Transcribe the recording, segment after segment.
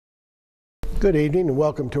Good evening and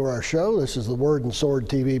welcome to our show. This is the Word and Sword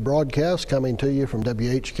TV broadcast coming to you from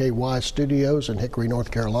WHKY Studios in Hickory,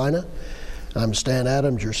 North Carolina. I'm Stan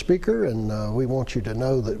Adams, your speaker, and we want you to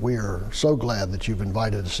know that we are so glad that you've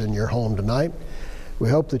invited us in your home tonight. We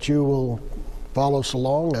hope that you will follow us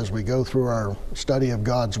along as we go through our study of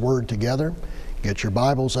God's Word together. Get your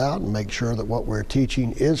Bibles out and make sure that what we're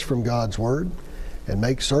teaching is from God's Word, and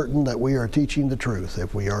make certain that we are teaching the truth.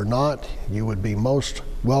 If we are not, you would be most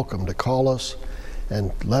welcome to call us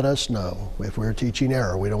and let us know if we're teaching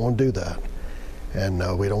error. We don't want to do that, and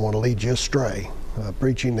we don't want to lead you astray.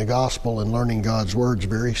 Preaching the gospel and learning God's Word is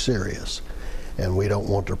very serious, and we don't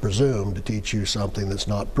want to presume to teach you something that's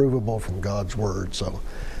not provable from God's Word. So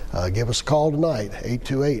give us a call tonight.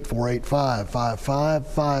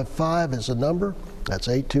 828-485-5555 is the number. That's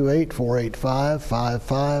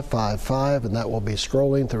 828-485-5555, and that will be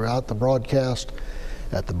scrolling throughout the broadcast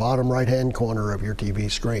at the bottom right-hand corner of your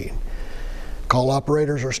TV screen. Call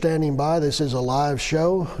operators are standing by. This is a live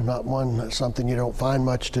show, not something you don't find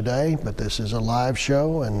much today, but this is a live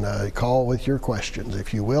show, and call with your questions,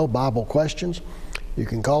 if you will, Bible questions. You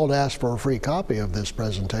can call to ask for a free copy of this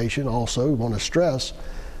presentation. Also, we want to stress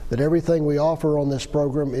that everything we offer on this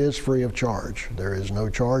program is free of charge. There is no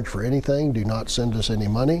charge for anything. Do not send us any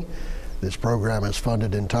money. This program is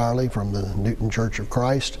funded entirely from the Newton Church of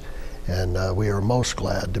Christ, and we are most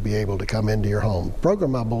glad to be able to come into your home. The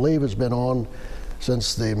program, I believe, has been on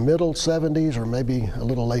since the middle 70s, or maybe a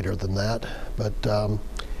little later than that, but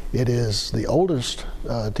it is the oldest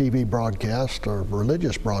TV broadcast or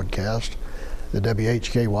religious broadcast that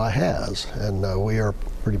WHKY has, and we are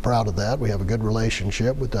pretty proud of that. We have a good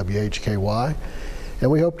relationship with WHKY, and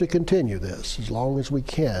we hope to continue this as long as we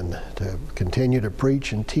can, to continue to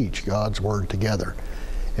preach and teach God's Word together.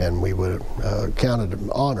 And we would count it an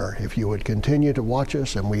honor if you would continue to watch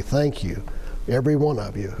us, and we thank you, every one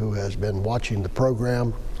of you who has been watching the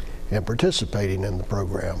program and participating in the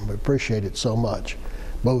program. We appreciate it so much,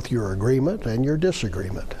 both your agreement and your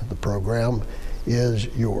disagreement. The program is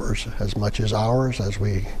yours as much as ours as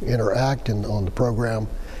we interact on the program.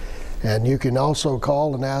 And you can also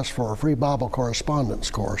call and ask for a free Bible correspondence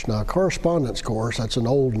course. Now, a correspondence course, that's an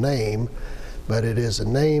old name, but it is a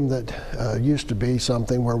name that used to be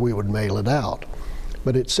something where we would mail it out.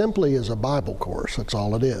 But it simply is a Bible course. That's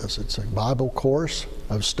all it is. It's a Bible course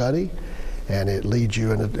of study, and it leads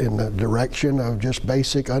you in the direction of just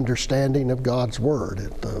basic understanding of God's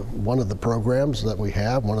Word. One of the programs that we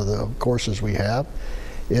have, one of the courses we have,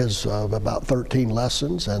 is about 13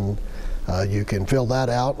 lessons, and you can fill that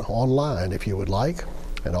out online if you would like.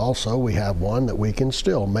 And also we have one that we can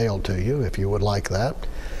still mail to you if you would like that.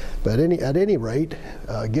 But at any rate,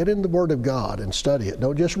 get in the Word of God and study it.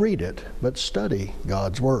 Don't just read it, but study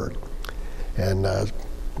God's Word. And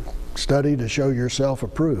study to show yourself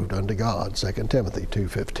approved unto God, 2 Timothy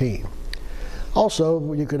 2:15.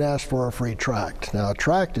 Also, you can ask for a free tract. Now, a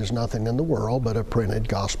tract is nothing in the world but a printed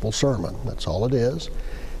gospel sermon. That's all it is.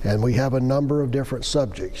 And we have a number of different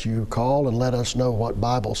subjects. You call and let us know what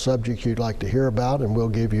Bible subject you'd like to hear about, and we'll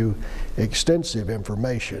give you extensive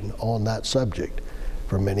information on that subject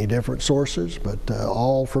from many different sources, but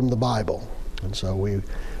all from the Bible. And so we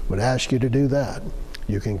would ask you to do that.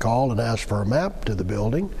 You can call and ask for a map to the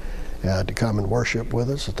building to come and worship with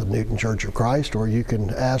us at the Newton Church of Christ, or you can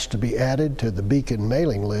ask to be added to the Beacon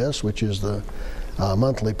mailing list, which is the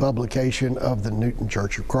monthly publication of the Newton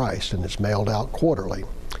Church of Christ, and it's mailed out quarterly.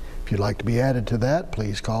 If you'd like to be added to that,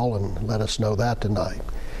 please call and let us know that tonight.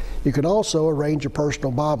 You can also arrange a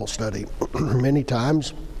personal Bible study. Many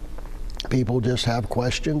times people just have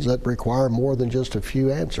questions that require more than just a few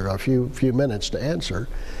minutes to answer.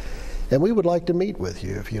 And we would like to meet with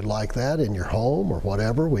you. If you'd like that in your home or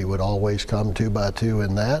whatever, we would always come 2 by 2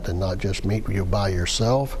 in that, and not just meet you by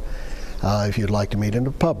yourself. If you'd like to meet in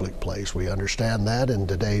a public place, we understand that in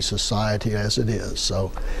today's society as it is.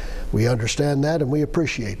 So we understand that, and we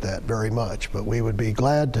appreciate that very much. But we would be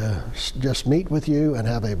glad to just meet with you and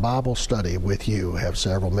have a Bible study with you. We have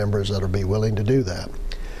several members that will be willing to do that.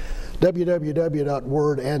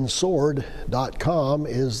 www.wordandsword.com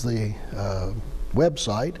is the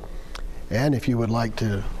website. And if you would like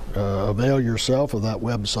to avail yourself of that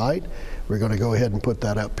website, we're going to go ahead and put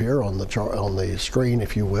that up here on the screen,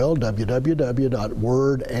 if you will,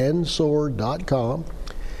 www.wordandsword.com.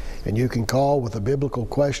 And you can call with a biblical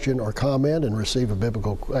question or comment and receive a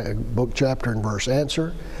biblical book, chapter, and verse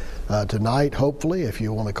answer. Tonight, hopefully, if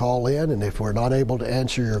you want to call in, and if we're not able to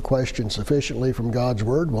answer your question sufficiently from God's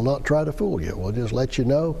Word, we'll not try to fool you. We'll just let you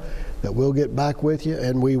know that we'll get back with you,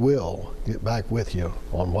 and we will get back with you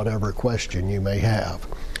on whatever question you may have.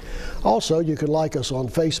 Also, you can like us on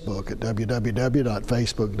Facebook at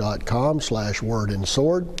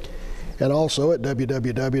www.facebook.com/wordandSword, and also at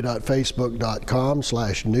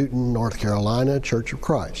www.facebook.com/Newton, North Carolina Church of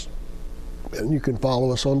Christ. And you can follow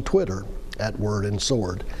us on Twitter at Word and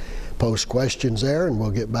Sword. Post questions there, and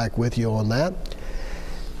we'll get back with you on that.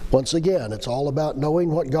 Once again, it's all about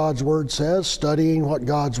knowing what God's Word says, studying what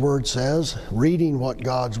God's Word says, reading what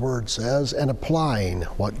God's Word says, and applying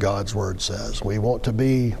what God's Word says. We want to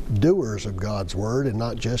be doers of God's Word and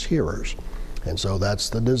not just hearers. And so that's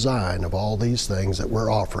the design of all these things that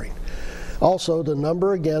we're offering. Also, the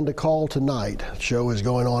number again to call tonight. The show is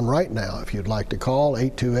going on right now. If you'd like to call,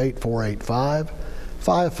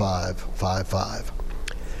 828-485-5555.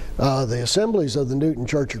 The assemblies of the Newton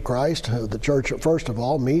Church of Christ, the church first of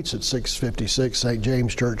all meets at 656 St.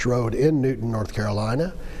 James Church Road in Newton, North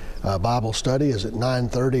Carolina. Bible study is at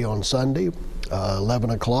 9:30 on Sunday,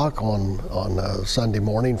 11 o'clock on Sunday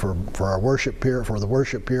morning for our worship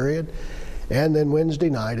period, and then Wednesday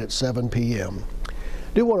night at 7 p.m.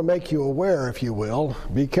 Do want to make you aware, if you will,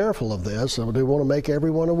 be careful of this. I do want to make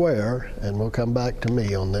everyone aware, and we'll come back to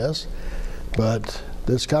me on this, but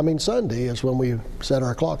this coming Sunday is when we set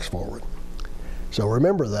our clocks forward. So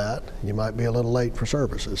remember that. You might be a little late for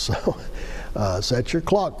services. So set your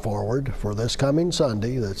clock forward for this coming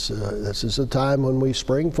Sunday. This is the time when we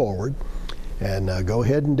spring forward. And go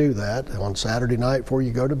ahead and do that on Saturday night before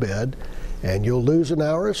you go to bed. And you'll lose an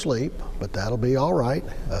hour of sleep, but that'll be all right.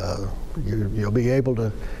 You'll be able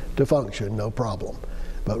to function, no problem.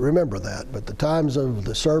 But remember that. But the times of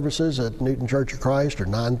the services at Newton Church of Christ are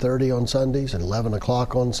 9:30 on Sundays and 11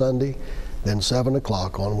 o'clock on Sunday, then 7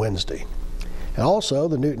 o'clock on Wednesday. And also,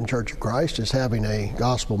 the Newton Church of Christ is having a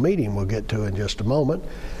gospel meeting we'll get to in just a moment.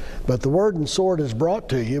 But the Word and Sword is brought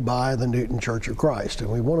to you by the Newton Church of Christ.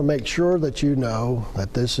 And we want to make sure that you know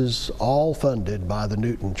that this is all funded by the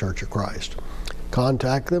Newton Church of Christ.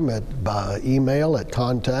 Contact them by email at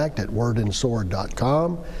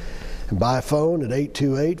contact@wordandsword.com. and by phone at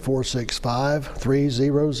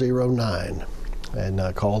 828-465-3009.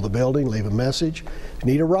 And call the building, leave a message. If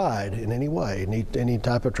you need a ride in any way, need any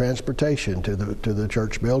type of transportation to the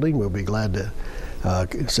church building, we'll be glad to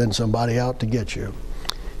send somebody out to get you.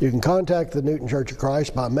 You can contact the Newton Church of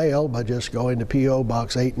Christ by mail by just going to P.O.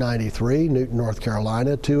 Box 893, Newton, North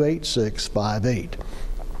Carolina, 28658.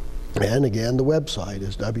 And again, the website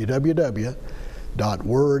is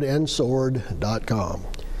www.wordandsword.com.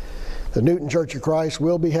 The Newton Church of Christ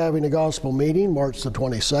will be having a gospel meeting March the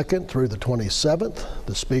 22nd through the 27th.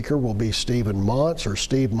 The speaker will be Steve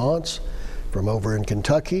Montz from over in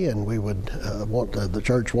Kentucky, and we would the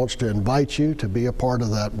church wants to invite you to be a part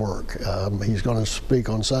of that work. He's going to speak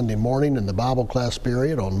on Sunday morning in the Bible class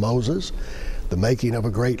period on Moses, the making of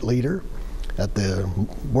a great leader. At the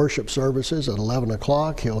worship services at 11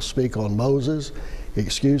 o'clock, he'll speak on Moses,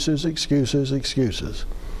 excuses.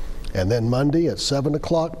 And then Monday at 7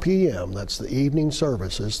 o'clock p.m., that's the evening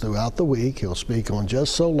services throughout the week, he'll speak on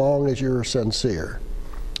just so long as you're sincere.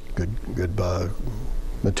 Good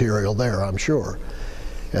material there, I'm sure.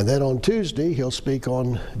 And then on Tuesday, he'll speak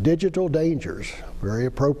on digital dangers, very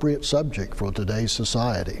appropriate subject for today's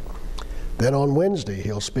society. Then on Wednesday,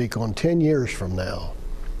 he'll speak on 10 years from now.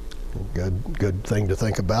 Good thing to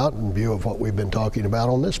think about in view of what we've been talking about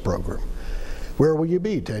on this program. Where will you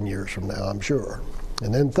be 10 years from now, I'm sure.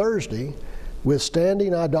 And then Thursday,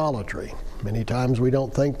 withstanding idolatry. Many times we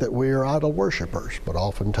don't think that we are idol worshipers, but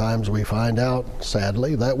oftentimes we find out,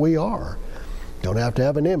 sadly, that we are. Don't have to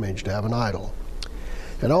have an image to have an idol.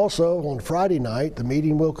 And also on Friday night, the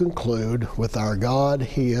meeting will conclude with Our God,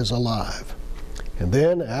 He is Alive. And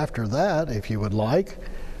then after that, if you would like,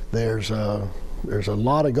 there's a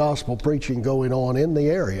lot of gospel preaching going on in the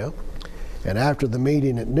area. And after the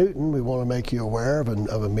meeting at Newton, we want to make you aware of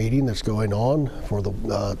a meeting that's going on for the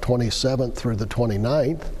 27th through the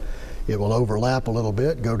 29th. It will overlap a little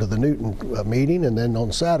bit, go to the Newton meeting, and then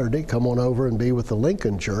on Saturday, come on over and be with the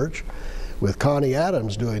Lincoln Church, with Connie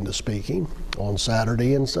Adams doing the speaking on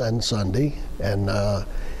Saturday and Sunday. And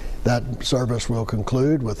that service will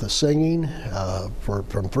conclude with the singing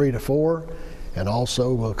from 3 to 4, and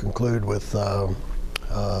also will conclude with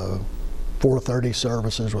 4:30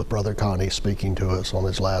 services with Brother Connie speaking to us on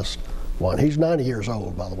his last one. He's 90 years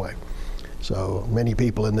old, by the way. So many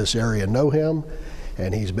people in this area know him,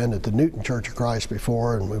 and he's been at the Newton Church of Christ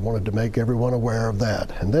before, and we wanted to make everyone aware of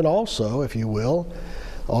that. And then also, if you will,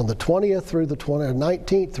 on the 19th through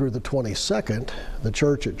the 22nd, the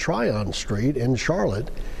church at Tryon Street in Charlotte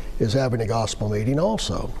is having a gospel meeting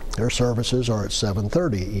also. Their services are at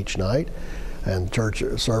 7:30 each night, and church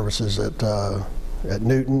services at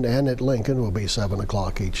Newton and at Lincoln will be 7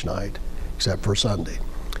 o'clock each night, except for Sunday.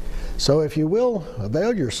 So if you will,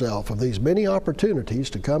 avail yourself of these many opportunities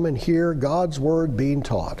to come and hear God's Word being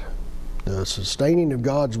taught. The sustaining of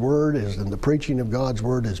God's Word and the preaching of God's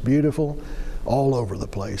Word is beautiful all over the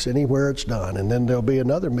place, anywhere it's done. And then there'll be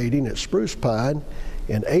another meeting at Spruce Pine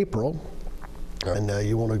in April, and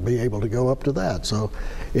you want to be able to go up to that. So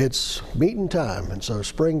it's meeting time, and so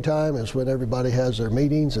springtime is when everybody has their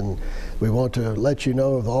meetings, and we want to let you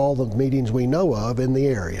know of all the meetings we know of in the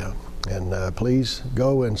area. And please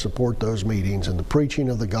go and support those meetings and the preaching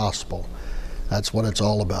of the gospel. That's what it's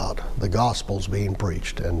all about. The gospel's being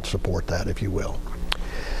preached, and support that if you will.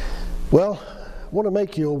 Well, I want to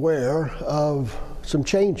make you aware of some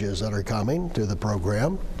changes that are coming to the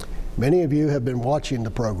program. Many of you have been watching the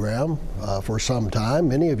program for some time.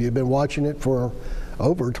 Many of you have been watching it for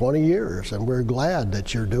over 20 years, and we're glad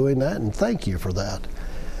that you're doing that, and thank you for that.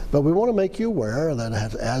 But we want to make you aware that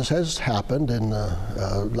as has happened in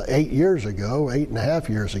 8.5 years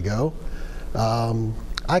ago,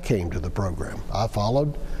 I came to the program. I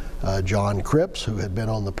followed John Cripps, who had been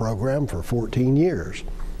on the program for 14 years.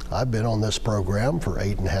 I've been on this program for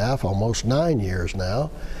 8.5, almost 9 years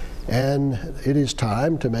now, and it is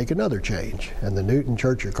time to make another change. And the Newton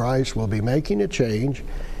Church of Christ will be making a change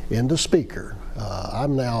in the speaker.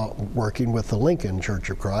 I'm now working with the Lincoln Church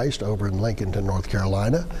of Christ over in Lincolnton, North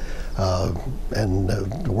Carolina, and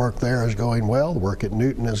the work there is going well. The work at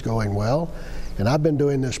Newton is going well, and I've been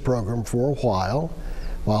doing this program for a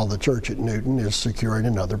while the church at Newton is securing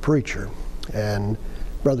another preacher. And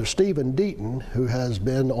Brother Stephen Deaton, who has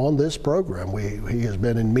been on this program, he has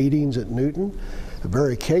been in meetings at Newton, a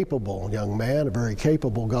very capable young man, a very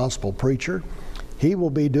capable gospel preacher. He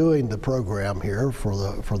will be doing the program here for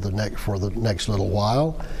the next little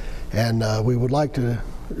while, and we would like to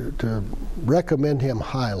recommend him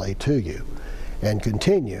highly to you and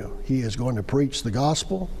continue. He is going to preach the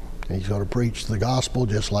gospel, and he's going to preach the gospel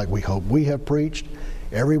just like we hope we have preached.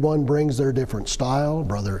 Everyone brings their different style.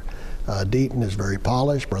 Brother Deaton is very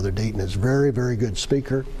polished. Brother Deaton is very, very good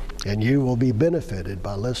speaker, and you will be benefited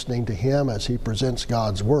by listening to him as he presents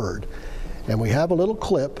God's Word. And we have a little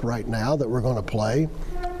clip right now that we're going to play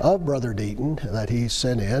of Brother Deaton that he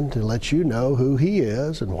sent in to let you know who he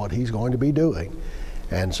is and what he's going to be doing.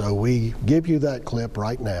 And so we give you that clip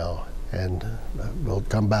right now, and we'll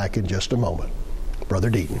come back in just a moment. Brother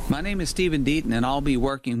Deaton. My name is Stephen Deaton, and I'll be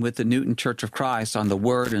working with the Newton Church of Christ on the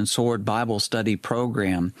Word and Sword Bible Study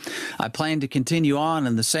program. I plan to continue on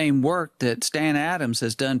in the same work that Stan Adams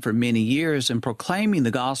has done for many years in proclaiming the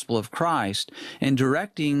gospel of Christ and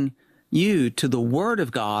directing you to the Word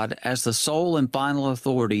of God as the sole and final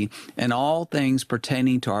authority in all things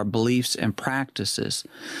pertaining to our beliefs and practices.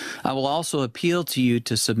 I will also appeal to you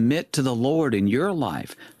to submit to the Lord in your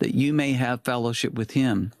life that you may have fellowship with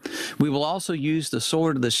Him. We will also use the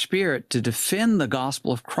sword of the Spirit to defend the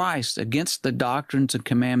gospel of Christ against the doctrines and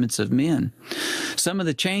commandments of men. Some of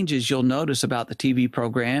the changes you'll notice about the TV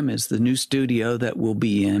program is the new studio that we'll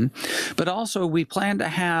be in, but also we plan to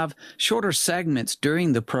have shorter segments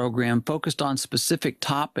during the program focused on specific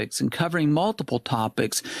topics and covering multiple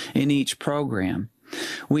topics in each program.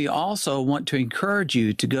 We also want to encourage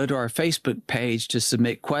you to go to our Facebook page to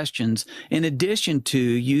submit questions, in addition to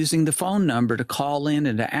using the phone number to call in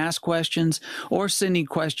and to ask questions or sending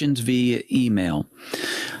questions via email.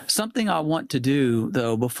 Something I want to do,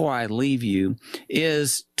 though, before I leave you,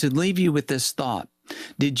 is to leave you with this thought.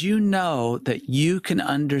 Did you know that you can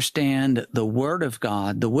understand the Word of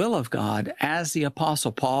God, the will of God, as the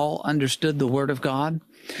Apostle Paul understood the Word of God?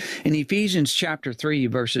 In Ephesians chapter 3,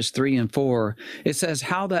 verses 3 and 4, it says,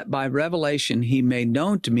 "How that by revelation he made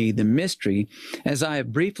known to me the mystery, as I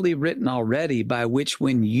have briefly written already, by which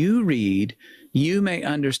when you read, you may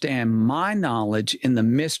understand my knowledge in the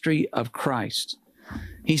mystery of Christ."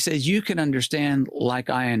 He says, you can understand like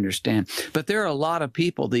I understand. But there are a lot of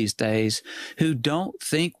people these days who don't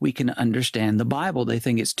think we can understand the Bible. They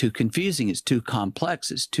think it's too confusing, it's too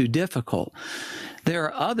complex, it's too difficult. There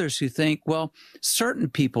are others who think, well, certain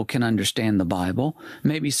people can understand the Bible,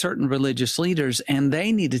 maybe certain religious leaders, and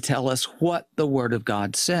they need to tell us what the Word of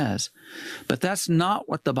God says. But that's not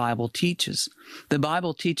what the Bible teaches. The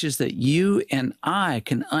Bible teaches that you and I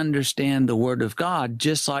can understand the Word of God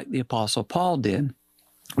just like the Apostle Paul did.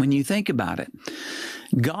 When you think about it,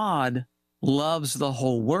 God loves the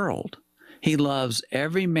whole world. He loves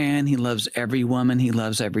every man, He loves every woman, He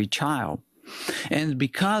loves every child. And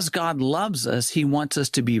because God loves us, He wants us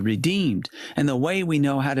to be redeemed. And the way we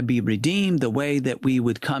know how to be redeemed, the way that we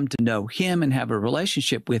would come to know Him and have a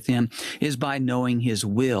relationship with Him, is by knowing His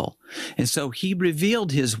will. And so He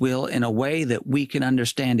revealed His will in a way that we can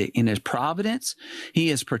understand it. In His providence, He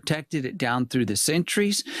has protected it down through the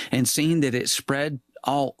centuries and seen that it spread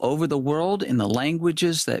all over the world in the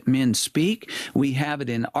languages that men speak. We have it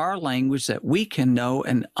in our language that we can know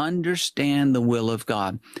and understand the will of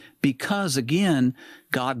God. Because, again,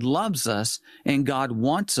 God loves us and God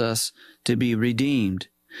wants us to be redeemed.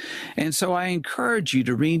 And so I encourage you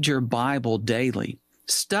to read your Bible daily.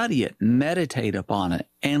 Study it, meditate upon it,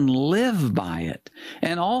 and live by it.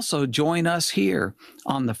 And also join us here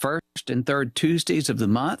on the first and third Tuesdays of the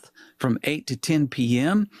month from 8 to 10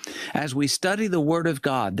 p.m. as we study the Word of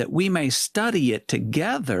God, that we may study it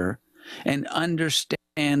together and understand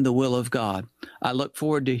the will of God. I look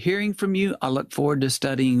forward to hearing from you. I look forward to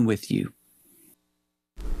studying with you.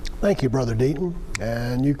 Thank you, Brother Deaton.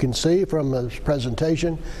 And you can see from this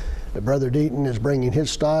presentation that Brother Deaton is bringing his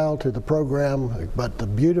style to the program. But the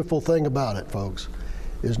beautiful thing about it, folks,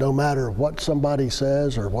 is no matter what somebody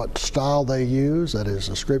says or what style they use, that is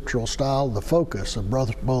a scriptural style, the focus of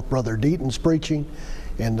both Brother Deaton's preaching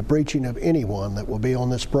and the preaching of anyone that will be on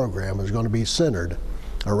this program is going to be centered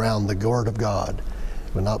around the Word of God.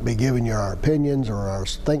 We'll not be giving you our opinions or our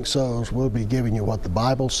think-sos. We'll be giving you what the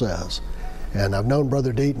Bible says. And I've known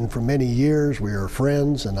Brother Deaton for many years. We are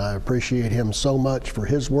friends, and I appreciate him so much for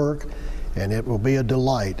his work. And it will be a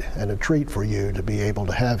delight and a treat for you to be able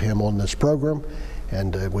to have him on this program.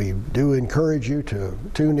 And we do encourage you to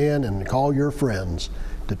tune in and call your friends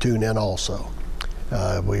to tune in also.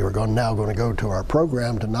 We are now going to go to our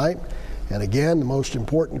program tonight. And again, the most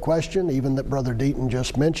important question, even that Brother Deaton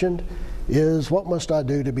just mentioned, is what must I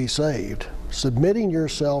do to be saved? Submitting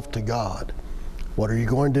yourself to God. What are you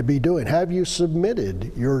going to be doing? Have you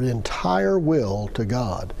submitted your entire will to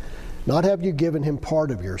God? Not have you given Him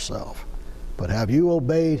part of yourself, but have you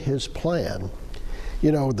obeyed His plan?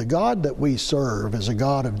 You know, the God that we serve is a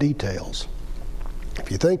God of details.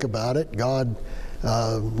 If you think about it, God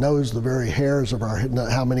knows the very hairs of our head,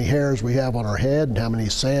 how many hairs we have on our head and how many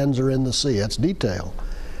sands are in the sea. That's detail.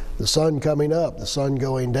 The sun coming up, the sun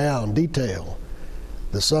going down, detail.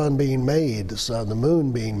 The sun being made, the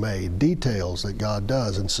moon being made, details that God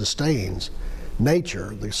does and sustains.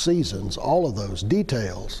 Nature, the seasons, all of those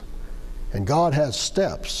details. And God has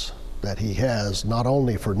steps that He has not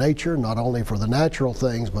only for nature, not only for the natural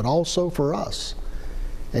things, but also for us.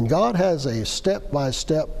 And God has a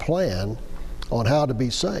step-by-step plan on how to be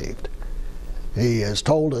saved. He has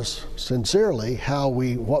told us sincerely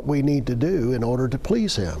what we need to do in order to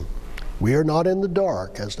please Him. We are not in the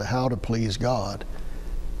dark as to how to please God.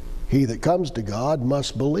 He that comes to God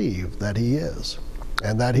must believe that He is,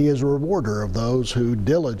 and that He is a rewarder of those who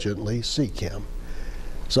diligently seek Him.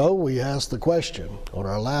 So we asked the question on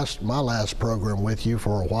my last program with you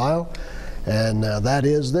for a while, and that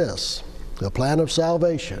is this: the plan of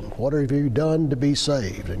salvation. What have you done to be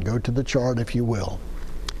saved? And go to the chart if you will.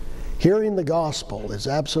 Hearing the gospel is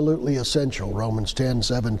absolutely essential, Romans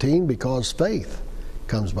 10:17, because faith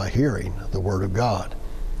comes by hearing the Word of God.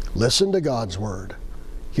 Listen to God's Word.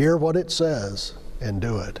 Hear what it says and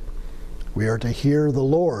do it. We are to hear the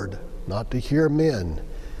Lord, not to hear men.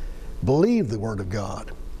 Believe the Word of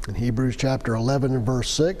God. In Hebrews chapter 11 and verse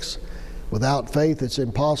 6, without faith it's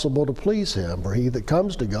impossible to please Him, for he that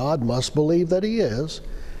comes to God must believe that He is,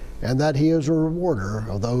 and that He is a rewarder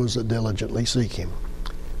of those that diligently seek Him.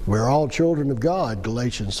 We're all children of God,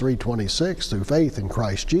 Galatians 3:26, through faith in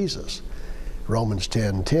Christ Jesus. Romans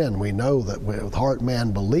 10:10, we know that with heart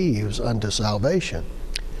man believes unto salvation.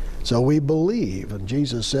 So we believe, and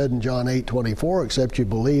Jesus said in John 8:24, except you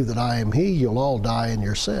believe that I am He, you'll all die in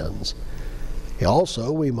your sins.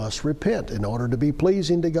 Also, we must repent in order to be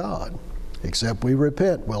pleasing to God. Except we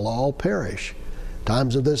repent, we'll all perish.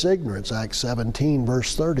 Times of this ignorance, Acts 17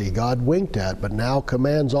 verse 30, God winked at, but now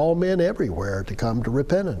commands all men everywhere to come to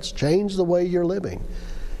repentance. Change the way you're living.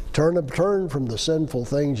 Turn from the sinful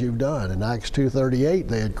things you've done. In Acts 2:38,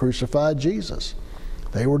 they had crucified Jesus.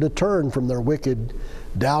 They were to turn from their wicked,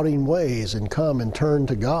 doubting ways and come and turn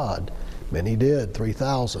to God. Many did,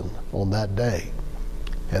 3,000 on that day.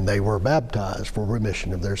 And they were baptized for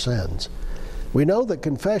remission of their sins. We know that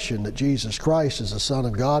confession that Jesus Christ is the Son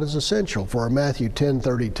of God is essential. For in Matthew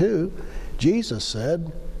 10:32, Jesus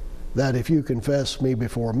said that if you confess me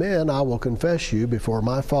before men, I will confess you before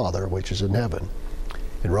my Father which is in heaven.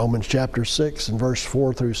 In Romans chapter 6 and verse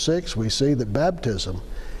 4 through 6, we see that baptism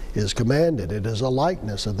is commanded. It is a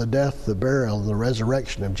likeness of the death, the burial, and the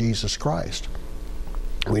resurrection of Jesus Christ.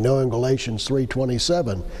 We know in Galatians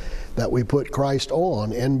 3:27 that we put Christ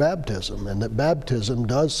on in baptism, and that baptism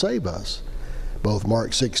does save us. Both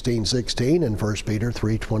Mark 16:16 and 1 Peter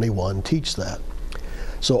 3:21 teach that.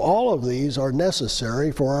 So all of these are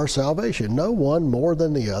necessary for our salvation, no one more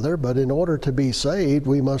than the other, but in order to be saved,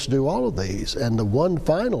 we must do all of these. And the one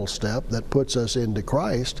final step that puts us into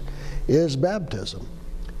Christ is baptism.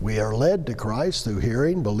 We are led to Christ through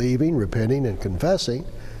hearing, believing, repenting, and confessing.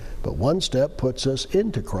 But one step puts us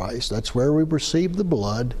into Christ. That's where we receive the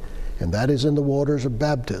blood, and that is in the waters of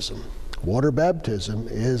baptism. Water baptism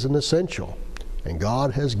is an essential, and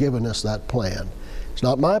God has given us that plan. It's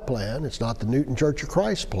not my plan. It's not the Newton Church of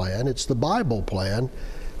Christ plan. It's the Bible plan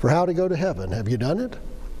for how to go to heaven. Have you done it?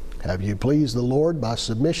 Have you pleased the Lord by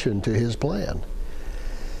submission to His plan?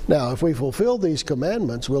 Now, if we fulfill these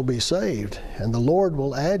commandments, we'll be saved, and the Lord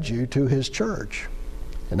will add you to His church.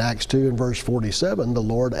 In Acts 2 and verse 47, the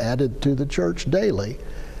Lord added to the church daily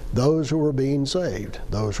those who were being saved.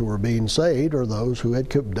 Those who were being saved are those who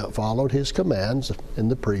had followed His commands in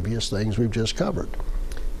the previous things we've just covered.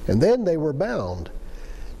 And then they were bound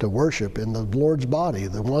to worship in the Lord's body,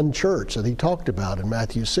 the one church that He talked about in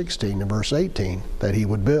Matthew 16 and verse 18 that He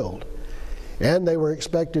would build. And they were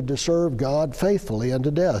expected to serve God faithfully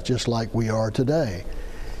unto death, just like we are today.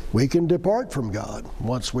 We can depart from God.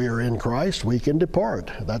 Once we are in Christ, we can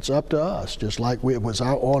depart. That's up to us. Just like it was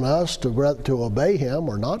on us to obey Him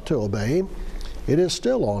or not to obey Him, it is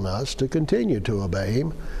still on us to continue to obey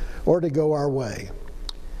Him or to go our way.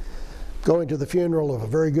 Going to the funeral of a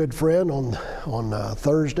very good friend on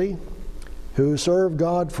Thursday who served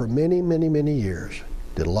God for many, many, many years.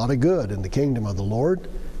 Did a lot of good in the kingdom of the Lord.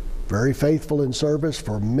 Very faithful in service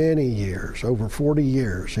for many years. Over 40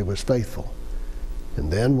 years he was faithful.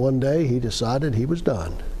 And then one day he decided he was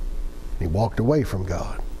done. He walked away from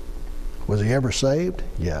God. Was he ever saved?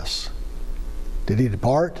 Yes. Did he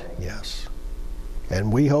depart? Yes.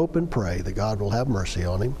 And we hope and pray that God will have mercy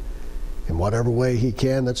on him in whatever way He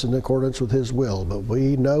can that's in accordance with His will. But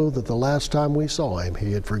we know that the last time we saw him,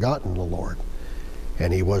 he had forgotten the Lord.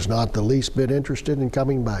 And he was not the least bit interested in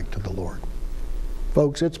coming back to the Lord.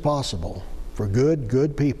 Folks, it's possible for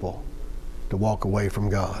good people to walk away from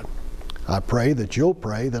God. I pray that you'll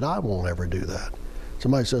pray that I won't ever do that.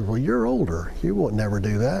 Somebody says, well, you're older. You won't never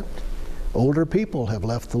do that. Older people have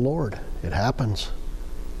left the Lord. It happens.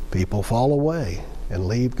 People fall away and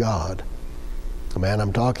leave God. The man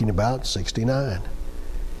I'm talking about, 69.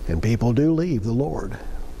 And people do leave the Lord.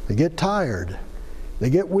 They get tired. They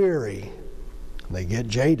get weary. They get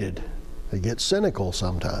jaded. They get cynical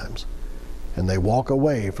sometimes. And they walk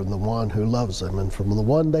away from the one who loves them and from the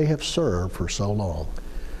one they have served for so long.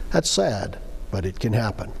 That's sad, but it can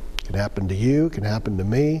happen. It can happen to you, it can happen to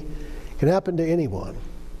me, it can happen to anyone.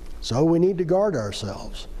 So we need to guard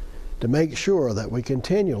ourselves to make sure that we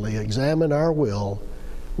continually examine our will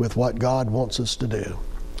with what God wants us to do.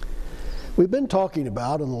 We've been talking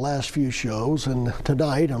about in the last few shows, and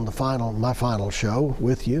tonight on my final show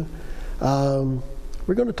with you,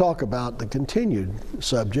 we're going to talk about the continued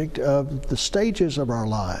subject of the stages of our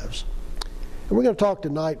lives. And we're going to talk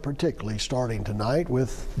tonight, particularly starting tonight,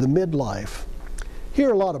 with the midlife.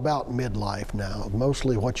 Hear a lot about midlife now.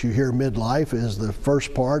 Mostly what you hear midlife is the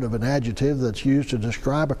first part of an adjective that's used to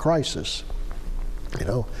describe a crisis. You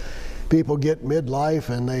know, people get midlife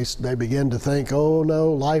and they begin to think, oh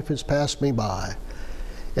no, life has passed me by.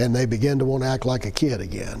 And they begin to want to act like a kid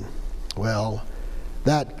again. Well,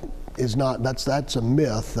 that's a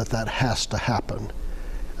myth that has to happen.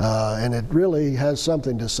 And it really has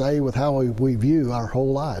something to say with how we view our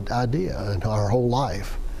whole idea and our whole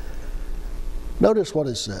life. Notice what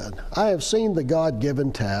it said. I have seen the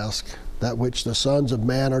God-given task, that which the sons of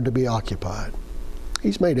man are to be occupied.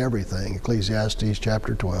 He's made everything, Ecclesiastes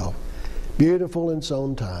chapter 12. Beautiful in its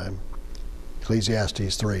own time.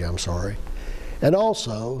 Ecclesiastes 3, I'm sorry. And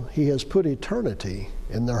also, He has put eternity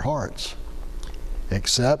in their hearts,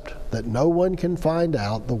 except that no one can find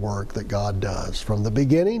out the work that God does from the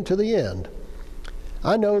beginning to the end.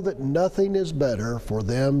 I know that nothing is better for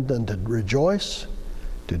them than to rejoice,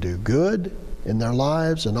 to do good in their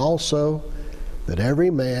lives, and also that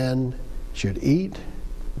every man should eat,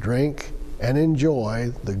 drink, and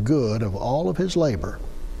enjoy the good of all of his labor,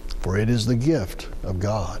 for it is the gift of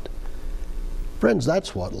God. Friends,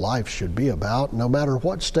 that's what life should be about, no matter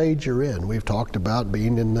what stage you're in. We've talked about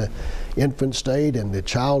being in the infant state and the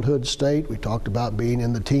childhood state. We talked about being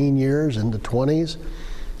in the teen years, in the 20s.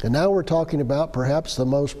 And now we're talking about perhaps the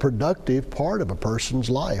most productive part of a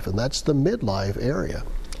person's life, and that's the midlife area.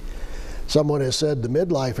 Someone has said the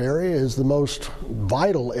midlife area is the most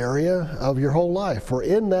vital area of your whole life. For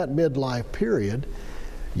in that midlife period,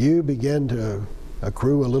 you begin to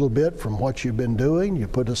accrue a little bit from what you've been doing. You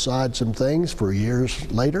put aside some things for years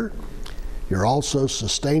later. You're also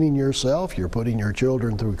sustaining yourself. You're putting your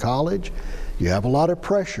children through college. You have a lot of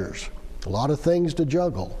pressures, a lot of things to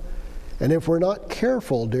juggle. And if we're not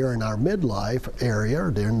careful during our midlife area,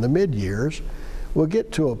 or during the mid-years, we'll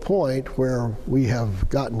get to a point where we have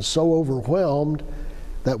gotten so overwhelmed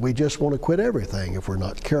that we just want to quit everything if we're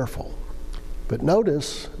not careful. But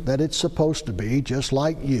notice that it's supposed to be, just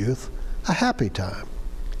like youth, a happy time.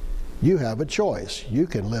 You have a choice. You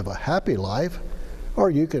can live a happy life or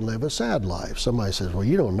you can live a sad life. Somebody says, well,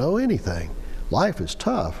 you don't know anything. Life is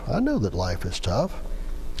tough. I know that life is tough.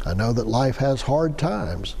 I know that life has hard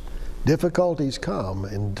times. Difficulties come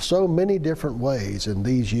in so many different ways in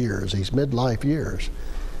these years, these midlife years.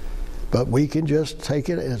 But we can just take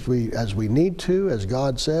it as we need to, as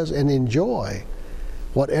God says, and enjoy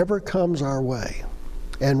whatever comes our way.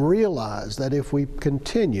 And realize that if we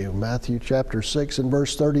continue, Matthew chapter 6 and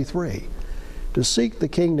verse 33, to seek the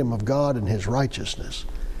kingdom of God and His righteousness,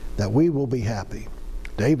 that we will be happy.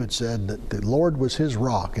 David said that the Lord was his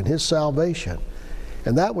rock and his salvation.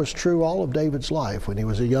 And that was true all of David's life. When he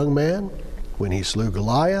was a young man, when he slew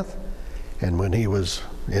Goliath, and when he was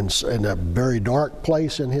in a very dark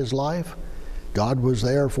place in his life, God was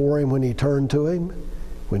there for him when he turned to Him.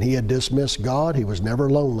 When he had dismissed God, he was never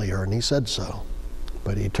lonelier, and he said so.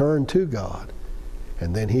 But he turned to God,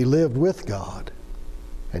 and then he lived with God.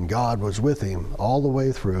 And God was with him all the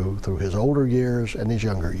way through his older years and his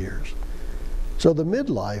younger years. So the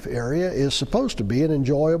midlife area is supposed to be an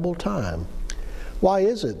enjoyable time. Why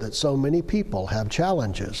is it that so many people have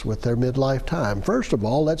challenges with their midlife time? First of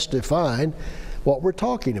all, let's define what we're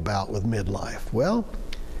talking about with midlife. Well,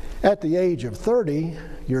 at the age of 30,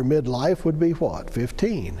 your midlife would be what?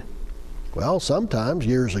 15. Well, sometimes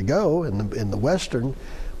years ago in the western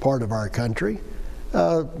part of our country,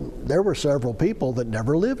 there were several people that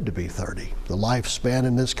never lived to be 30. The lifespan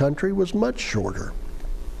in this country was much shorter.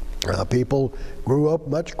 People grew up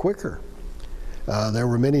much quicker. There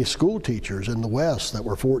were many school teachers in the West that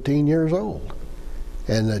were 14 years old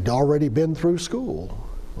and had already been through school.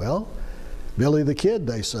 Well, Billy the Kid,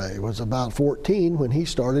 they say, was about 14 when he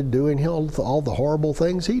started doing all the horrible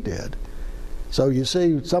things he did. So you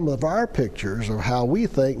see, some of our pictures of how we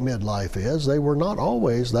think midlife is, they were not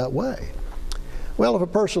always that way. Well, if a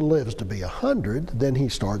person lives to be 100, then he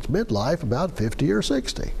starts midlife about 50 or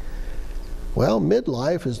 60. Well,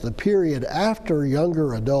 midlife is the period after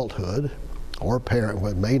younger adulthood, or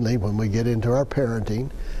mainly when we get into our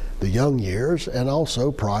parenting, the young years, and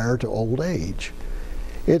also prior to old age.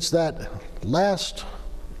 It's that last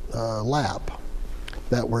lap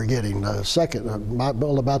that we're getting,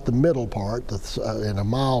 about the middle part. In a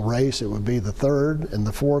mile race, it would be the third and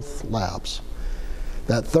the fourth laps.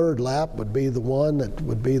 That third lap would be the one that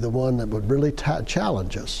would really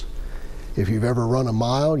challenge us. If you've ever run a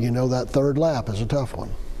mile, you know that third lap is a tough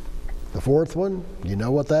one. The fourth one, you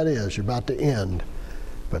know what that is. You're about to end.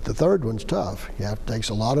 But the third one's tough. It takes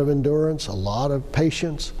a lot of endurance, a lot of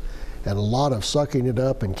patience, and a lot of sucking it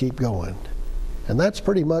up and keep going. And that's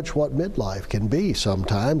pretty much what midlife can be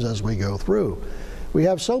sometimes as we go through. We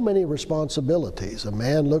have so many responsibilities. A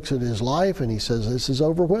man looks at his life and he says, this is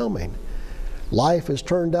overwhelming. Life has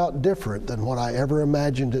turned out different than what I ever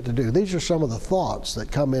imagined it to do. These are some of the thoughts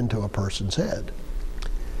that come into a person's head.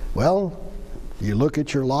 Well, you look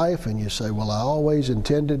at your life and you say, well, I always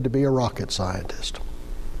intended to be a rocket scientist.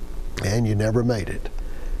 And you never made it.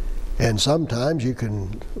 And sometimes you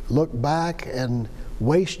can look back and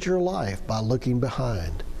waste your life by looking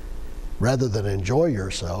behind, rather than enjoy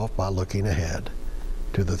yourself by looking ahead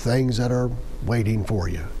to the things that are waiting for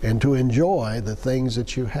you, and to enjoy the things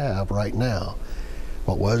that you have right now.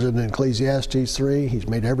 What was it in Ecclesiastes 3? He's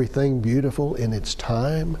made everything beautiful in its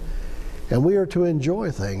time. And we are to enjoy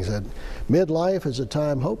things. And midlife is a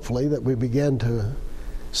time, hopefully, that we begin to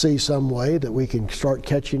see some way that we can start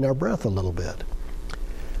catching our breath a little bit.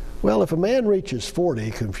 Well, if a man reaches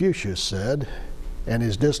 40, Confucius said, and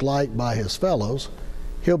is disliked by his fellows,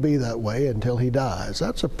 he'll be that way until he dies.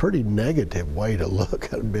 That's a pretty negative way to look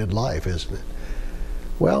at midlife, isn't it?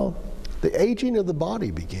 Well, the aging of the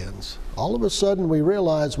body begins. All of a sudden we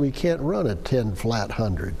realize we can't run a 10 flat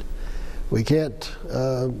 100. We can't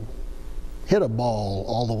hit a ball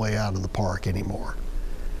all the way out of the park anymore.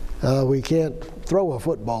 We can't throw a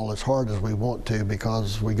football as hard as we want to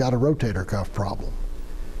because we got a rotator cuff problem.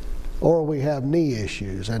 Or we have knee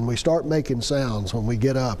issues and we start making sounds when we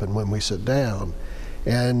get up and when we sit down.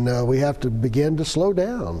 And we have to begin to slow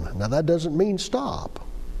down. Now that doesn't mean stop.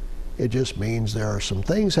 It just means there are some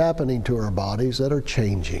things happening to our bodies that are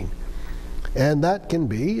changing. And that can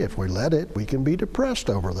be, if we let it, we can be depressed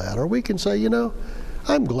over that. Or we can say, you know,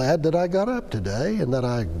 I'm glad that I got up today and that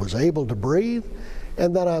I was able to breathe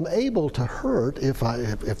and that I'm able to hurt if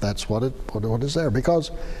that's what is there. Because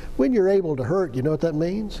when you're able to hurt, you know what that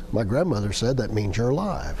means? My grandmother said that means you're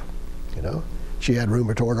alive, you know. She had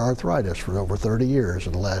rheumatoid arthritis for over 30 years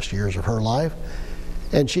in the last years of her life.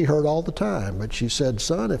 And she hurt all the time. But she said,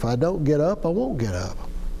 son, if I don't get up, I won't get up.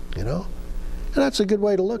 you know? And that's a good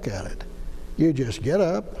way to look at it. You just get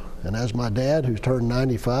up, and as my dad, who's turned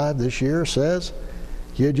 95 this year, says,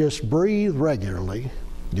 you just breathe regularly.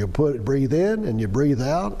 You breathe in and you breathe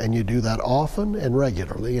out, and you do that often and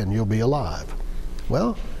regularly, and you'll be alive.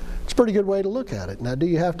 Well, it's a pretty good way to look at it. Now, do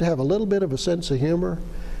you have to have a little bit of a sense of humor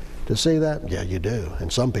to see that? Yeah, you do.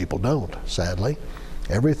 And some people don't, sadly.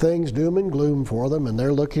 Everything's doom and gloom for them, and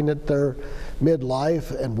they're looking at their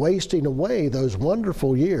midlife and wasting away those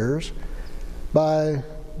wonderful years by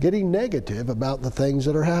getting negative about the things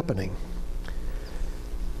that are happening.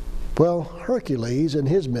 Well, Hercules in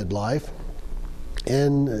his midlife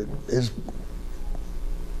is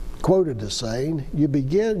quoted as saying, you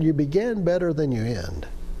begin better than you end.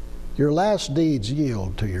 Your last deeds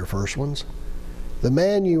yield to your first ones. The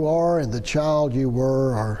man you are and the child you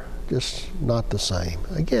were are just not the same.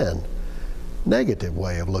 Again, negative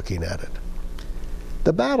way of looking at it.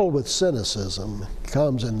 The battle with cynicism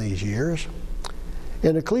comes in these years.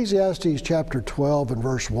 In Ecclesiastes chapter 12 and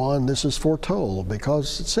verse 1, this is foretold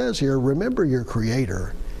because it says here, remember your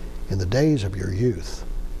Creator in the days of your youth,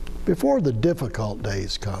 before the difficult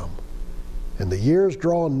days come, and the years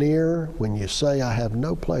draw near when you say, I have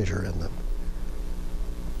no pleasure in them.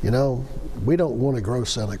 You know, we don't want to grow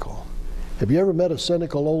cynical. Have you ever met a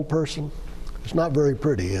cynical old person? It's not very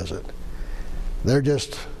pretty, is it? They're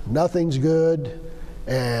just, nothing's good,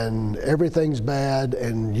 and everything's bad,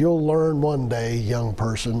 and you'll learn one day, young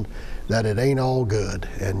person, that it ain't all good,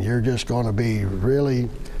 and you're just going to be really,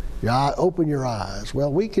 open your eyes.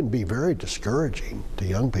 Well, we can be very discouraging to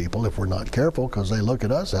young people if we're not careful, because they look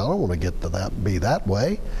at us, I don't want to get to be that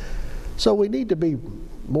way. So we need to be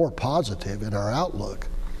more positive in our outlook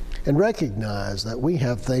and recognize that we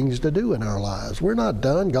have things to do in our lives. We're not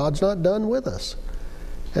done. God's not done with us.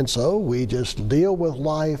 And so we just deal with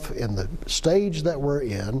life in the stage that we're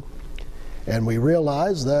in, and we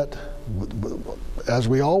realize that, as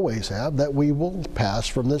we always have, that we will pass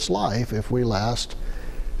from this life if we last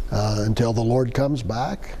until the Lord comes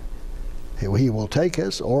back. He will take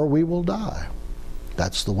us, or we will die.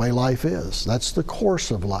 That's the way life is. That's the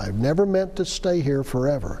course of life. Never meant to stay here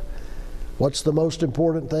forever. What's the most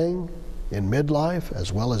important thing in midlife,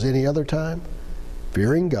 as well as any other time?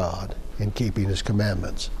 Fearing God and keeping His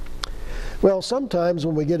commandments. Well, sometimes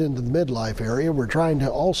when we get into the midlife area, we're trying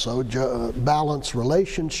to also balance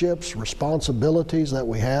relationships, responsibilities that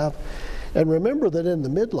we have. And remember that in the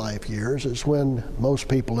midlife years is when most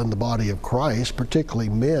people in the body of Christ, particularly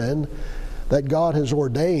men, that God has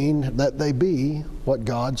ordained that they be what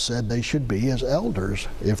God said they should be as elders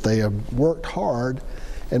if they have worked hard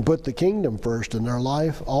and put the kingdom first in their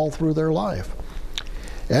life all through their life.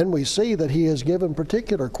 And we see that He has given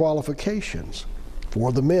particular qualifications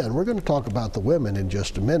for the men. We're going to talk about the women in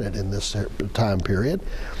just a minute in this time period.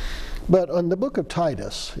 But on the book of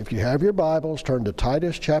Titus, if you have your Bibles, turn to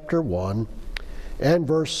Titus chapter 1 and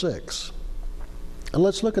verse 6. And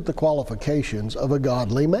let's look at the qualifications of a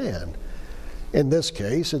godly man. In this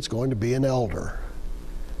case, it's going to be an elder.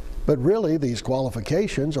 But really, these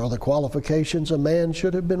qualifications are the qualifications a man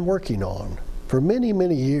should have been working on for many,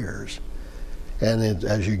 many years. And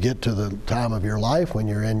as you get to the time of your life when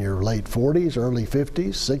you're in your late 40s, early 50s,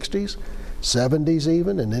 60s, 70s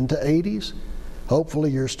even, and into 80s, hopefully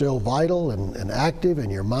you're still vital and active,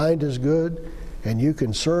 and your mind is good, and you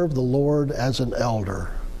can serve the Lord as an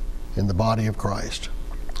elder in the body of Christ.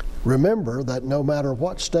 Remember that no matter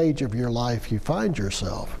what stage of your life you find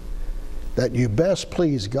yourself, that you best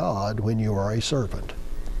please God when you are a servant.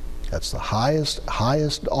 That's the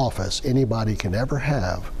highest office anybody can ever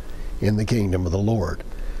have in the kingdom of the Lord.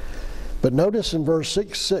 But notice in verse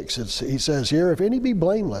 6, he says here, if any be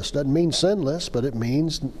blameless, doesn't mean sinless, but it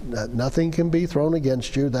means that nothing can be thrown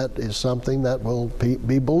against you. That is something that will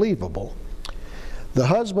be believable. The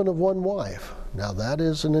husband of one wife. Now that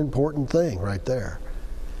is an important thing right there.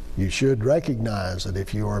 You should recognize that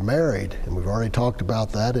if you are married, and we've already talked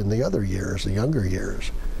about that in the other years, the younger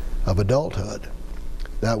years of adulthood,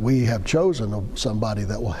 that we have chosen somebody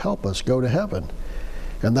that will help us go to heaven.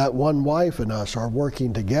 And that one wife and us are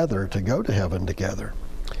working together to go to heaven together.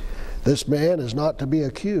 This man is not to be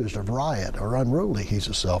accused of riot or unruly. He's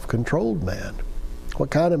a self-controlled man.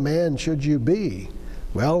 What kind of man should you be?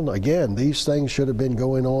 Well, again, these things should have been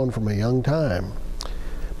going on from a young time.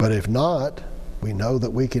 But if not, we know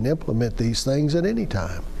that we can implement these things at any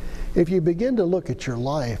time. If you begin to look at your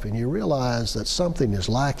life and you realize that something is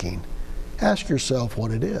lacking, ask yourself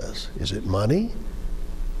what it is. Is it money?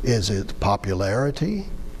 Is it popularity?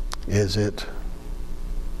 Is it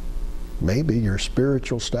maybe your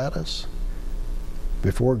spiritual status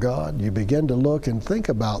before God? You begin to look and think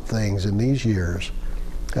about things in these years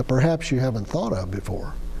that perhaps you haven't thought of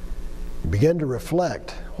before. Begin to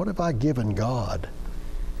reflect, what have I given God?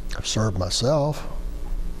 I've served myself.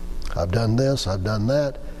 I've done this, I've done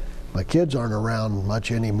that. My kids aren't around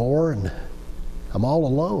much anymore, and I'm all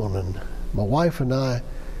alone. And my wife and I,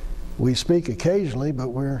 we speak occasionally, but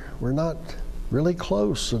we're not really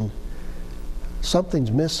close, and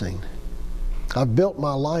something's missing. I've built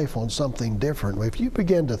my life on something different. If you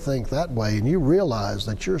begin to think that way and you realize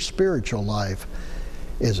that your spiritual life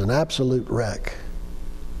is an absolute wreck,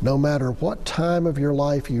 no matter what time of your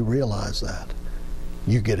life you realize that,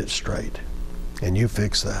 you get it straight and you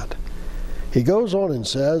fix that. He goes on and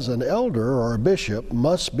says, an elder or a bishop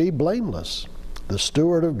must be blameless, the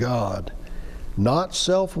steward of God, not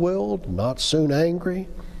self-willed, not soon angry,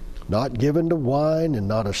 not given to wine, and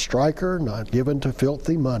not a striker, not given to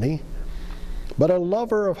filthy money, but a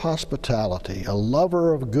lover of hospitality, a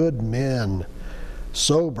lover of good men,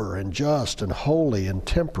 sober and just and holy and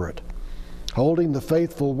temperate, holding the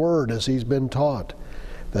faithful word as he's been taught,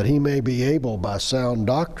 that he may be able by sound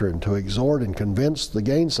doctrine to exhort and convince the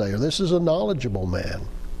gainsayer. This is a knowledgeable man.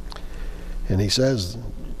 And he says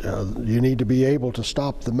you need to be able to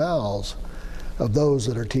stop the mouths of those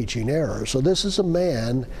that are teaching error. So this is a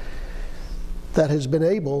man that has been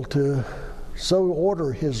able to so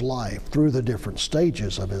order his life through the different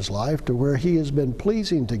stages of his life to where he has been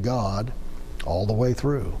pleasing to God all the way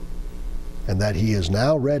through, and that he is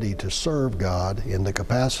now ready to serve God in the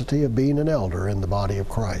capacity of being an elder in the body of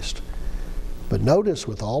Christ. But notice,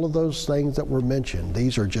 with all of those things that were mentioned,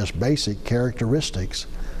 these are just basic characteristics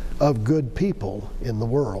of good people in the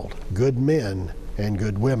world, good men and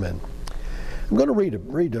good women. I'm going to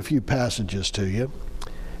read a few passages to you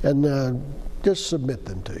and just submit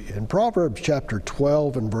them to you. In Proverbs chapter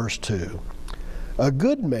 12 and verse 2, a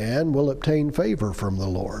good man will obtain favor from the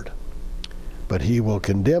Lord, but he will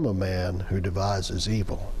condemn a man who devises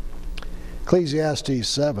evil. Ecclesiastes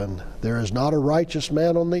 7, there is not a righteous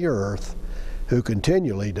man on the earth who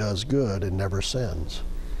continually does good and never sins.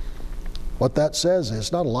 What that says is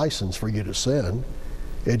it's not a license for you to sin.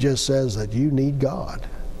 It just says that you need God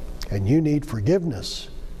and you need forgiveness.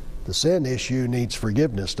 The sin issue needs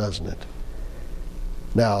forgiveness, doesn't it?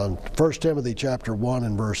 Now, in 1 Timothy chapter 1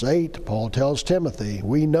 and verse 8, Paul tells Timothy,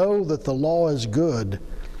 we know that the law is good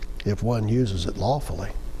if one uses it lawfully.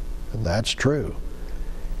 And that's true.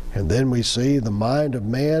 And then we see the mind of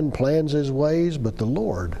man plans his ways, but the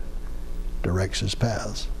Lord directs his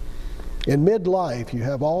paths. In midlife, you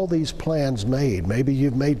have all these plans made. Maybe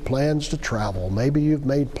you've made plans to travel. Maybe you've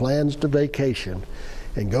made plans to vacation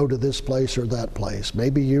and go to this place or that place.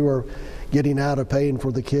 Maybe you are getting out of paying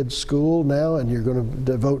for the kids' school now and you're going to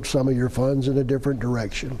devote some of your funds in a different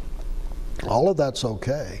direction. All of that's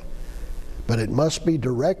okay, but it must be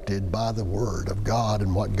directed by the Word of God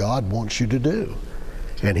and what God wants you to do.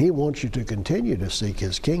 And He wants you to continue to seek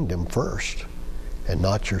His kingdom first and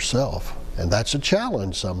not yourself. And that's a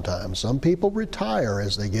challenge sometimes. Some people retire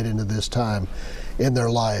as they get into this time in their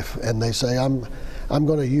life and they say, I'm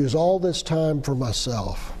going to use all this time for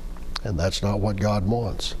myself. And that's not what God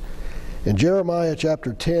wants. In Jeremiah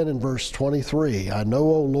chapter 10 and verse 23, I know,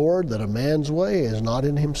 O Lord, that a man's way is not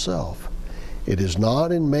in himself. It is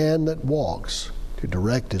not in man that walks to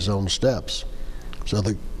direct his own steps. So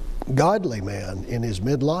the godly man in his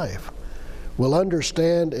midlife will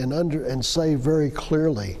understand and say very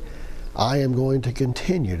clearly, I am going to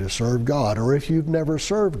continue to serve God. Or if you've never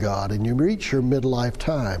served God and you reach your midlife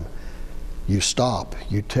time, you stop,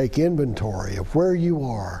 you take inventory of where you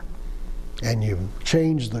are, and you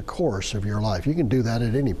change the course of your life. You can do that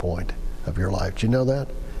at any point of your life. Do you know that?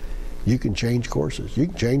 You can change courses. You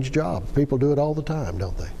can change jobs. People do it all the time,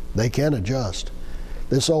 don't they? They can adjust.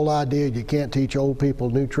 This old idea you can't teach old people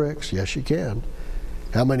new tricks, yes you can.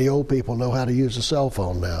 How many old people know how to use a cell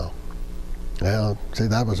phone now? Well, see,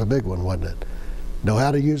 that was a big one, wasn't it? Know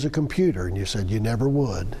how to use a computer, and you said you never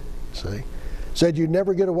would, see? Said you'd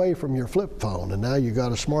never get away from your flip phone, and now you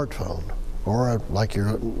got a smartphone. Or like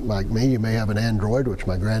me, you may have an Android, which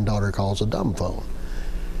my granddaughter calls a dumb phone.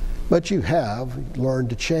 But you have learned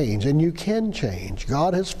to change, and you can change.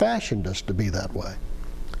 God has fashioned us to be that way.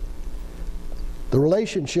 The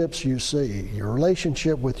relationships you see, your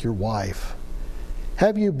relationship with your wife,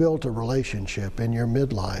 have you built a relationship in your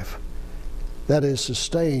midlife that is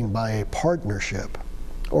sustained by a partnership?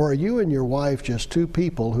 Or are you and your wife just two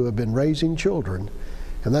people who have been raising children,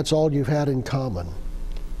 and that's all you've had in common?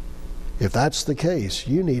 If that's the case,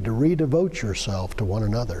 you need to redevote yourself to one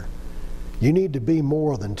another. You need to be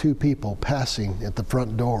more than two people passing at the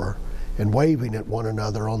front door and waving at one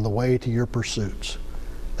another on the way to your pursuits.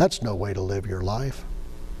 That's no way to live your life.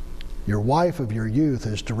 Your wife of your youth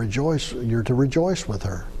is to rejoice, you're to rejoice with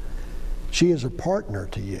her. She is a partner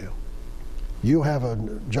to you. You have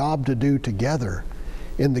a job to do together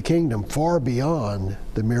in the kingdom far beyond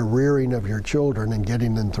the mere rearing of your children and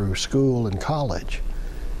getting them through school and college.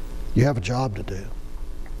 You have a job to do.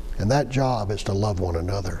 And that job is to love one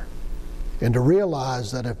another. And to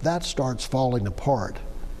realize that if that starts falling apart,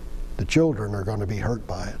 the children are going to be hurt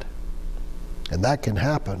by it. And that can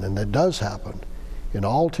happen, and it does happen, in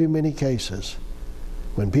all too many cases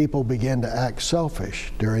when people begin to act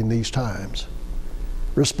selfish during these times.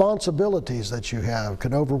 Responsibilities that you have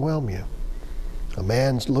can overwhelm you. A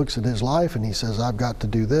man looks at his life and he says, I've got to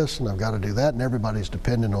do this and I've got to do that, and everybody's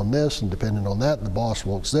dependent on this and dependent on that, and the boss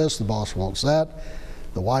wants this, the boss wants that,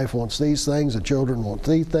 the wife wants these things, the children want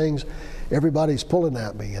these things. Everybody's pulling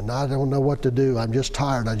at me and I don't know what to do. I'm just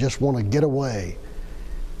tired. I just want to get away.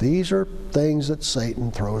 These are things that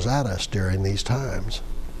Satan throws at us during these times.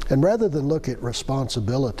 And rather than look at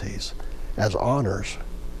responsibilities as honors,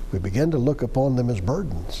 we begin to look upon them as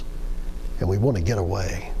burdens. And we want to get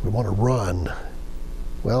away. We want to run.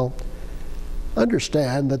 Well,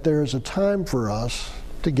 understand that there is a time for us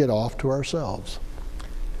to get off to ourselves.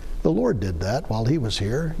 The Lord did that while he was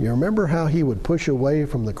here. You remember how he would push away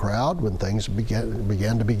from the crowd when things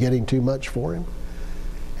began to be getting too much for him?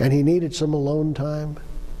 And he needed some alone time.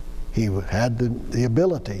 He had the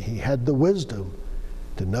ability, he had the wisdom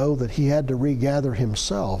to know that he had to regather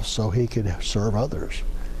himself so he could serve others.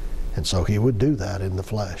 And so he would do that in the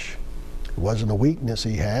flesh. It wasn't a weakness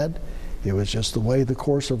he had. It was just the way the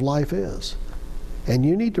course of life is. And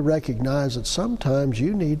you need to recognize that sometimes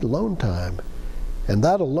you need alone time. And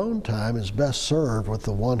that alone time is best served with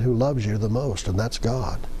the one who loves you the most, and that's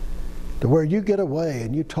God. To where you get away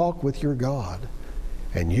and you talk with your God,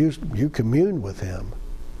 and you commune with him,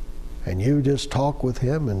 and you just talk with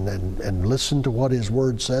him and listen to what his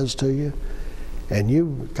word says to you, and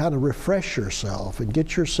you kind of refresh yourself and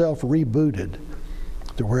get yourself rebooted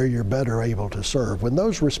to where you're better able to serve. When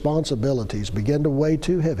those responsibilities begin to weigh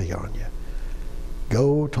too heavy on you,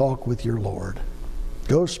 go talk with your Lord.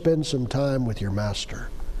 Go spend some time with your master.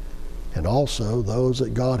 And also those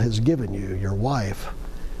that God has given you, your wife.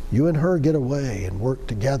 You and her get away and work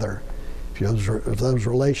together. If those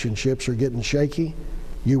relationships are getting shaky,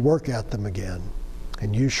 you work at them again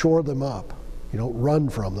and you shore them up. You don't run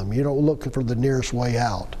from them. You don't look for the nearest way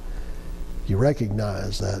out. You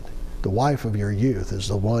recognize that the wife of your youth is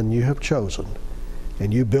the one you have chosen,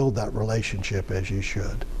 and you build that relationship as you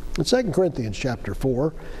should. In 2 Corinthians chapter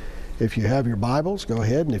 4, if you have your Bibles, go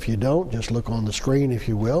ahead, and if you don't, just look on the screen if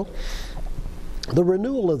you will. The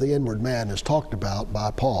renewal of the inward man is talked about by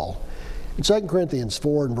Paul. In 2 Corinthians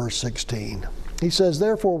 4 and verse 16, he says,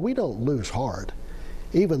 therefore we don't lose heart.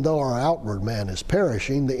 Even though our outward man is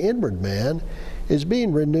perishing, the inward man is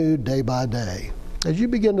being renewed day by day. As you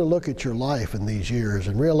begin to look at your life in these years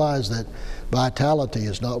and realize that vitality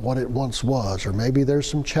is not what it once was, or maybe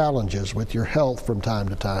there's some challenges with your health from time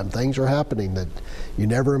to time, things are happening that you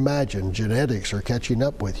never imagined, genetics are catching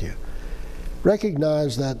up with you.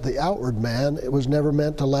 Recognize that the outward man, it was never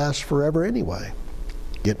meant to last forever anyway.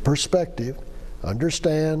 Get perspective,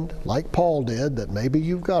 understand, like Paul did, that maybe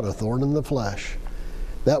you've got a thorn in the flesh.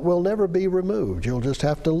 That will never be removed. You'll just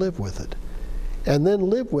have to live with it. And then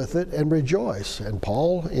live with it and rejoice. And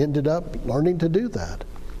Paul ended up learning to do that.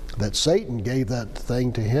 That Satan gave that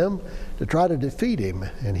thing to him to try to defeat him,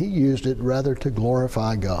 and he used it rather to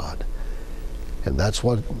glorify God. And that's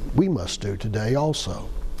what we must do today also.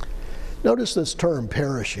 Notice this term,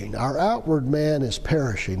 perishing. Our outward man is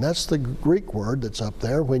perishing. That's the Greek word that's up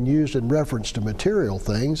there. When used in reference to material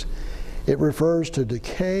things, it refers to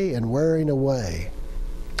decay and wearing away.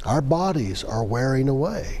 Our bodies are wearing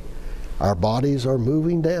away. Our bodies are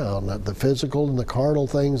moving down. The physical and the carnal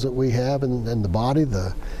things that we have in the body,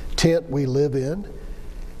 the tent we live in,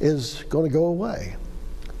 is going to go away.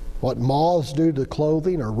 What moths do to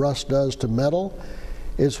clothing or rust does to metal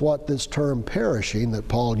is what this term perishing that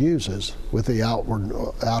Paul uses with the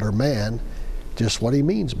outer man, just what he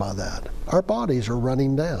means by that. Our bodies are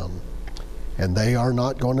running down, and they are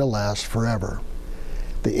not going to last forever.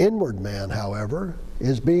 The inward man, however,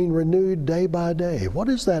 is being renewed day by day. What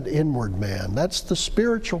is that inward man? That's the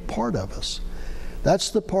spiritual part of us. That's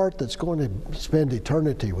the part that's going to spend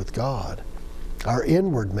eternity with God. Our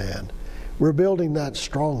inward man. We're building that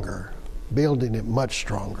stronger, building it much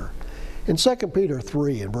stronger. In 2 Peter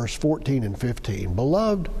 3 and verse 14 and 15,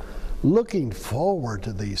 beloved, looking forward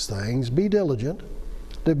to these things, be diligent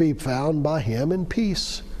to be found by him in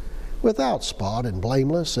peace, without spot and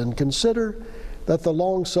blameless, and consider that the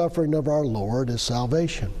long-suffering of our Lord is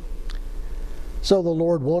salvation. So the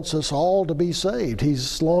Lord wants us all to be saved.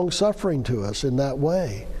 He's long-suffering to us in that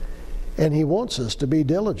way. And he wants us to be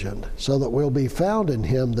diligent so that we'll be found in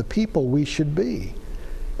him the people we should be.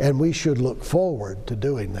 And we should look forward to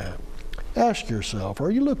doing that. Ask yourself,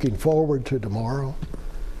 are you looking forward to tomorrow?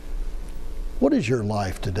 What is your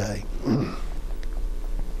life today?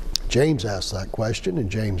 James asked that question in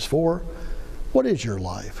James 4. What is your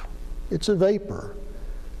life? It's a vapor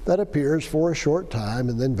that appears for a short time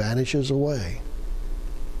and then vanishes away.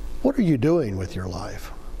 What are you doing with your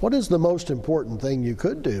life? What is the most important thing you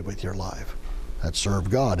could do with your life? That's serve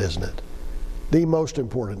God, isn't it? The most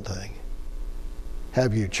important thing.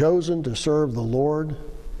 Have you chosen to serve the Lord?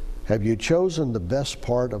 Have you chosen the best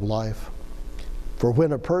part of life? For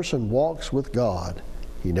when a person walks with God,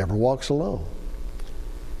 he never walks alone.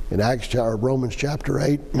 In Romans chapter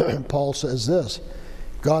 8, Paul says this,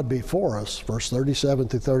 God be for us, verse 37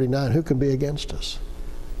 through 39, who can be against us?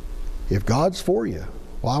 If God's for you,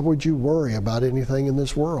 why would you worry about anything in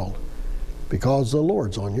this world? Because the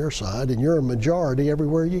Lord's on your side and you're a majority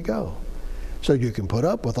everywhere you go. So you can put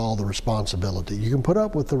up with all the responsibility. You can put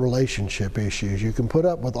up with the relationship issues. You can put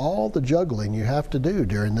up with all the juggling you have to do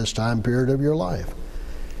during this time period of your life.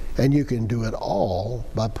 And you can do it all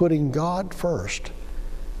by putting God first.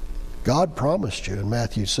 God promised you in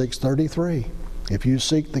Matthew 6:33, if you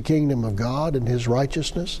seek the kingdom of God and his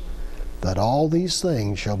righteousness, that all these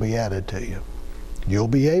things shall be added to you. You'll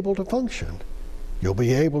be able to function. You'll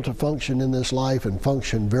be able to function in this life and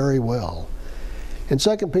function very well. In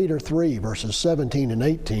 2 Peter 3, verses 17 and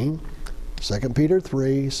 18, 2 Peter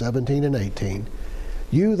 3, 17 and 18,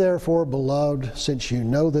 you therefore, beloved, since you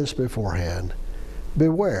know this beforehand,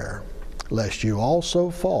 beware, lest you also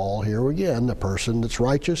fall. Here again, the person that's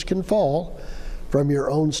righteous can fall from your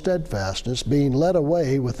own steadfastness, being led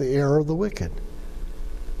away with the error of the wicked.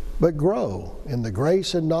 But grow in the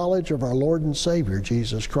grace and knowledge of our Lord and Savior,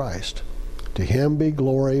 Jesus Christ. To him be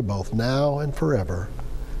glory both now and forever.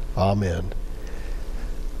 Amen.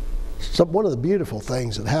 So one of the beautiful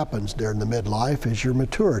things that happens during the midlife is your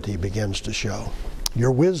maturity begins to show.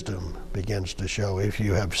 Your wisdom begins to show if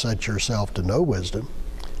you have set yourself to know wisdom.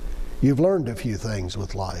 You've learned a few things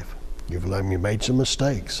with life. You made some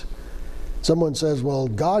mistakes. Someone says, well,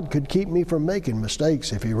 God could keep me from making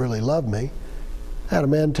mistakes if he really loved me. I had a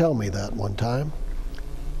man tell me that one time.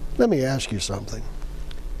 Let me ask you something.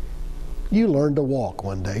 You learned to walk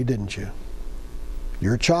one day, didn't you?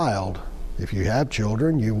 Your child, if you have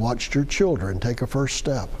children, you watched your children take a first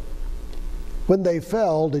step. When they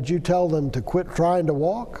fell, did you tell them to quit trying to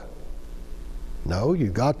walk? No,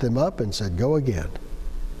 you got them up and said, go again.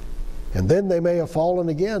 And then they may have fallen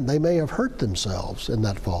again. They may have hurt themselves in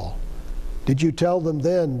that fall. Did you tell them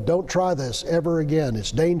then, don't try this ever again.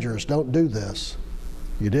 It's dangerous. Don't do this.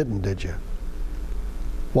 You didn't, did you?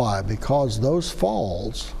 Why? Because those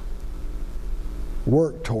falls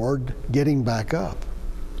work toward getting back up.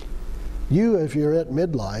 You, if you're at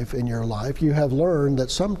midlife in your life, you have learned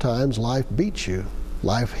that sometimes life beats you.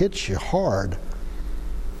 Life hits you hard.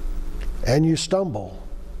 And you stumble.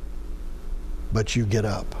 But you get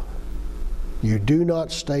up. You do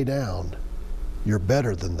not stay down. You're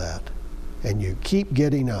better than that. And you keep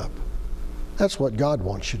getting up. That's what God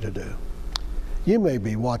wants you to do. You may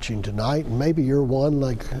be watching tonight, and maybe you're one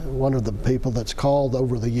of the people that's called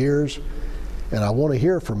over the years. And I want to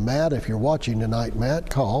hear from Matt. If you're watching tonight, Matt,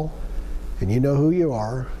 call. And you know who you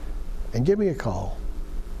are. And give me a call.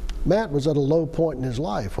 Matt was at a low point in his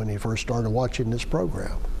life when he first started watching this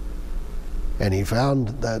program. And he found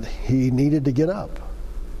that he needed to get up.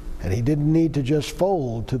 And he didn't need to just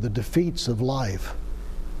fold to the defeats of life.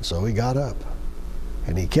 So he got up.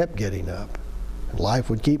 And he kept getting up. And life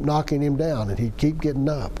would keep knocking him down, and he'd keep getting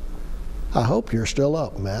up. I hope you're still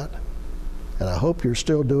up, Matt. And I hope you're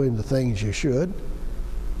still doing the things you should.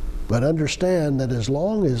 But understand that as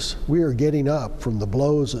long as we are getting up from the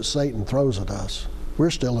blows that Satan throws at us, we're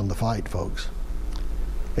still in the fight, folks.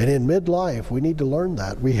 And in midlife, we need to learn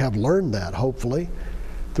that. We have learned that, hopefully,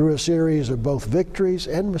 through a series of both victories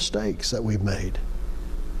and mistakes that we've made.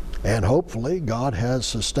 And hopefully, God has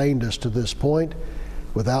sustained us to this point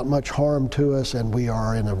without much harm to us, and we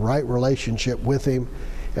are in a right relationship with him,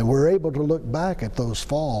 and we're able to look back at those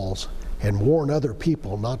falls and warn other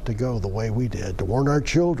people not to go the way we did, to warn our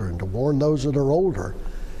children, to warn those that are older,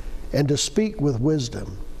 and to speak with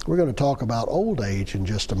wisdom. We're going to talk about old age in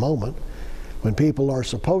just a moment, when people are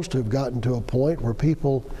supposed to have gotten to a point where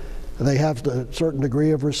they have a certain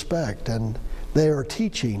degree of respect, and they are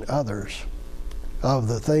teaching others of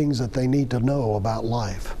the things that they need to know about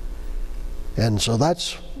life. And so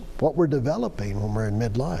that's what we're developing when we're in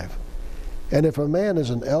midlife. And if a man is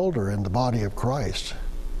an elder in the body of Christ,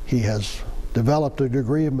 he has developed a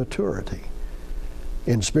degree of maturity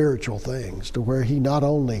in spiritual things, to where he not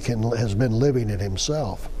only has been living it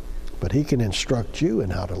himself, but he can instruct you in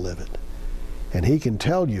how to live it. And he can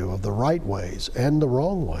tell you of the right ways and the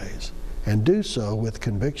wrong ways, and do so with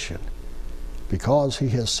conviction, because he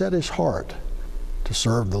has set his heart to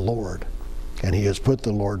serve the Lord, and he has put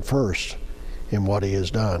the Lord first in what he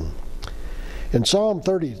has done. In Psalm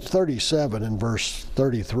 37 and verse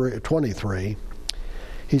 23,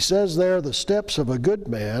 he says there, "The steps of a good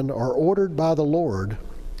man are ordered by the Lord,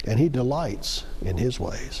 and he delights in his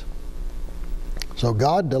ways." So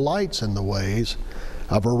God delights in the ways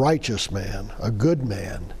of a righteous man, a good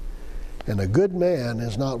man. And a good man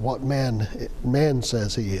is not what man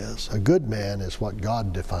says he is. A good man is what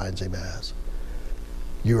God defines him as.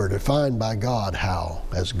 You are defined by God how?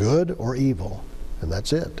 As good or evil, and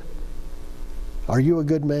that's it. Are you a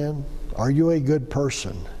good man? Are you a good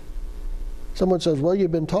person? Someone says, well,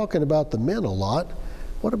 you've been talking about the men a lot.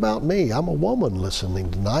 What about me? I'm a woman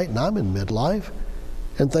listening tonight, and I'm in midlife,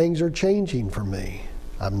 and things are changing for me.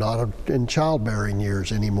 I'm not in childbearing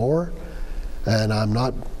years anymore, and I'm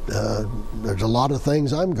not, there's a lot of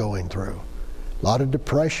things I'm going through. A lot of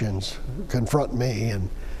depressions confront me, and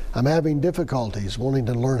I'm having difficulties wanting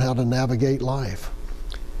to learn how to navigate life.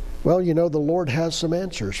 Well, you know, the Lord has some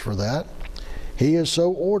answers for that. He is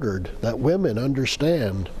so ordered that women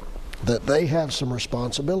understand that they have some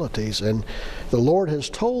responsibilities. And the Lord has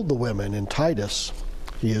told the women in Titus,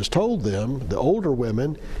 he has told them, the older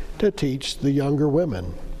women, to teach the younger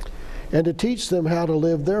women and to teach them how to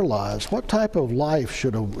live their lives. What type of life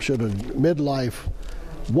should a midlife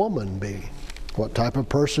woman be? What type of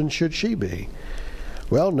person should she be?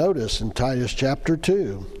 Well, notice in Titus chapter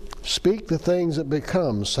 2, speak the things that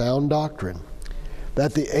become sound doctrine,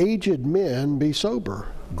 that the aged men be sober,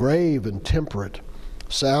 grave and temperate,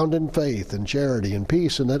 sound in faith and charity and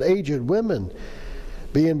peace, and that aged women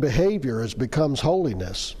be in behavior as becomes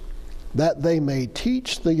holiness, that they may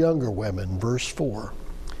teach the younger women. Verse 4.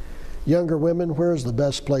 Younger women, where's the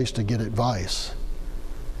best place to get advice?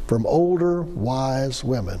 From older, wise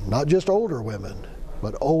women. Not just older women,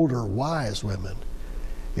 but older, wise women.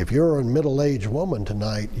 If you're a middle-aged woman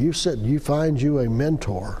tonight, you find you a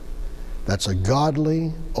mentor that's a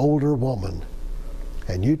godly, older woman,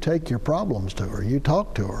 and you take your problems to her, you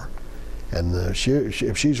talk to her, and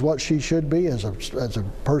if she's what she should be as a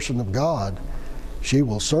person of God, she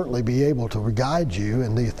will certainly be able to guide you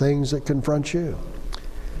in the things that confront you.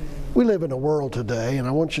 We live in a world today, and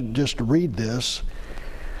I want you just to read this.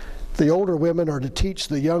 The older women are to teach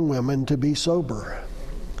the young women to be sober.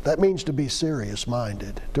 That means to be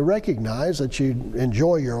serious-minded, to recognize that you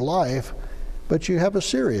enjoy your life, but you have a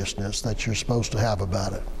seriousness that you're supposed to have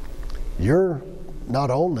about it. You're not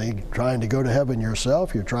only trying to go to heaven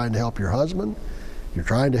yourself, you're trying to help your husband, you're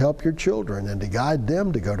trying to help your children and to guide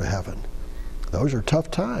them to go to heaven. Those are tough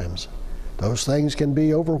times. Those things can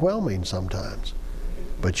be overwhelming sometimes.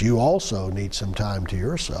 But you also need some time to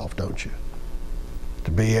yourself, don't you?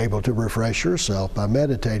 To be able to refresh yourself by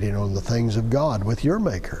meditating on the things of God with your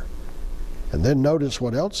Maker. And then notice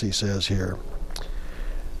what else he says here.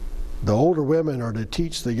 The older women are to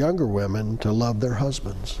teach the younger women to love their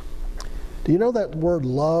husbands. Do you know that word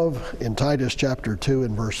love in Titus chapter 2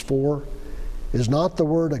 and verse 4 is not the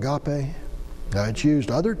word agape? Now it's used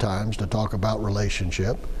other times to talk about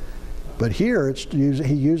relationship, but here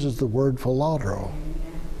he uses the word philatro,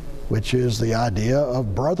 which is the idea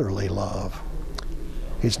of brotherly love.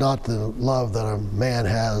 It's not the love that a man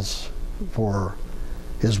has for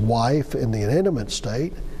his wife in the intimate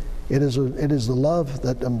state. It is the love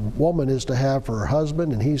that a woman is to have for her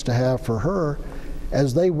husband and he's to have for her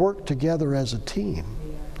as they work together as a team.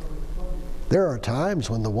 There are times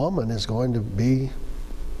when the woman is going to be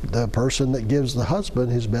the person that gives the husband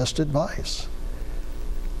his best advice.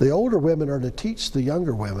 The older women are to teach the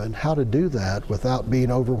younger women how to do that without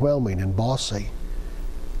being overwhelming and bossy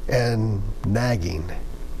and nagging,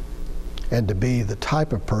 and to be the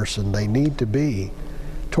type of person they need to be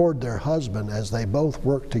toward their husband as they both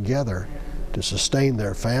work together to sustain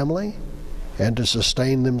their family and to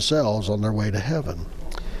sustain themselves on their way to heaven.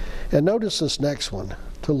 And notice this next one,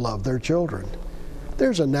 to love their children.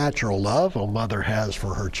 There's a natural love a mother has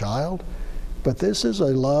for her child, but this is a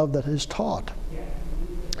love that is taught.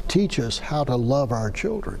 Teach us how to love our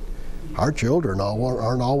children. Our children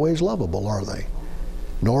aren't always lovable, are they?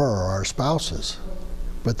 Nor are our spouses.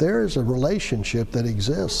 But there is a relationship that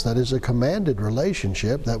exists that is a commanded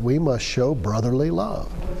relationship that we must show brotherly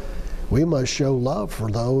love. We must show love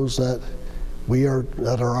for those that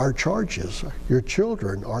are our charges. Your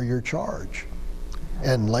children are your charge.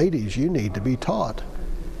 And ladies, you need to be taught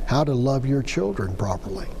how to love your children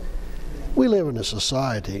properly. We live in a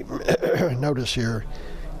society, notice here,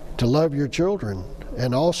 to love your children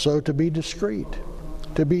and also to be discreet,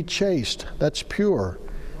 to be chaste, that's pure.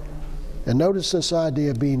 And notice this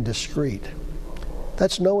idea of being discreet.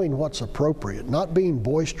 That's knowing what's appropriate, not being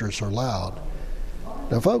boisterous or loud.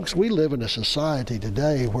 Now, folks, we live in a society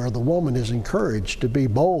today where the woman is encouraged to be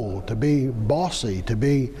bold, to be bossy, to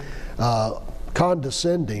be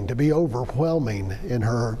condescending, to be overwhelming in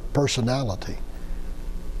her personality.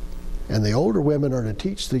 And the older women are to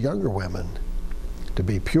teach the younger women to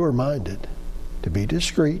be pure-minded, to be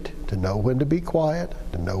discreet, to know when to be quiet,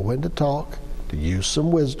 to know when to talk, to use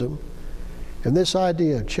some wisdom. And this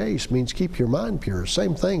idea of chaste means keep your mind pure.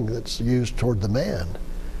 Same thing that's used toward the man.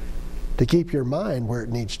 To keep your mind where it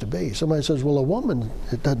needs to be. Somebody says, well, a woman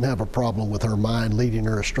doesn't have a problem with her mind leading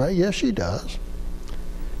her astray. Yes, she does.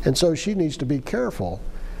 And so she needs to be careful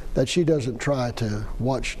that she doesn't try to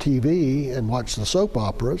watch TV and watch the soap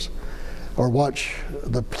operas or watch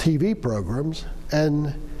the TV programs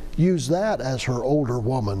and use that as her older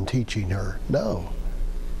woman teaching her. No.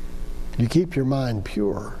 You keep your mind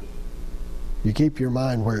pure. You keep your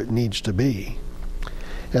mind where it needs to be.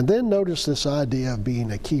 And then notice this idea of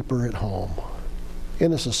being a keeper at home.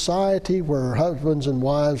 In a society where husbands and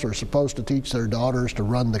wives are supposed to teach their daughters to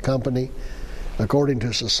run the company according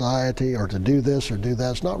to society or to do this or do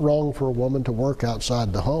that, it's not wrong for a woman to work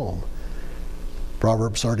outside the home.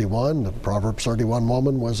 Proverbs 31, the Proverbs 31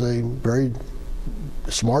 woman was a very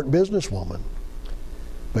smart businesswoman,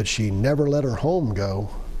 but she never let her home go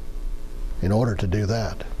in order to do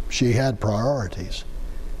that. She had priorities.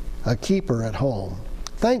 A keeper at home.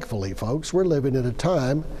 Thankfully, folks, we're living at a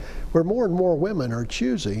time where more and more women are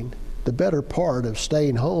choosing the better part of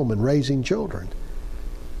staying home and raising children.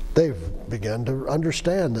 They've begun to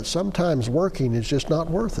understand that sometimes working is just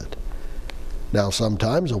not worth it. Now,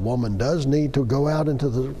 sometimes a woman does need to go out into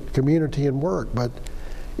the community and work, but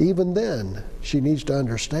even then, she needs to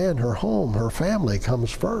understand her home, her family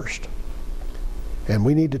comes first. And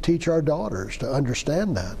we need to teach our daughters to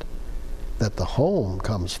understand that the home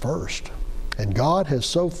comes first. And God has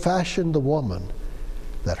so fashioned the woman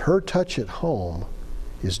that her touch at home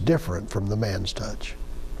is different from the man's touch.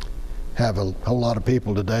 Have a whole lot of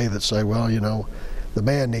people today that say, well, you know, the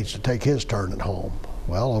man needs to take his turn at home.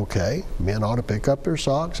 Well, okay, men ought to pick up their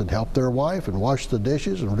socks and help their wife and wash the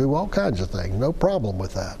dishes and do all kinds of things. No problem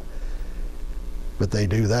with that. But they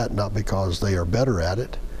do that not because they are better at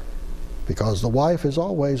it, because the wife is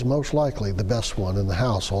always most likely the best one in the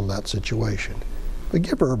house on that situation. But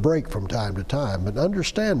give her a break from time to time. But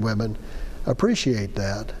understand, women, appreciate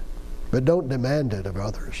that, but don't demand it of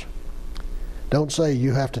others. Don't say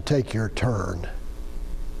you have to take your turn.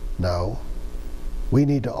 No. We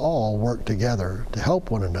need to all work together to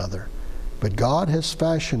help one another. But God has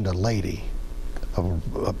fashioned a lady, a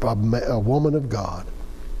woman of God,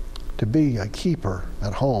 to be a keeper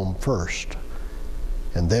at home first.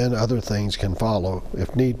 And then other things can follow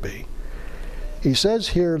if need be. He says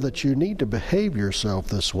here that you need to behave yourself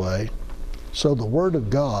this way so the Word of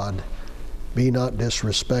God be not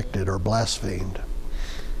disrespected or blasphemed.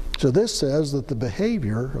 So this says that the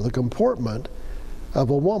behavior or the comportment of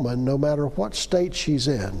a woman, no matter what state she's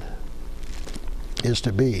in, is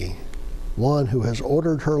to be one who has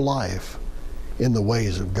ordered her life in the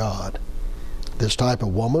ways of God. This type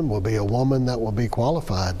of woman will be a woman that will be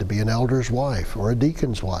qualified to be an elder's wife or a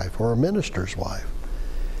deacon's wife or a minister's wife,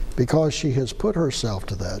 because she has put herself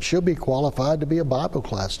to that. She'll be qualified to be a Bible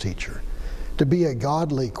class teacher, to be a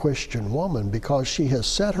godly Christian woman, because she has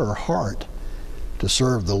set her heart to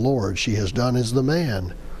serve the Lord. She has done as the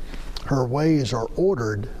man. Her ways are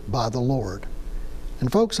ordered by the Lord.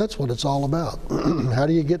 And folks, that's what it's all about. How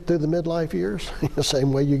do you get through the midlife years? The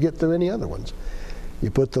same way you get through any other ones. You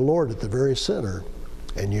put the Lord at the very center,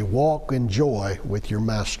 and you walk in joy with your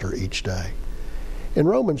Master each day. In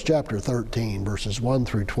Romans chapter 13, verses 1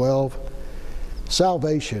 through 12,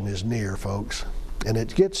 salvation is near, folks, and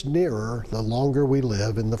it gets nearer the longer we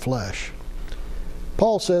live in the flesh.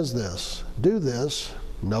 Paul says this, do this,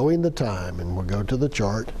 knowing the time, and we'll go to the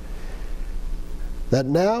chart, that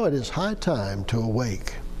now it is high time to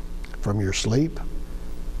awake from your sleep.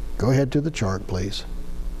 Go ahead to the chart, please.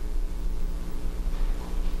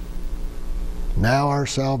 Now our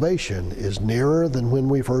salvation is nearer than when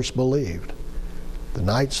we first believed. The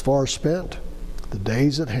night's far spent, the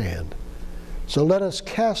day's at hand. So let us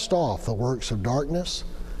cast off the works of darkness,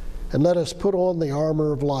 and let us put on the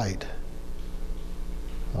armor of light.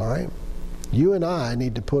 All right? You and I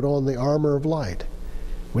need to put on the armor of light.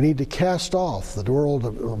 We need to cast off the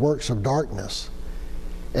works of darkness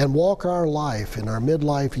and walk our life in our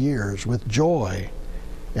midlife years with joy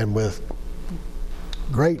and with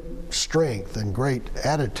great strength and great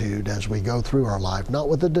attitude as we go through our life, not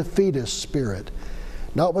with a defeatist spirit,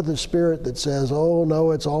 not with a spirit that says, oh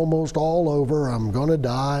no, it's almost all over, I'm going to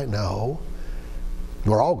die. No,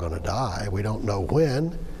 we're all going to die. We don't know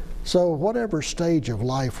when. So whatever stage of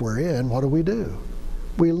life we're in, what do?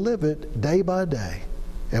 We live it day by day,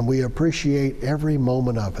 and we appreciate every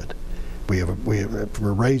moment of it.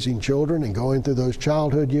 We're raising children and going through those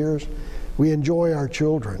childhood years. We enjoy our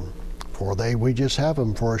children, for we just have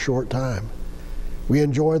them for a short time. We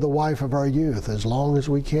enjoy the wife of our youth as long as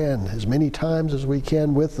we can, as many times as we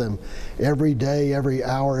can with them, every day, every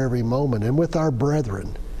hour, every moment. And with our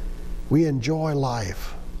brethren, we enjoy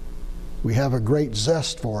life. We have a great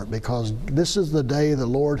zest for it because this is the day the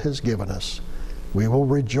Lord has given us. We will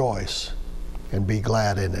rejoice and be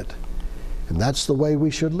glad in it. And that's the way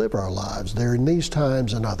we should live our lives during these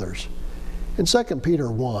times and others. In 2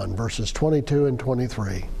 Peter 1, verses 22 and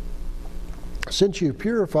 23, since you've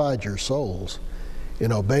purified your souls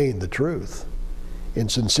in obeying the truth, in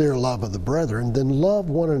sincere love of the brethren, then love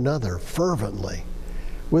one another fervently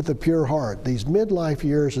with a pure heart. These midlife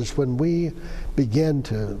years is when we begin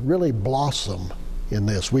to really blossom in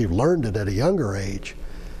this. We've learned it at a younger age,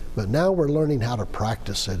 but now we're learning how to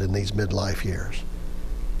practice it in these midlife years.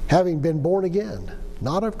 Having been born again,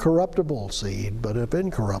 not of corruptible seed, but of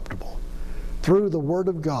incorruptible, through the Word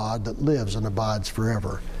of God that lives and abides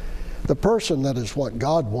forever. The person that is what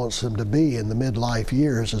God wants them to be in the midlife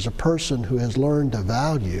years is a person who has learned to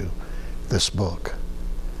value this book,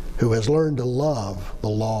 who has learned to love the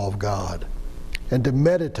law of God and to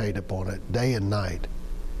meditate upon it day and night,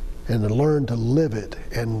 and to learn to live it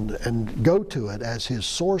and go to it as his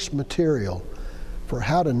source material for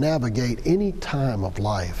how to navigate any time of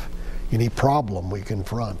life, any problem we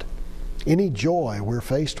confront, any joy we're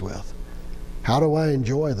faced with. How do I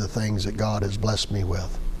enjoy the things that God has blessed me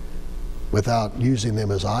with without using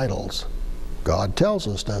them as idols? God tells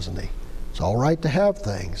us, doesn't he? It's all right to have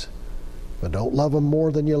things, but don't love them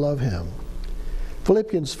more than you love him.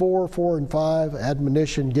 Philippians 4, 4 and 5,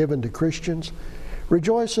 admonition given to Christians.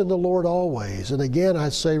 Rejoice in the Lord always. And again I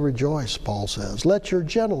say rejoice, Paul says. Let your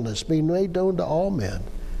gentleness be made known to all men.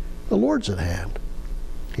 The Lord's at hand.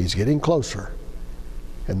 He's getting closer.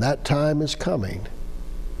 And that time is coming.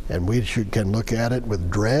 And we can look at it with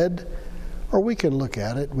dread, or we can look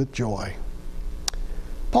at it with joy.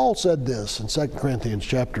 Paul said this in 2 Corinthians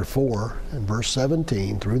chapter 4 and verse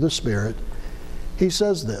 17 through the Spirit. He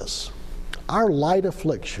says this, our light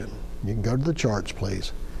affliction, you can go to the charts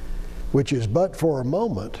please, which is but for a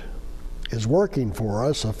moment, is working for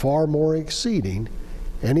us a far more exceeding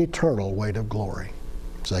and eternal weight of glory.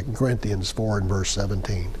 2 Corinthians 4 and verse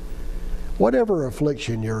 17. Whatever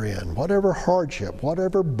affliction you're in, whatever hardship,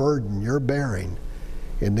 whatever burden you're bearing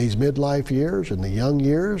in these midlife years, in the young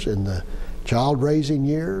years, in the child-raising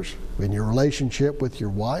years, in your relationship with your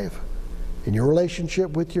wife, in your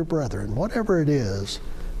relationship with your brethren, whatever it is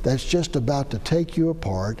that's just about to take you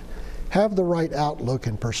apart, have the right outlook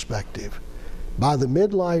and perspective. By the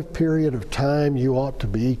midlife period of time, you ought to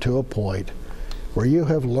be to a point where you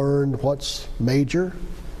have learned what's major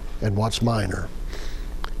and what's minor.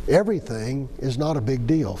 Everything is not a big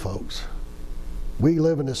deal, folks. We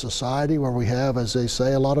live in a society where we have, as they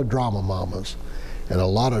say, a lot of drama mamas and a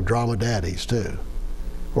lot of drama daddies too,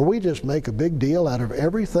 where we just make a big deal out of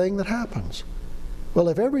everything that happens. Well,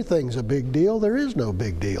 if everything's a big deal, there is no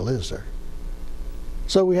big deal, is there?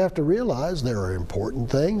 So we have to realize there are important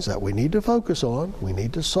things that we need to focus on, we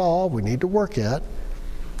need to solve, we need to work at,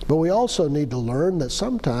 but we also need to learn that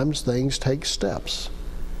sometimes things take steps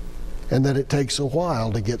and that it takes a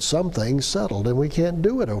while to get some things settled, and we can't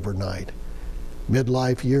do it overnight.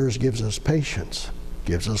 Midlife years gives us patience,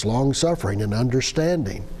 gives us long suffering and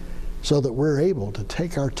understanding so that we're able to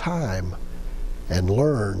take our time and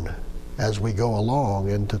learn as we go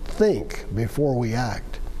along and to think before we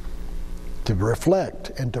act, to reflect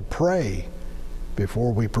and to pray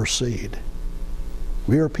before we proceed.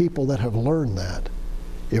 We are people that have learned that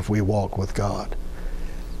if we walk with God.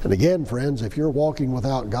 And again, friends, if you're walking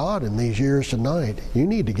without God in these years tonight, you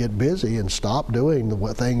need to get busy and stop doing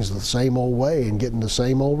the things the same old way and getting the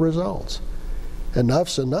same old results.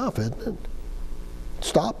 Enough's enough, isn't it?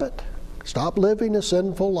 Stop it. Stop living a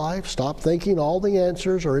sinful life. Stop thinking all the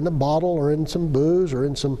answers are in a bottle or in some booze or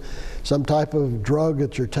in some type of drug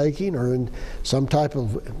that you're taking or in some type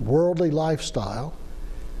of worldly lifestyle.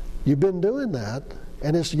 You've been doing that,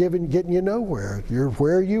 and it's getting you nowhere. You're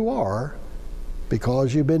where you are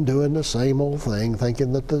because you've been doing the same old thing,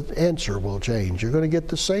 thinking that the answer will change. You're going to get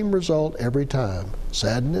the same result every time.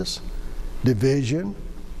 Sadness, division,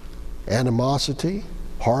 animosity,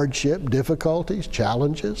 hardship, difficulties,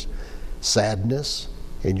 challenges, sadness,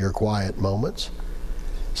 in your quiet moments.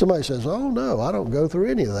 Somebody says, oh no, I don't go through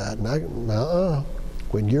any of that. And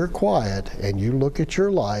when you're quiet and you look at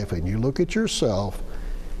your life and you look at yourself,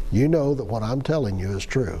 you know that what I'm telling you is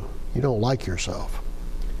true. You don't like yourself.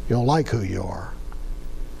 You don't like who you are.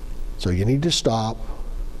 So you need to stop,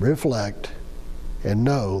 reflect, and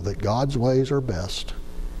know that God's ways are best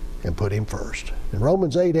and put Him first. In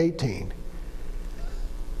Romans 8:18,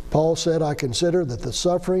 Paul said, I consider that the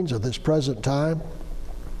sufferings of this present time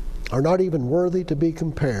are not even worthy to be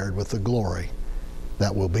compared with the glory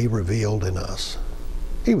that will be revealed in us.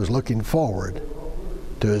 He was looking forward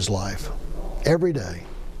to his life every day.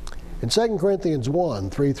 In 2 Corinthians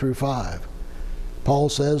 1:3-5, Paul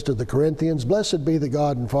says to the Corinthians, Blessed be the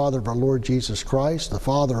God and Father of our Lord Jesus Christ, the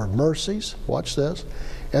Father of mercies, watch this,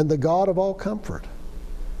 and the God of all comfort,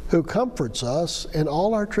 who comforts us in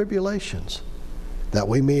all our tribulations, that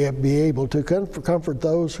we may be able to comfort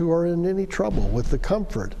those who are in any trouble with the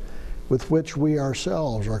comfort with which we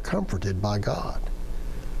ourselves are comforted by God.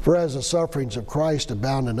 For as the sufferings of Christ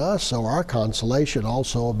abound in us, so our consolation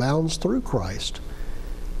also abounds through Christ.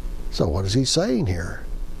 So what is he saying here?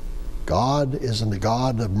 God is a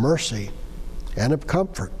God of mercy and of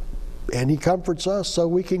comfort. And He comforts us so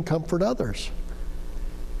we can comfort others.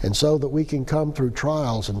 And so that we can come through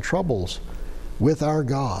trials and troubles with our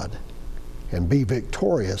God and be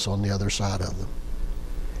victorious on the other side of them.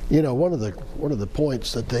 You know, one of the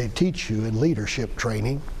points that they teach you in leadership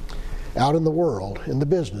training out in the world, in the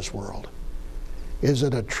business world, is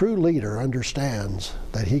that a true leader understands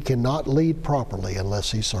that he cannot lead properly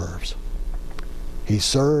unless he serves. He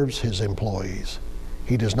serves his employees.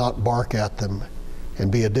 He does not bark at them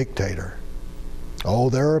and be a dictator. Oh,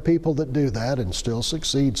 there are people that do that and still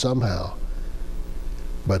succeed somehow.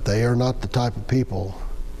 But they are not the type of people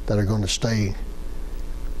that are going to stay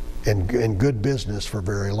in good business for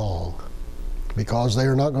very long, because they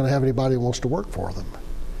are not going to have anybody who wants to work for them.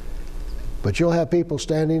 But you'll have people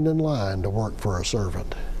standing in line to work for a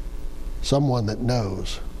servant, someone that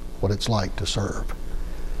knows what it's like to serve.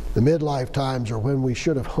 The midlife times are when we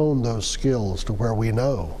should have honed those skills to where we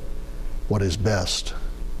know what is best,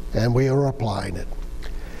 and we are applying it.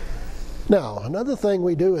 Now, another thing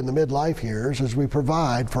we do in the midlife years is we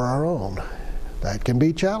provide for our own. That can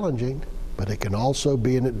be challenging, but it can also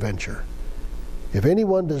be an adventure. If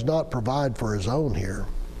anyone does not provide for his own here,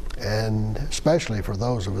 and especially for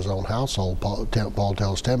those of his own household, Paul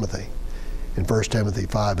tells Timothy in 1 Timothy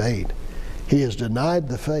 5:8, he has denied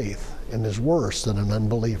the faith and is worse than an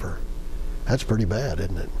unbeliever. That's pretty bad,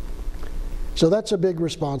 isn't it? So that's a big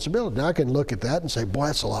responsibility. Now I can look at that and say, boy,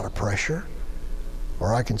 that's a lot of pressure.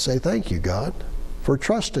 Or I can say, thank you, God, for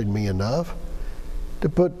trusting me enough to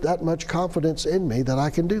put that much confidence in me that I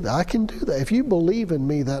can do that. I can do that. If you believe in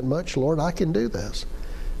me that much, Lord, I can do this.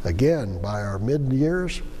 Again, by our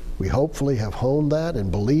mid-years, we hopefully have honed that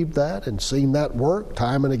and believed that and seen that work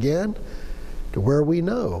time and again to where we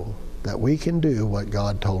know that we can do what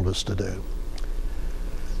God told us to do.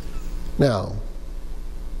 Now,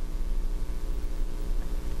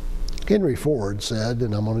 Henry Ford said,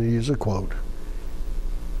 and I'm going to use a quote,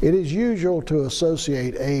 "It is usual to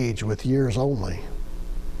associate age with years only,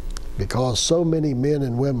 because so many men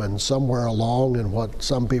and women somewhere along in what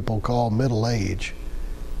some people call middle age,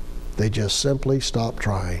 they just simply stop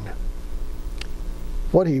trying."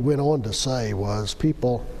 What he went on to say was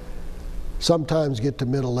people sometimes get to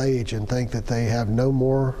middle age and think that they have no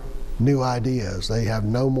more new ideas. They have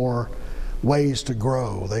no more ways to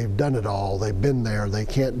grow. They've done it all. They've been there. They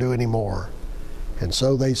can't do any more. And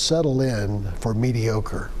so they settle in for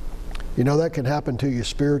mediocre. You know, that can happen to you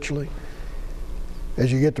spiritually.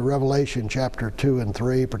 As you get to Revelation chapter 2 and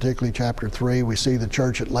 3, particularly chapter 3, we see the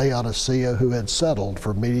church at Laodicea who had settled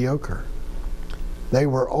for mediocre. They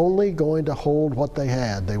were only going to hold what they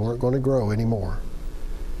had. They weren't going to grow anymore.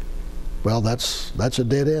 Well, that's a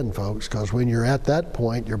dead end, folks, because when you're at that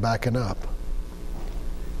point, you're backing up.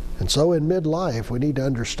 And so in midlife, we need to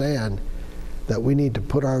understand that we need to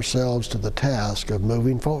put ourselves to the task of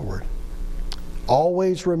moving forward.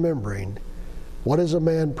 Always remembering, what is a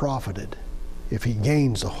man profited if he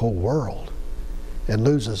gains the whole world and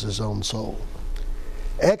loses his own soul?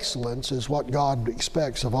 Excellence is what God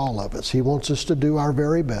expects of all of us. He wants us to do our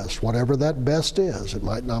very best, whatever that best is. It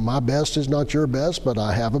might not, my best is not your best, but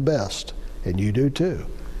I have a best, and you do too.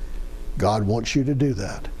 God wants you to do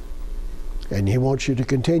that. And He wants you to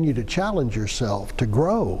continue to challenge yourself to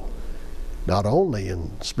grow, not only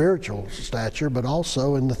in spiritual stature, but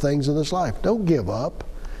also in the things of this life. Don't give up.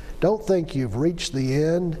 Don't think you've reached the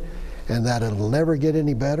end and that it'll never get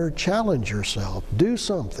any better. Challenge yourself. Do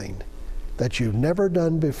something that you've never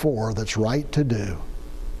done before that's right to do.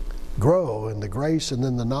 grow in the grace and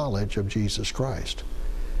in the knowledge of Jesus Christ.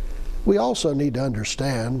 We also need to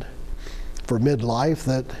understand for midlife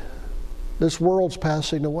that this world's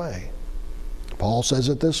passing away. Paul says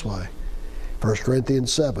it this way, 1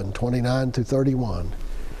 Corinthians 7, 29 through 31.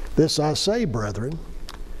 This I say, brethren,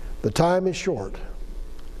 the time is short,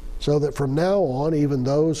 so that from now on even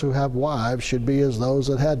those who have wives should be as those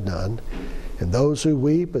that had none, and those who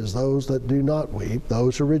weep as those that do not weep,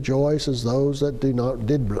 those who rejoice as those that did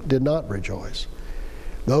not rejoice,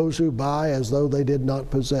 those who buy as though they did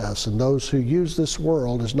not possess, and those who use this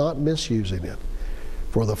world as not misusing it,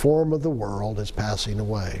 for the form of the world is passing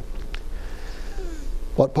away.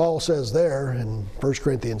 What Paul says there in 1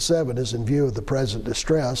 Corinthians 7 is in view of the present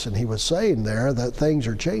distress, and he was saying there that things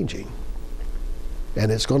are changing,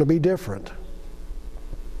 and it's going to be different.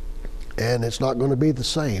 And it's not going to be the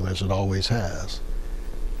same as it always has.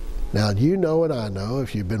 Now, you know and I know,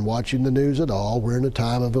 if you've been watching the news at all, we're in a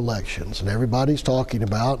time of elections, and everybody's talking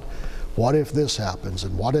about what if this happens,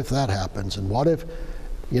 and what if that happens, and what if,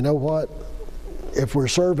 you know what, if we're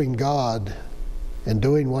serving God and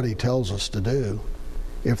doing what He tells us to do,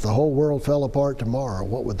 if the whole world fell apart tomorrow,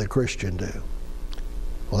 what would the Christian do?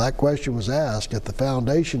 Well, that question was asked, if the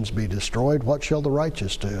foundations be destroyed, what shall the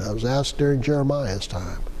righteous do? That was asked during Jeremiah's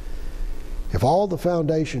time. If all the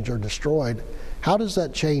foundations are destroyed, how does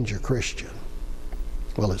that change a Christian?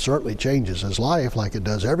 Well, it certainly changes his life like it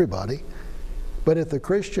does everybody. But if the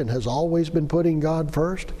Christian has always been putting God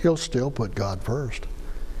first, he'll still put God first.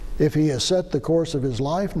 If he has set the course of his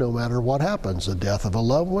life, no matter what happens, the death of a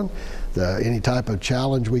loved one, any type of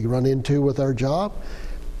challenge we run into with our job,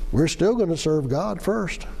 we're still going to serve God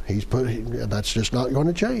first. That's just not going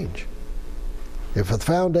to change. If the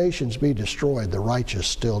foundations be destroyed, the righteous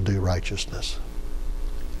still do righteousness.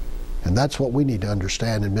 And that's what we need to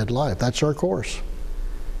understand in midlife. That's our course.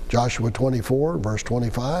 Joshua 24, verse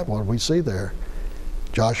 25, what do we see there?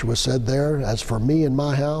 Joshua said there, as for me and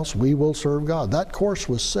my house, we will serve God. That course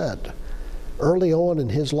was set early on in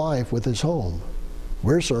his life with his home.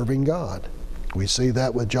 We're serving God. We see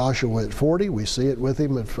that with Joshua at 40. We see it with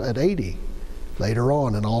him at 80 later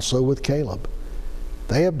on, and also with Caleb.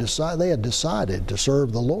 They had decided to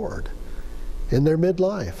serve the Lord in their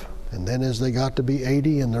midlife. And then as they got to be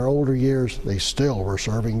 80 in their older years, they still were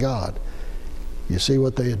serving God. You see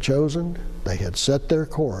what they had chosen? They had set their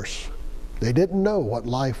course. They didn't know what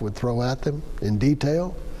life would throw at them in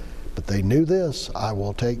detail, but they knew this: I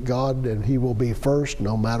will take God and He will be first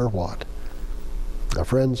no matter what. Now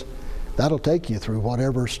friends, that'll take you through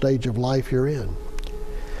whatever stage of life you're in.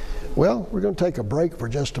 Well, we're going to take a break for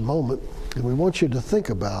just a moment, and we want you to think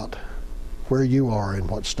about where you are and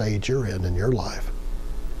what stage you're in your life.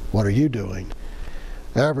 What are you doing?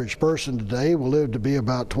 Average person today will live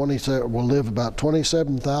about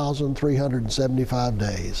 27,375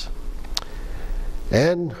 days.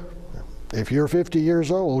 And if you're 50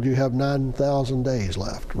 years old, you have 9,000 days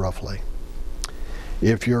left, roughly.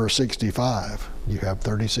 If you're 65, you have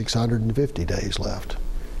 3,650 days left.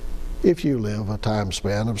 If you live a time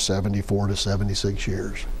span of 74 to 76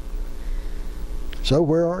 years. So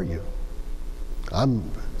where are you?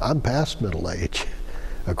 I'm past middle age,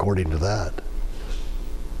 according to that.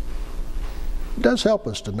 It does help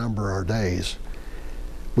us to number our days.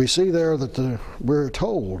 We see there that we're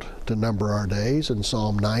told to number our days in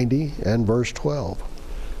Psalm 90 and verse 12.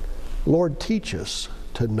 Lord, teach us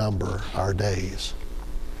to number our days.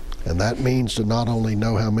 And that means to not only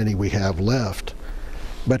know how many we have left,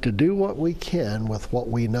 but to do what we can with what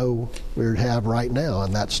we know we have right now,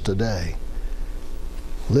 and that's today.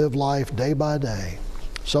 Live life day by day.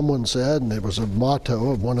 Someone said, and it was a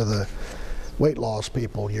motto of one of the weight loss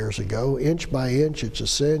people years ago, inch by inch it's a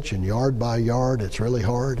cinch, and yard by yard it's really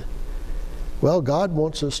hard. Well, God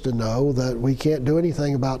wants us to know that we can't do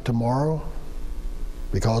anything about tomorrow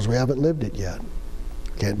because we haven't lived it yet.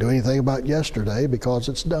 Can't do anything about yesterday because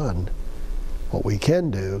it's done. What we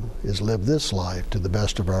can do is live this life to the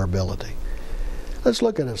best of our ability. Let's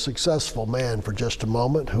look at a successful man for just a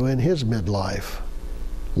moment who in his midlife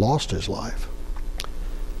lost his life.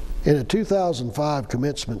 In a 2005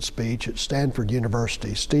 commencement speech at Stanford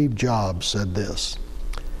University, Steve Jobs said this: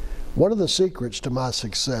 "One of the secrets to my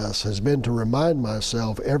success has been to remind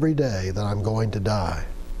myself every day that I'm going to die,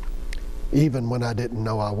 even when I didn't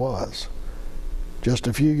know I was." Just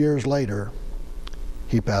a few years later,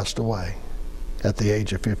 he passed away at the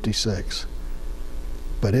age of 56.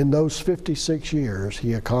 But in those 56 years,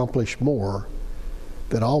 he accomplished more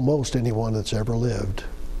than almost anyone that's ever lived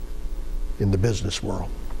in the business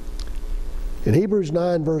world. In Hebrews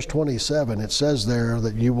 9, verse 27, it says there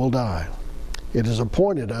that you will die. It is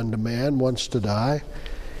appointed unto man once to die,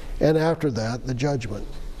 and after that the judgment.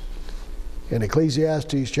 In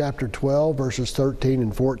Ecclesiastes chapter 12, verses 13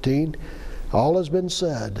 and 14, all has been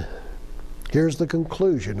said. Here's the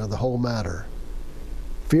conclusion of the whole matter.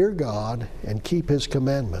 Fear God and keep His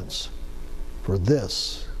commandments, for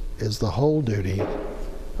this is the whole duty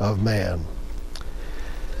of man.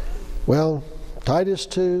 Well, Titus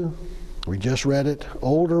 2, we just read it.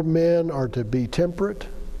 Older men are to be temperate,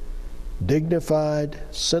 dignified,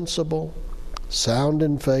 sensible, sound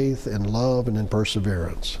in faith, in love, and in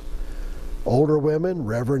perseverance. Older women,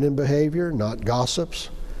 reverent in behavior, not gossips,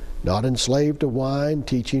 not enslaved to wine,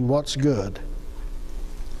 teaching what's good.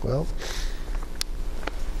 Well,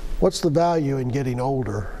 what's the value in getting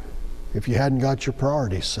older if you hadn't got your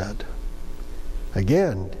priorities set?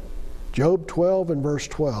 Again, Job 12 and verse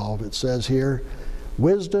 12, it says here,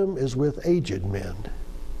 wisdom is with aged men,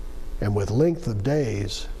 and with length of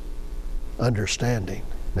days, understanding.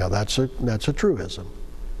 Now that's a truism.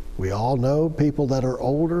 We all know people that are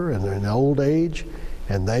older and in old age,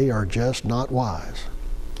 and they are just not wise.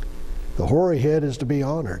 The hoary head is to be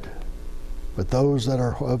honored, but those that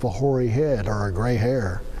are of a hoary head or a gray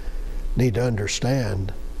hair need to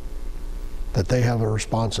understand that they have a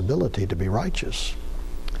responsibility to be righteous.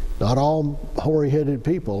 Not all hoary-headed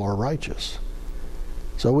people are righteous.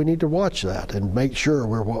 So we need to watch that and make sure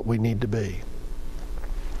we're what we need to be.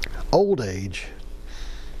 Old age,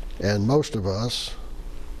 and most of us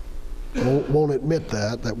won't admit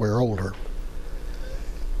that we're older.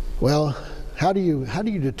 Well, how do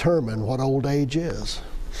you determine what old age is?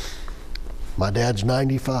 My dad's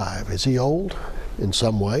 95. Is he old? In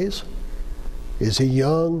some ways. Is he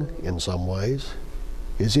young? In some ways.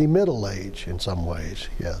 Is he middle age? In some ways,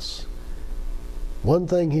 yes. One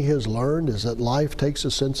thing he has learned is that life takes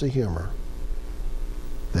a sense of humor.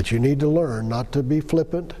 That you need to learn not to be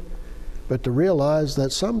flippant, but to realize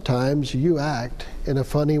that sometimes you act in a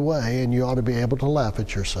funny way and you ought to be able to laugh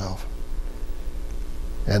at yourself.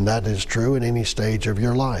 And that is true in any stage of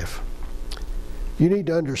your life. You need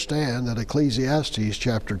to understand that Ecclesiastes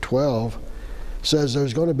chapter 12 says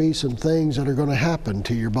there's going to be some things that are going to happen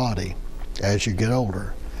to your body as you get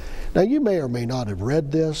older. Now you may or may not have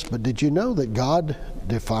read this, but did you know that God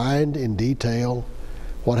defined in detail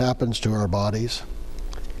what happens to our bodies?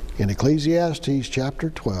 In Ecclesiastes chapter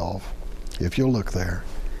 12, if you'll look there,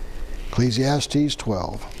 Ecclesiastes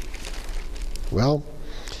 12. Well,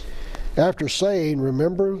 after saying,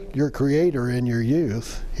 remember your Creator in your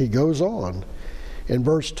youth, he goes on in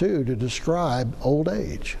verse 2 to describe old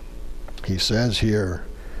age. He says here,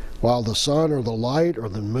 while the sun or the light or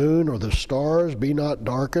the moon or the stars be not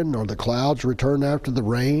darkened, nor the clouds return after the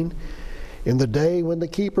rain, in the day when the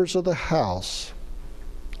keepers of the house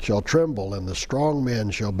shall tremble, and the strong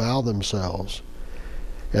men shall bow themselves,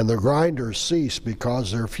 and the grinders cease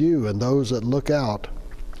because they're few, and those that look out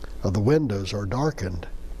of the windows are darkened.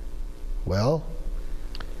 Well,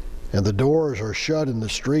 and the doors are shut in the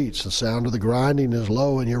streets, the sound of the grinding is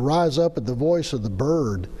low, and you rise up at the voice of the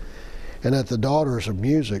bird, and at the daughters of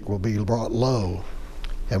music will be brought low.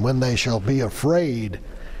 And when they shall be afraid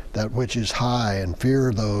that which is high, and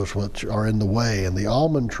fear those which are in the way, and the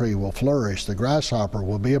almond tree will flourish, the grasshopper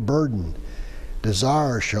will be a burden,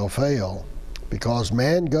 desire shall fail, because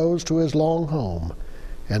man goes to his long home,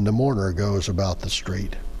 and the mourner goes about the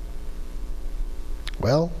street.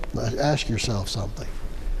 Well, ask yourself something.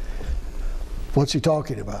 What's he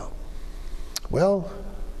talking about? Well,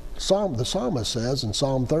 the psalmist says in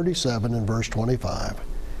Psalm 37 and verse 25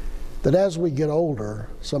 that as we get older,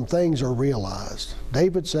 some things are realized.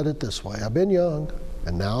 David said it this way, I've been young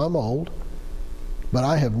and now I'm old, but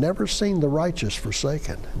I have never seen the righteous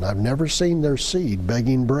forsaken, and I've never seen their seed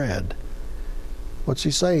begging bread. What's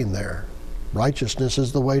he saying there? Righteousness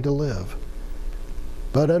is the way to live.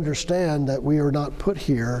 But understand that we are not put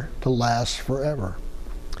here to last forever.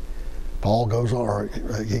 Paul goes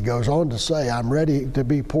on to say, I'm ready to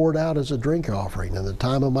be poured out as a drink offering, and the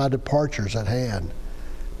time of my departure is at hand.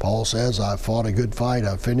 Paul says, I've fought a good fight,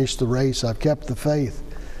 I've finished the race, I've kept the faith.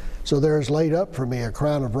 So there is laid up for me a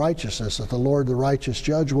crown of righteousness that the Lord, the righteous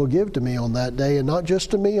judge, will give to me on that day, and not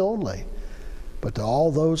just to me only, but to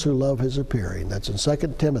all those who love his appearing. That's in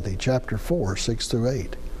 2 Timothy chapter 4, 6 through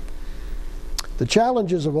 8. The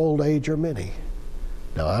challenges of old age are many.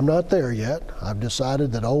 Now, I'm not there yet. I've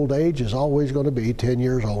decided that old age is always going to be 10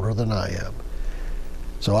 years older than I am.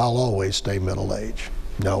 So I'll always stay middle age.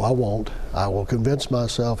 No, I won't. I will convince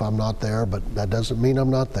myself I'm not there, but that doesn't mean I'm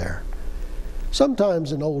not there.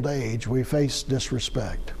 Sometimes in old age, we face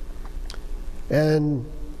disrespect. And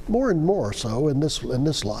more so in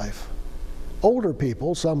this life. Older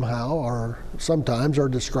people sometimes are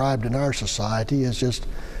described in our society as just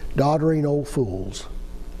doddering old fools.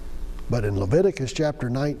 But in Leviticus chapter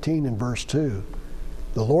 19 and verse 2,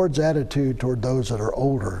 the Lord's attitude toward those that are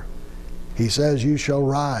older, He says, "You shall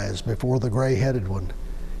rise before the gray-headed one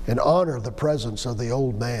and honor the presence of the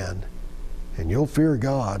old man, and you'll fear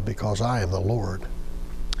God because I am the Lord."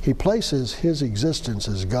 He places His existence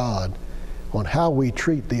as God on how we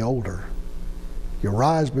treat the older. You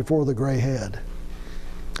rise before the gray head.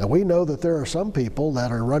 And we know that there are some people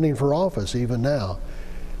that are running for office even now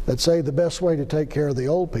that say the best way to take care of the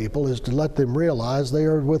old people is to let them realize they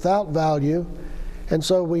are without value, and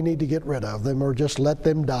so we need to get rid of them or just let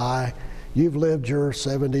them die. You've lived your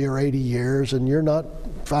 70 or 80 years and you're not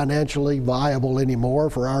financially viable anymore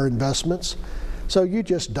for our investments, so you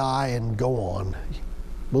just die and go on.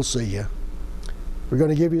 We'll see you. We're going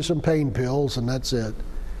to give you some pain pills and that's it.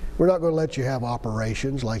 We're not going to let you have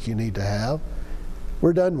operations like you need to have.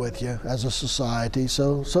 We're done with you as a society,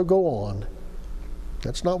 so go on.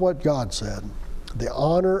 That's not what God said. The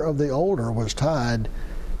honor of the older was tied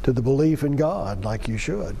to the belief in God, like you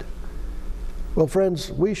should. Well,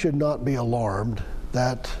 friends, we should not be alarmed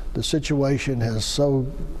that the situation has so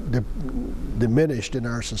diminished in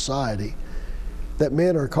our society that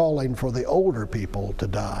men are calling for the older people to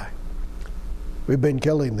die. We've been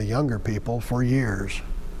killing the younger people for years.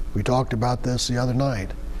 We talked about this the other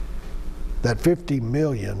night. That 50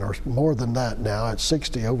 million, or more than that now,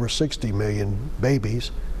 at over 60 million babies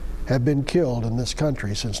have been killed in this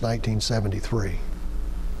country since 1973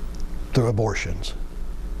 through abortions.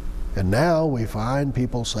 And now we find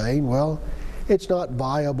people saying, well, it's not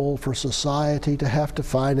viable for society to have to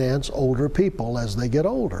finance older people as they get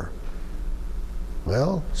older.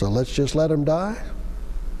 Well, so let's just let them die?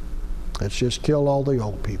 Let's just kill all the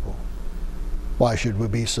old people. Why should we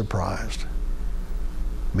be surprised?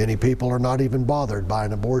 Many people are not even bothered by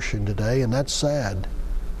an abortion today, and that's sad.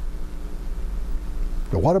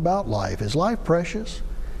 But what about life? Is life precious?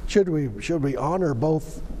 Should we honor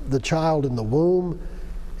both the child in the womb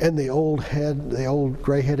and the old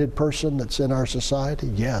gray-headed person that's in our society?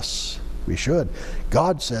 Yes, we should.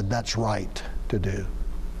 God said that's right to do.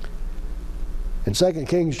 In 2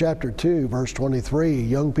 Kings chapter 2, verse 23,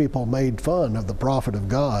 young people made fun of the prophet of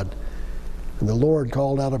God, and the Lord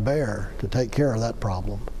called out a bear to take care of that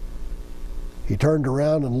problem. He turned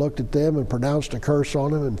around and looked at them and pronounced a curse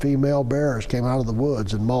on them, and female bears came out of the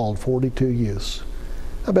woods and mauled 42 youths.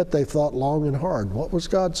 I bet they thought long and hard. What was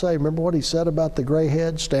God say? Remember what He said about the gray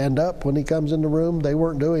head? Stand up when he comes in the room. They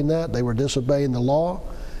weren't doing that. They were disobeying the law.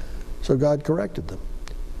 So God corrected them.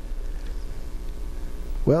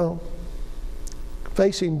 Well,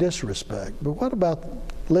 facing disrespect. But what about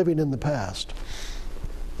living in the past?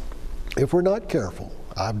 If we're not careful,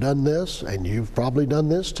 I've done this, and you've probably done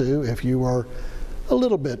this too, if you are a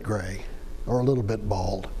little bit gray or a little bit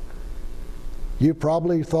bald. You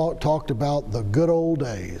probably talked about the good old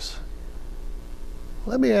days.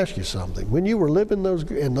 Let me ask you something. When you were living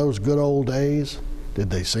in those good old days, did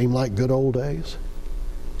they seem like good old days?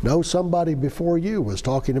 No, somebody before you was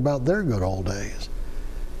talking about their good old days.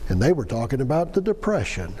 And they were talking about the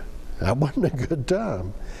Depression. That wasn't a good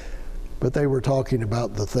time. But they were talking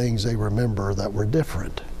about the things they remember that were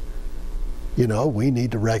different. You know, we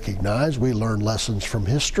need to recognize we learn lessons from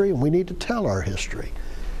history, and we need to tell our history.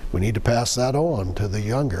 We need to pass that on to the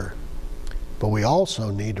younger. But we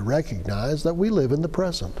also need to recognize that we live in the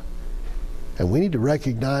present. And we need to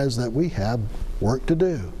recognize that we have work to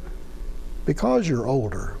do. Because you're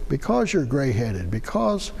older, because you're gray-headed,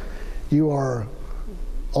 because you are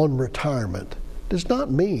on retirement, does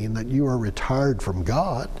not mean that you are retired from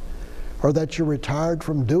God, or that you're retired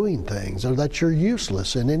from doing things, or that you're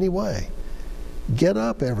useless in any way. Get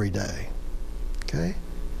up every day, okay?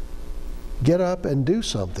 Get up and do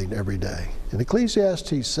something every day. In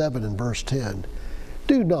Ecclesiastes 7 and verse 10,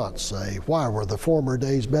 do not say, why were the former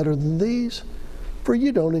days better than these? For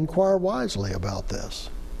you don't inquire wisely about this.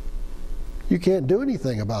 You can't do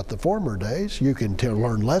anything about the former days. You can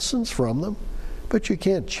learn lessons from them, but you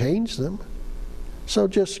can't change them. So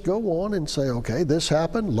just go on and say, okay, this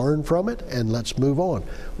happened, learn from it, and let's move on.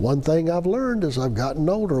 One thing I've learned as I've gotten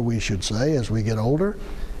older, we should say, as we get older,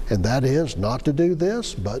 and that is not to do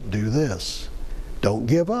this, but do this. Don't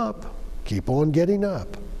give up. Keep on getting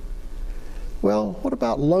up. Well, what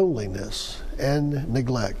about loneliness and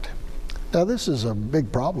neglect? Now, this is a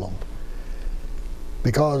big problem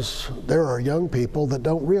because there are young people that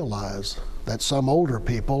don't realize that some older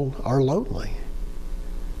people are lonely.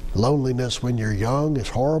 Loneliness when you're young is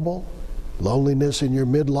horrible. Loneliness in your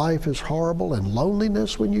midlife is horrible. And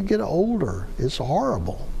loneliness when you get older is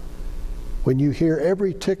horrible. When you hear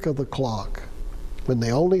every tick of the clock, when the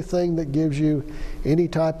only thing that gives you any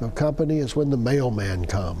type of company is when the mailman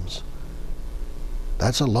comes.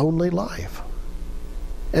 That's a lonely life.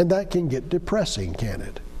 And that can get depressing, can't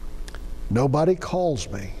it? Nobody calls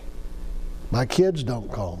me. My kids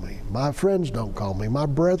don't call me. My friends don't call me. My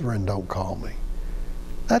brethren don't call me.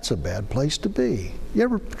 That's a bad place to be. You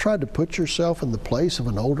ever tried to put yourself in the place of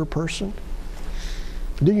an older person?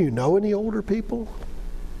 Do you know any older people?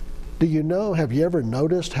 Have you ever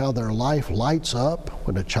noticed how their life lights up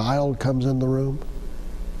when a child comes in the room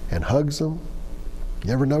and hugs them?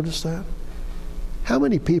 You ever notice that? How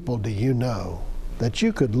many people do you know that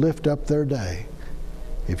you could lift up their day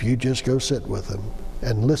if you just go sit with them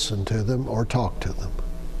and listen to them or talk to them?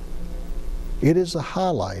 It is the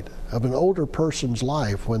highlight of an older person's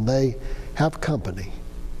life when they have company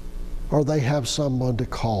or they have someone to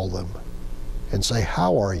call them and say,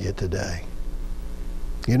 "How are you today?"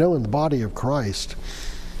 You know, in the body of Christ,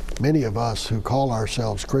 many of us who call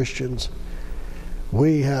ourselves Christians,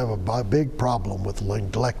 we have a big problem with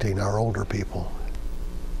neglecting our older people.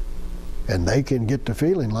 And they can get to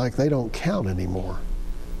feeling like they don't count anymore.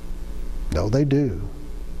 No, they do.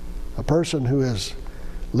 A person who has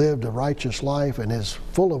lived a righteous life and is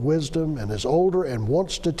full of wisdom and is older and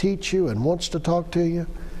wants to teach you and wants to talk to you,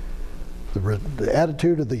 the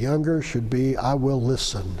attitude of the younger should be, "I will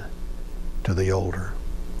listen to the older."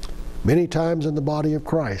 Many times in the body of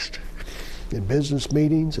Christ, in business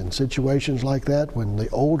meetings and situations like that, when the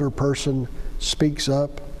older person speaks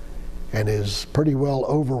up and is pretty well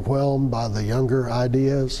overwhelmed by the younger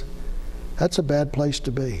ideas, that's a bad place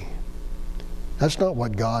to be. That's not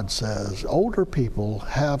what God says. Older people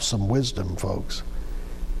have some wisdom, folks,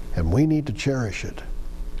 and we need to cherish it.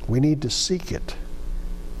 We need to seek it,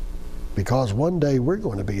 because one day we're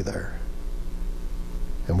going to be there,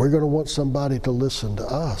 and we're going to want somebody to listen to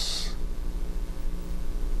us.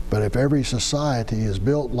 But if every society is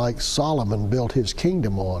built like Solomon built his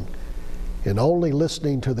kingdom on, and only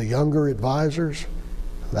listening to the younger advisors,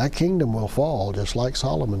 that kingdom will fall just like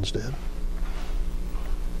Solomon's did.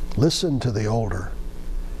 Listen to the older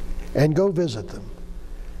and go visit them.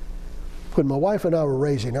 When my wife and I were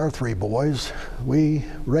raising our 3 boys, we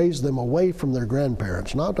raised them away from their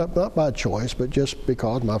grandparents, not by choice, but just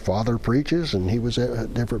because my father preaches and he was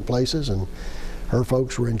at different places, and her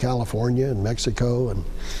folks were in California and Mexico and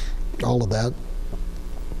all of that.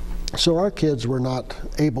 So our kids were not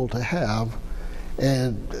able to have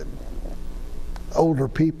older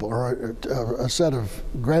people or a set of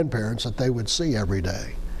grandparents that they would see every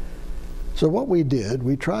day. So what we did,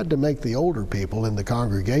 we tried to make the older people in the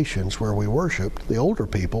congregations where we worshiped, the older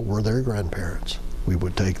people were their grandparents. We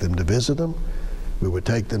would take them to visit them. We would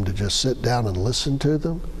take them to just sit down and listen to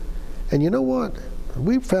them. And you know what?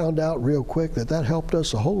 We found out real quick that helped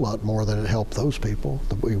us a whole lot more than it helped those people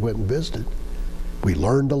that we went and visited. We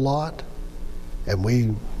learned a lot, and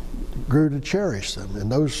we grew to cherish them.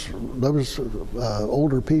 And those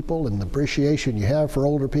older people and the appreciation you have for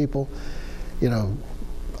older people, you know,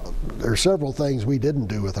 there are several things we didn't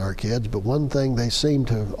do with our kids, but one thing they seem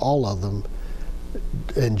to, all of them,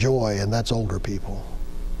 enjoy, and that's older people.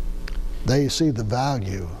 They see the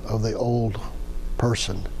value of the old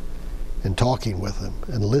person and talking with them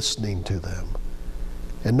and listening to them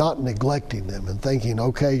and not neglecting them and thinking,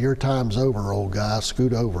 "Okay, your time's over, old guy,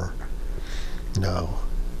 scoot over." No,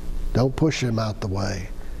 don't push them out the way.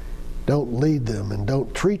 Don't lead them and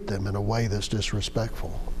don't treat them in a way that's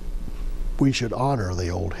disrespectful. We should honor the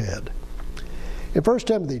old head. In 1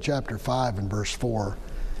 Timothy chapter 5 and verse 4,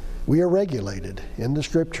 we are regulated in the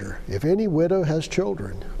scripture. If any widow has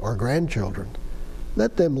children or grandchildren,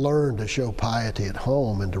 let them learn to show piety at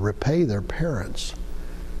home and to repay their parents,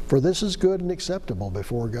 for this is good and acceptable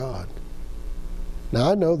before God.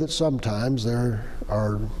 Now I know that sometimes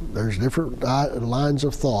there's different lines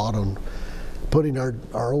of thought on putting our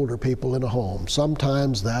older people in a home.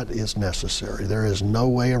 Sometimes that is necessary. There is no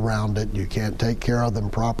way around it. You can't take care of them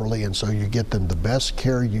properly, and so you get them the best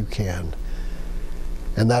care you can.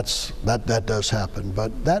 And that does happen.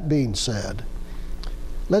 But that being said,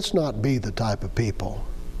 let's not be the type of people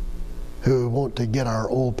who want to get our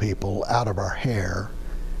old people out of our hair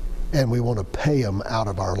and we want to pay them out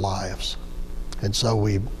of our lives. And so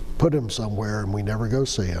we put them somewhere and we never go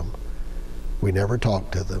see them. We never talk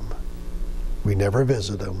to them. We never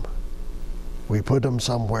visit them. We put them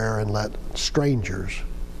somewhere and let strangers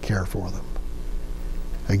care for them.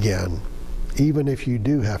 Again, even if you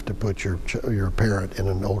do have to put your parent in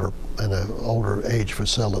an older age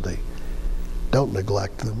facility, don't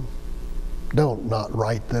neglect them. Don't not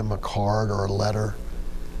write them a card or a letter.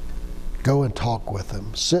 Go and talk with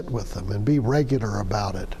them, sit with them, and be regular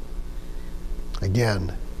about it.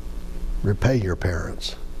 Again, repay your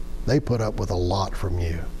parents. They put up with a lot from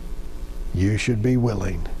you. You should be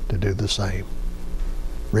willing to do the same.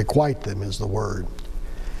 Requite them is the word.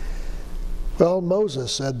 Well,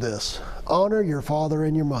 Moses said this, honor your father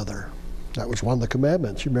and your mother. That was one of the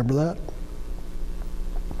commandments. You remember that?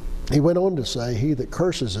 He went on to say, he that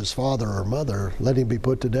curses his father or mother, let him be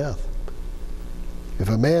put to death. If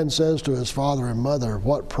a man says to his father and mother,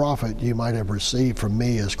 what profit you might have received from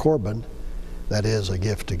me as Corban, that is, a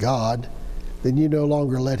gift to God, then you no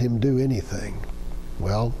longer let him do anything.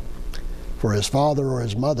 Well, for his father or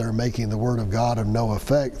his mother making the word of God of no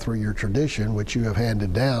effect through your tradition, which you have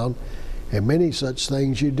handed down, and many such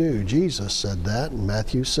things you do. Jesus said that in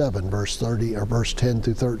Matthew 7, verse 10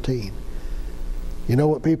 through 13. You know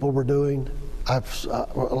what people were doing?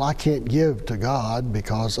 I can't give to God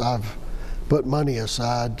because I've put money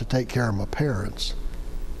aside to take care of my parents.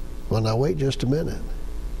 Well, now wait just a minute.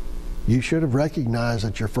 You should have recognized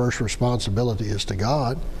that your first responsibility is to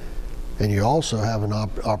God, and you also have an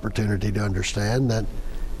opportunity to understand that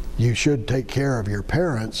you should take care of your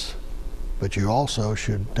parents, but you also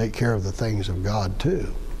should take care of the things of God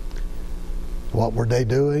too. What were they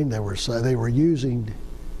doing? They were using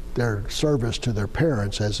their service to their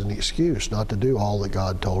parents as an excuse not to do all that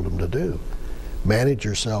God told them to do. Manage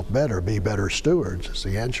yourself better, be better stewards is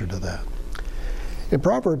the answer to that. In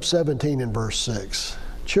Proverbs 17 and verse 6,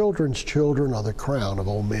 children's children are the crown of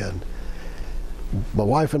old men. My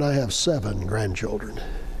wife and I have 7 grandchildren,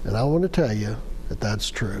 and I want to tell you that that's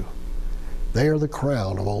true. They are the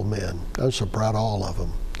crown of old men. I'm so proud of all of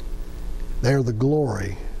them. They are the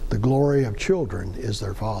glory. The glory of children is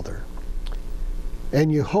their father.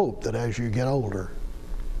 And you hope that as you get older,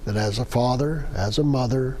 that as a father, as a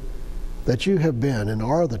mother, that you have been and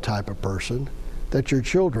are the type of person that your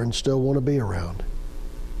children still want to be around.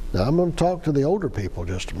 Now I'm going to talk to the older people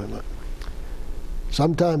just a minute.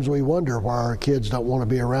 Sometimes we wonder why our kids don't want to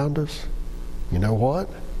be around us. You know what?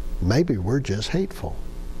 Maybe we're just hateful.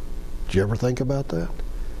 Did you ever think about that?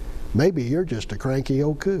 Maybe you're just a cranky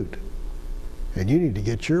old coot. And you need to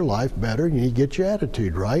get your life better, you need to get your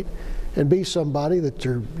attitude right, and be somebody that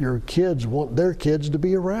your kids want their kids to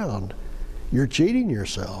be around. You're cheating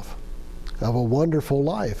yourself of a wonderful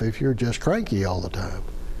life if you're just cranky all the time.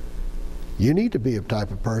 You need to be a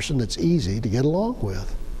type of person that's easy to get along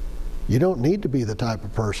with. You don't need to be the type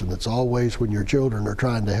of person that's always, when your children are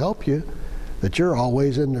trying to help you, that you're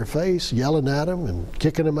always in their face yelling at them and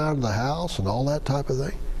kicking them out of the house and all that type of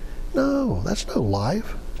thing. No, that's no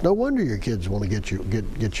life. No wonder your kids want to get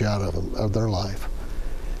you out of their life.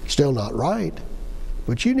 Still not right,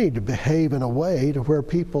 but you need to behave in a way to where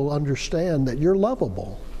people understand that you're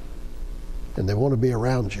lovable and they want to be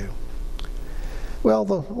around you. Well,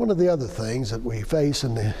 one of the other things that we face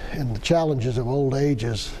in the challenges of old age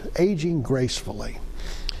is aging gracefully.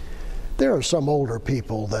 There are some older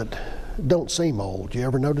people that don't seem old. You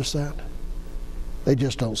ever notice that? They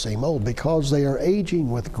just don't seem old because they are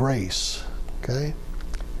aging with grace, okay?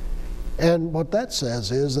 And what that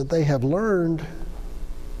says is that they have learned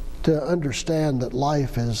to understand that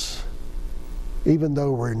life is, even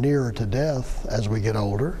though we're nearer to death as we get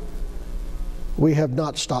older, we have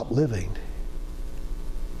not stopped living.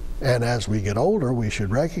 And as we get older, we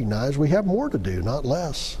should recognize we have more to do, not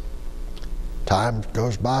less. Time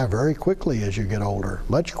goes by very quickly as you get older,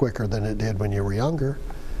 much quicker than it did when you were younger.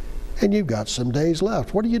 And you've got some days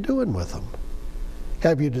left. What are you doing with them?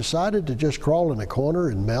 Have you decided to just crawl in a corner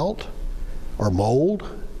and melt or mold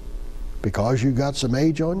because you've got some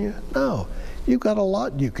age on you? No, you've got a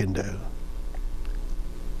lot you can do.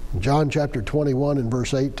 John chapter 21 and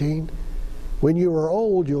verse 18, when you are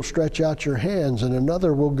old, you'll stretch out your hands and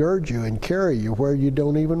another will gird you and carry you where you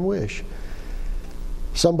don't even wish.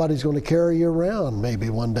 Somebody's going to carry you around maybe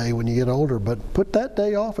one day when you get older, but put that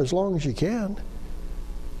day off as long as you can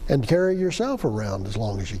and carry yourself around as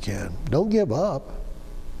long as you can. Don't give up.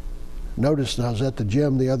 Noticed I was at the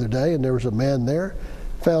gym the other day and there was a man there,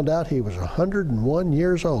 found out he was 101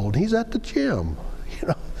 years old. He's at the gym. You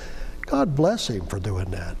know, God bless him for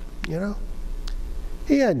doing that, you know.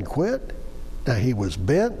 He hadn't quit. Now he was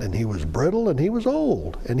bent and he was brittle and he was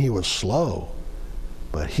old and he was slow,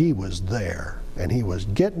 but he was there and he was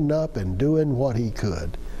getting up and doing what he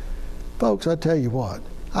could. Folks, I tell you what,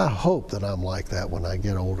 I hope that I'm like that when I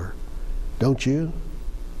get older. Don't you?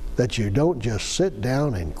 That you don't just sit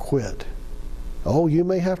down and quit. Oh, you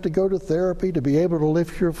may have to go to therapy to be able to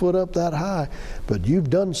lift your foot up that high, but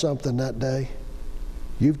you've done something that day.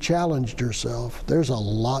 You've challenged yourself. There's a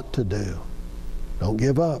lot to do. Don't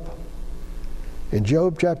give up. In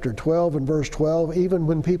Job chapter 12 and verse 12, even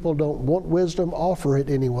when people don't want wisdom, offer it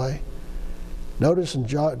anyway. Notice in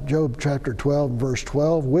Job chapter 12 and verse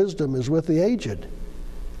 12, wisdom is with the aged,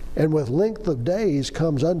 and with length of days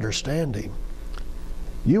comes understanding.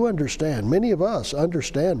 You understand, many of us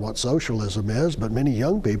understand what socialism is, but many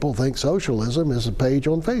young people think socialism is a page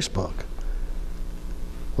on Facebook.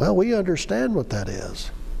 Well, we understand what that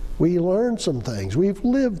is. We learned some things. We've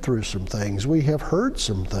lived through some things. We have heard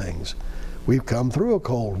some things. We've come through a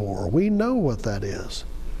Cold War. We know what that is.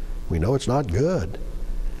 We know it's not good.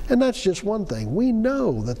 And that's just one thing. We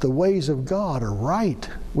know that the ways of God are right.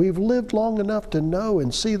 We've lived long enough to know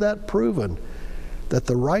and see that proven, that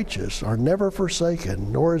the righteous are never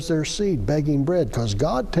forsaken, nor is their seed begging bread, because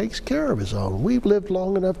God takes care of His own. We've lived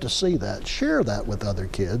long enough to see that. Share that with other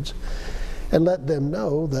kids and let them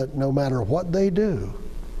know that no matter what they do,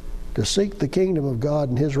 to seek the kingdom of God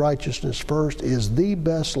and His righteousness first is the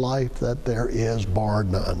best life that there is, bar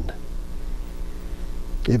none.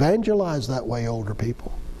 Evangelize that way, older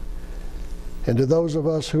people. And to those of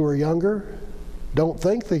us who are younger, don't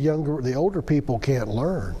think the older people can't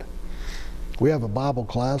learn. We have a Bible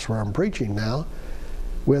class where I'm preaching now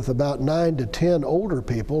with about 9 to 10 older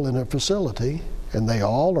people in a facility, and they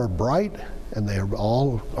all are bright, and they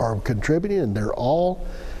all are contributing, and they're all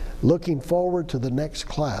looking forward to the next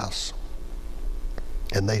class.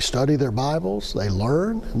 And they study their Bibles, they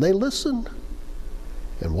learn, and they listen.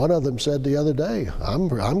 And one of them said the other day,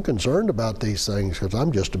 I'm concerned about these things because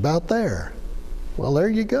I'm just about there. Well, there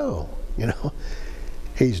you go. You know,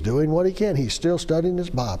 he's doing what he can. He's still studying his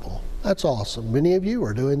Bible. That's awesome. Many of you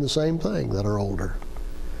are doing the same thing that are older.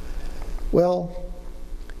 Well,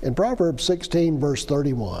 in Proverbs 16, verse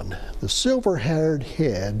 31, the silver-haired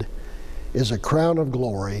head is a crown of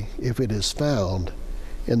glory if it is found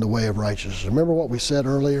in the way of righteousness. Remember what we said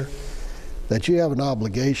earlier? That you have an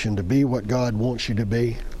obligation to be what God wants you to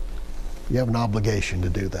be. You have an obligation to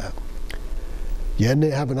do that. You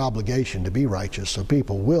have an obligation to be righteous so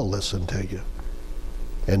people will listen to you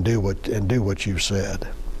and do what you've said.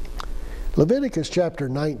 Leviticus chapter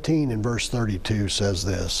 19 and verse 32 says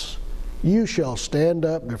this, "You shall stand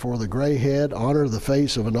up before the gray head, honor the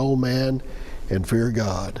face of an old man, and fear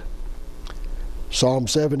God." Psalm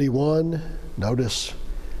 71, notice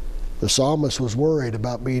the psalmist was worried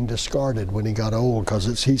about being discarded when he got old,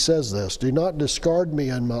 because he says this, "Do not discard me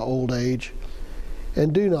in my old age,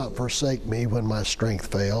 and do not forsake me when my strength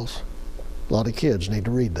fails." A lot of kids need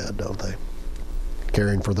to read that, don't they?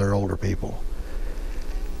 Caring for their older people.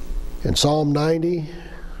 In Psalm 90,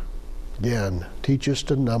 again, teach us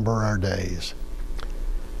to number our days.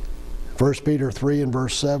 1 Peter 3 and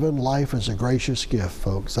verse 7, life is a gracious gift,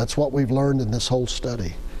 folks. That's what we've learned in this whole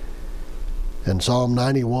study. And Psalm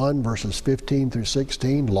 91, verses 15 through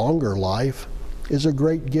 16, longer life is a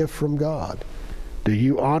great gift from God. Do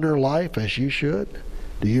you honor life as you should?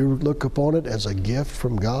 Do you look upon it as a gift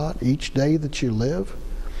from God each day that you live?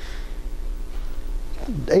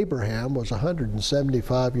 Abraham was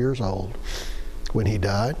 175 years old when he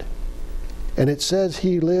died. And it says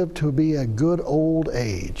he lived to be a good old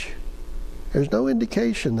age. There's no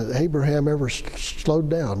indication that Abraham ever slowed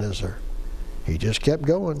down, is there? He just kept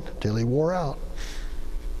going till he wore out.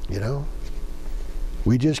 You know?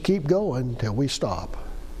 We just keep going till we stop.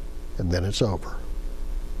 And then it's over.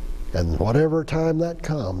 And whatever time that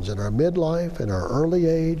comes, in our midlife, in our early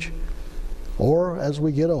age, or as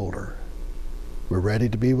we get older, we're ready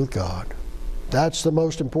to be with God. That's the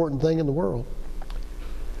most important thing in the world.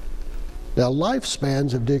 Now,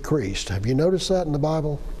 lifespans have decreased. Have you noticed that in the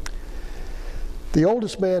Bible? The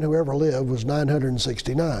oldest man who ever lived was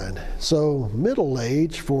 969. So middle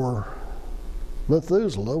age for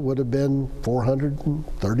Methuselah would have been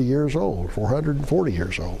 430 years old, 440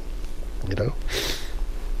 years old, you know.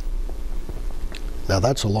 Now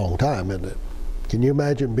that's a long time, isn't it? Can you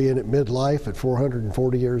imagine being at midlife at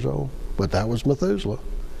 440 years old? But that was Methuselah.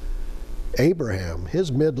 Abraham,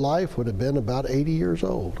 his midlife would have been about 80 years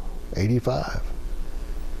old, 85.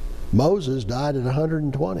 Moses died at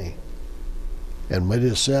 120. And it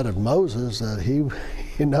is said of Moses that he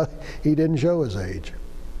didn't show his age.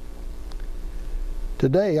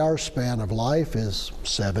 Today, our span of life is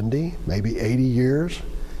 70, maybe 80 years.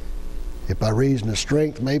 If by reason of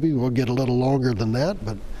strength, maybe we'll get a little longer than that.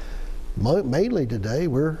 But mainly today,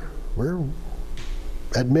 we're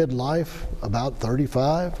at midlife about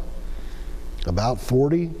 35, about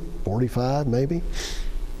 40, 45 maybe,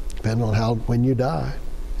 depending on when you die.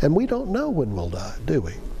 And we don't know when we'll die, do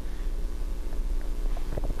we?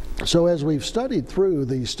 So as we've studied through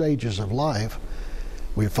these stages of life,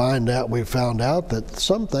 we've found out that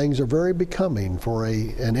some things are very becoming for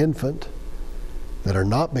an infant that are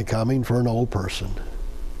not becoming for an old person.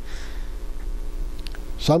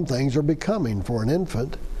 Some things are becoming for an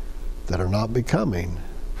infant that are not becoming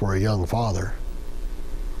for a young father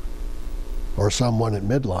or someone at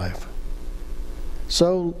midlife.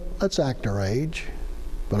 So let's act our age.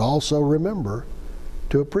 but also remember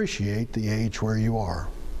to appreciate the age where you are.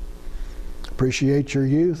 Appreciate your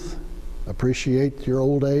youth, appreciate your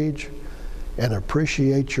old age, and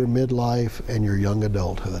appreciate your midlife and your young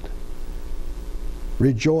adulthood.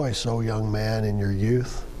 Rejoice, O young man, in your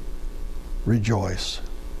youth. Rejoice.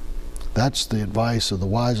 That's the advice of the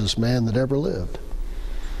wisest man that ever lived.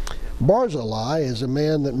 Barzillai is a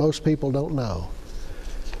man that most people don't know.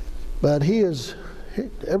 But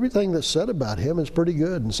everything that's said about him is pretty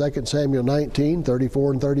good. In 2 Samuel 19,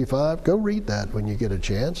 34 and 35, go read that when you get a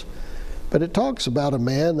chance. But it talks about a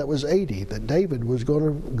man that was 80 that David was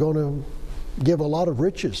going to give a lot of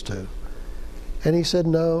riches to. And he said,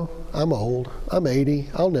 no, I'm old. I'm 80.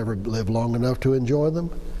 I'll never live long enough to enjoy them.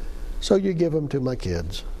 So you give them to my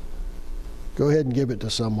kids. Go ahead and give it to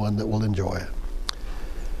someone that will enjoy it.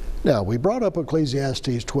 Now, we brought up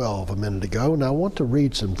Ecclesiastes 12 a minute ago, and I want to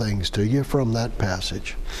read some things to you from that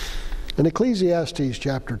passage. In Ecclesiastes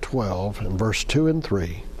chapter 12 and verse 2 and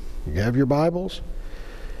 3, you have your Bibles?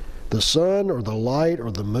 The sun or the light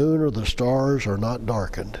or the moon or the stars are not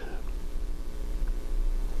darkened.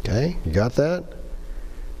 Okay, you got that?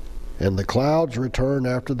 And the clouds return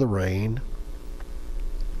after the rain.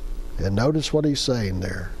 And notice what he's saying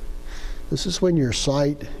there. This is when your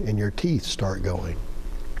sight and your teeth start going.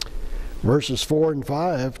 Verses 4 and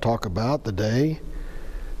 5 talk about the day.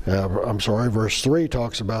 Verse 3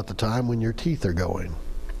 talks about the time when your teeth are going.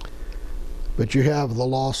 But you have the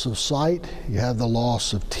loss of sight, you have the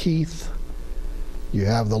loss of teeth, you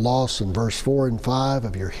have the loss in verse 4 and 5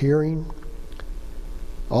 of your hearing.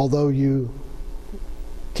 Although you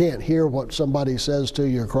can't hear what somebody says to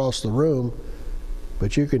you across the room,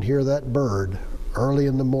 but you can hear that bird early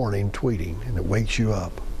in the morning tweeting, and it wakes you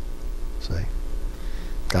up. See?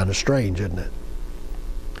 Kind of strange, isn't it?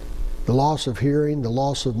 The loss of hearing, the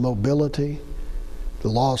loss of mobility, the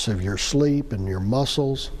loss of your sleep and your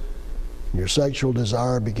muscles, your sexual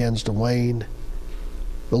desire begins to wane.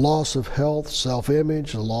 The loss of health,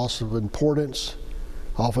 self-image, the loss of importance.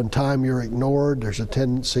 Oftentimes you're ignored. There's a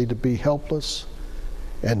tendency to be helpless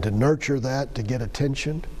and to nurture that, to get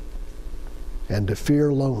attention, and to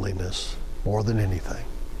fear loneliness more than anything.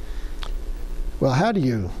 Well, how do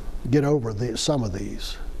you get over some of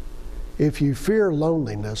these? If you fear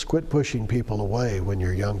loneliness, quit pushing people away when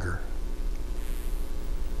you're younger.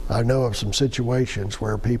 I know of some situations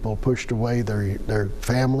where people pushed away their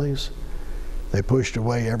families. They pushed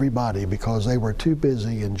away everybody because they were too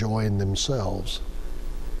busy enjoying themselves.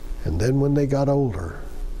 And then when they got older,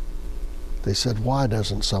 they said, why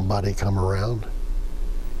doesn't somebody come around?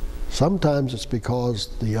 Sometimes it's because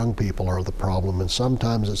the young people are the problem, and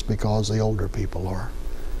sometimes it's because the older people are.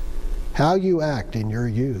 How you act in your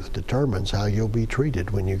youth determines how you'll be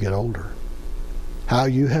treated when you get older. How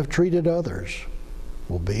you have treated others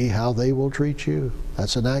will be how they will treat you.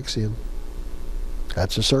 That's an axiom.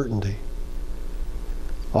 That's a certainty.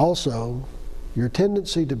 Also, your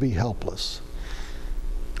tendency to be helpless.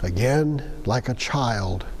 Again, like a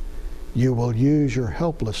child, you will use your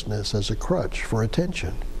helplessness as a crutch for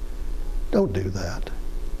attention. Don't do that.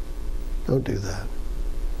 Don't do that.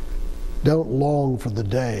 Don't long for the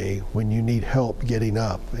day when you need help getting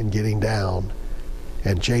up and getting down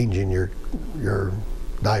and changing your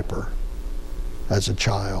diaper as a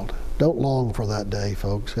child. Don't long for that day,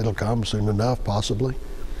 folks. It'll come soon enough, possibly.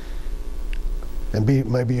 And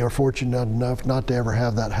maybe you're fortunate enough not to ever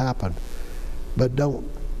have that happen. But don't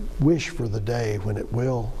wish for the day when it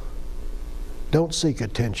will. Don't seek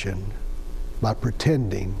attention by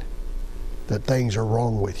pretending that things are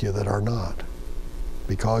wrong with you that are not,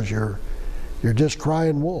 because you're just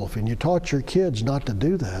crying wolf, and you taught your kids not to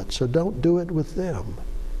do that, so don't do it with them.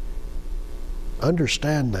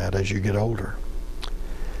 Understand that as you get older.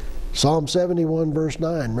 Psalm 71 verse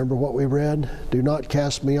 9, remember what we read? Do not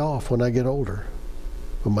cast me off when I get older,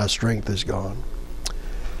 when my strength is gone.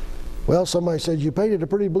 Well, somebody said, you painted a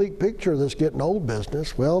pretty bleak picture of this getting old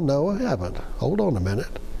business. Well, no, I haven't. Hold on a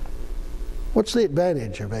minute. What's the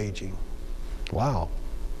advantage of aging? Wow.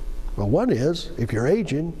 Well, one is, if you're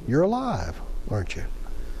aging, you're alive, aren't you?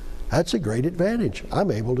 That's a great advantage. I'm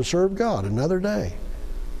able to serve God another day.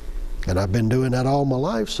 And I've been doing that all my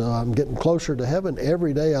life, so I'm getting closer to heaven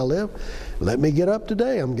every day I live. Let me get up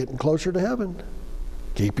today. I'm getting closer to heaven.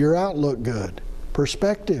 Keep your outlook good.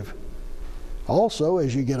 Perspective. Also,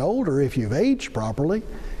 as you get older, if you've aged properly,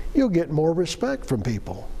 you'll get more respect from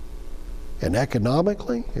people. And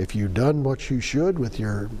economically, if you've done what you should with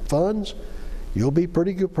your funds, you'll be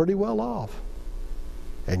pretty well off.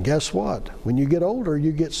 And guess what? When you get older,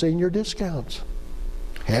 you get senior discounts.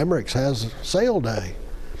 Hamrick's has sale day.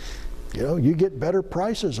 You know, you get better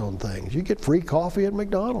prices on things. You get free coffee at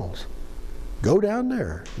McDonald's. Go down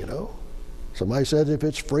there, Somebody says if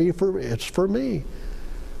it's free, it's for me.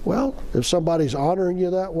 Well, if somebody's honoring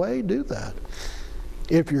you that way, do that.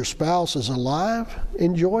 If your spouse is alive,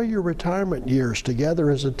 enjoy your retirement years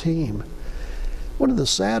together as a team. One of the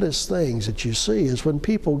saddest things that you see is when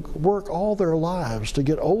people work all their lives to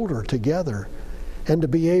get older together and to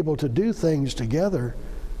be able to do things together,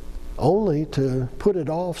 only to put it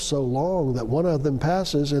off so long that one of them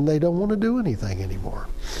passes and they don't want to do anything anymore.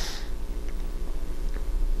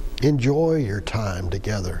 Enjoy your time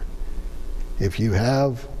together. If you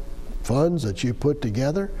have funds that you put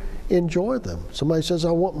together, enjoy them. Somebody says,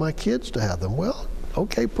 I want my kids to have them. Well,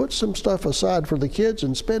 okay, put some stuff aside for the kids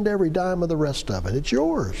and spend every dime of the rest of it. It's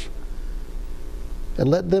yours. And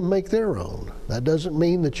let them make their own. That doesn't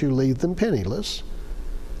mean that you leave them penniless,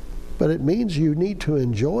 but it means you need to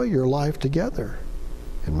enjoy your life together.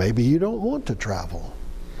 And maybe you don't want to travel.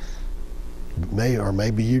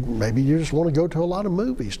 Maybe you just want to go to a lot of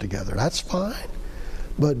movies together. That's fine.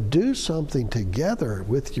 But do something together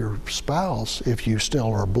with your spouse if you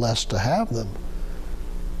still are blessed to have them.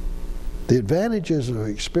 The advantages of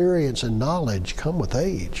experience and knowledge come with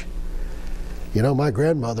age. My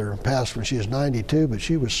grandmother passed when she was 92, but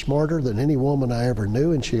she was smarter than any woman I ever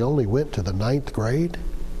knew, and she only went to the 9th grade.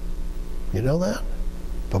 You know that?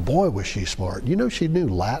 But boy, was she smart. She knew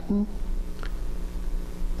Latin.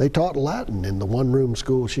 They taught Latin in the one-room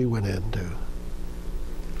school she went into.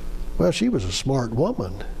 Well, she was a smart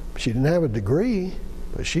woman. She didn't have a degree,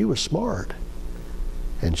 but she was smart.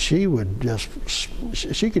 And she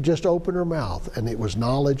could just open her mouth, and it was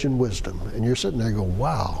knowledge and wisdom. And you're sitting there going,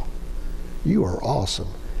 wow, you are awesome.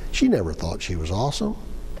 She never thought she was awesome.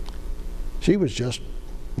 She was just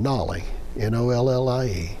Nollie,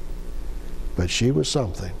 Nollie. But she was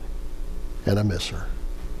something, and I miss her.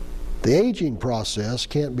 The aging process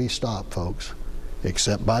can't be stopped, folks,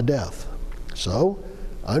 except by death. So,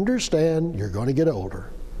 understand you're going to get older.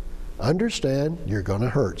 Understand you're going to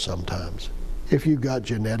hurt sometimes. If you've got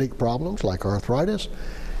genetic problems like arthritis,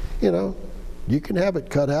 you can have it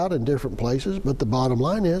cut out in different places, but the bottom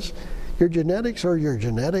line is your genetics are your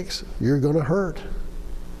genetics. You're going to hurt.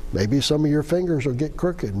 Maybe some of your fingers will get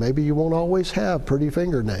crooked. Maybe you won't always have pretty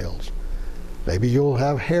fingernails. Maybe you'll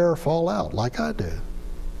have hair fall out like I do.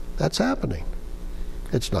 That's happening.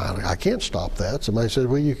 It's not, I can't stop that. Somebody said,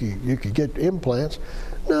 well, you could get implants.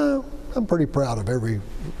 No, I'm pretty proud of every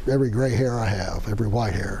gray hair I have, every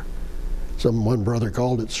white hair. One brother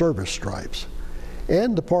called it service stripes.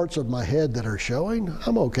 And the parts of my head that are showing,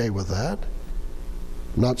 I'm okay with that.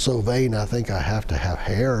 I'm not so vain I think I have to have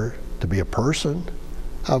hair to be a person.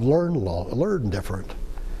 I've learned different.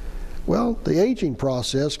 Well, the aging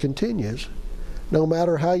process continues no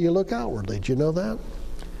matter how you look outwardly. Do you know that?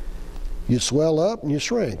 You swell up and you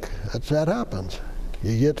shrink. That happens.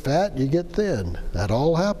 You get fat, you get thin. That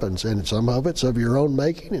all happens, and some of it's of your own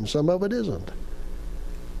making and some of it isn't.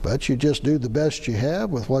 But you just do the best you have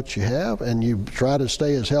with what you have, and you try to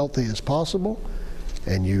stay as healthy as possible,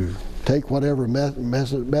 and you take whatever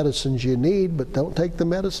medicines you need, but don't take the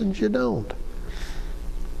medicines you don't.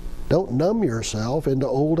 Don't numb yourself into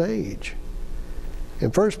old age. In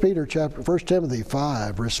 1 Timothy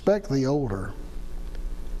 5, respect the older,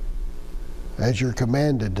 as you're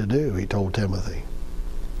commanded to do, he told Timothy.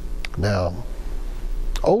 Now,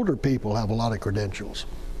 older people have a lot of credentials.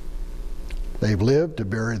 They've lived to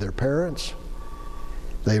bury their parents.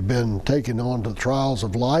 They've been taken on to the trials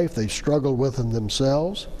of life. They've struggled with them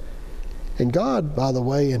themselves. And God, by the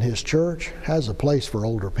way, in His church has a place for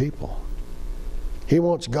older people. He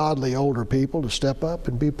wants godly older people to step up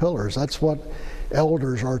and be pillars. That's what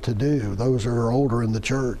elders are to do, those who are older in the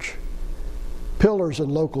church. Pillars in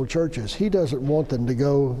local churches. He doesn't want them to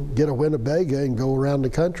go get a Winnebago and go around the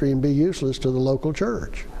country and be useless to the local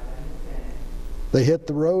church. They hit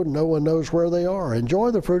the road and no one knows where they are.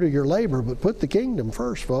 Enjoy the fruit of your labor, but put the kingdom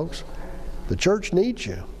first, folks. The church needs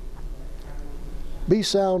you. Be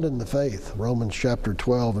sound in the faith, Romans chapter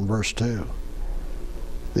 12 and verse 2.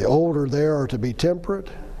 The older there are to be temperate,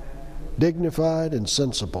 dignified, and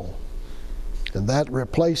sensible. And that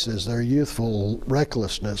replaces their youthful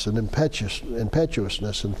recklessness and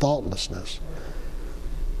impetuousness and thoughtlessness.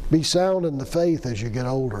 Be sound in the faith as you get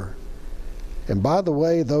older. And by the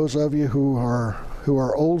way, those of you who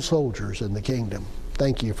are old soldiers in the kingdom,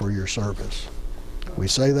 thank you for your service. We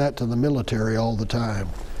say that to the military all the time.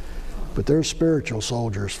 But there's spiritual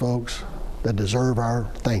soldiers, folks, that deserve our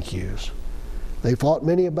thank yous. They fought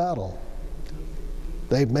many a battle.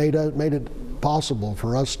 They've made it possible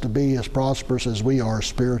for us to be as prosperous as we are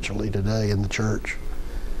spiritually today in the church.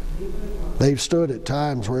 They've stood at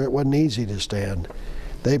times where it wasn't easy to stand.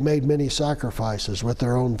 They've made many sacrifices with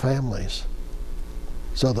their own families.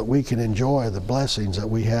 so that we can enjoy the blessings that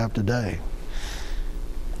we have today.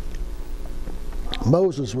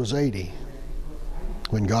 Moses was 80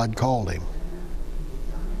 when God called him.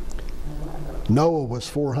 Noah was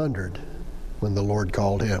 400 when the Lord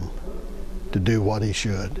called him to do what he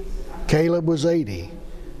should. Caleb was 80.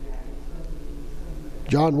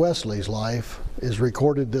 John Wesley's life is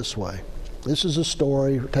recorded this way. This is a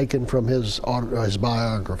story taken from his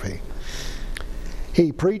biography.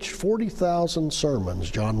 He preached 40,000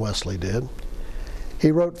 sermons, John Wesley did.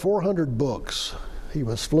 He wrote 400 books. He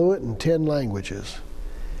was fluent in 10 languages.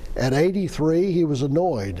 At 83, he was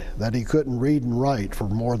annoyed that he couldn't read and write for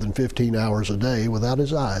more than 15 hours a day without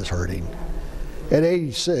his eyes hurting. At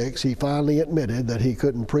 86, he finally admitted that he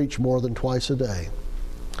couldn't preach more than twice a day.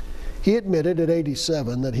 He admitted at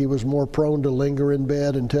 87 that he was more prone to linger in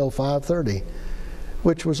bed until 5:30,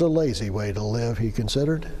 which was a lazy way to live, he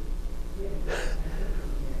considered.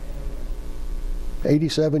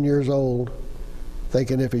 87 years old,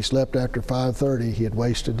 thinking if he slept after 5:30, he had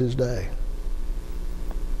wasted his day.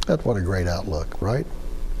 That's what a great outlook, right?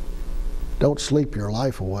 Don't sleep your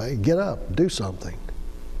life away. Get up, do something.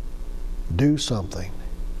 Do something.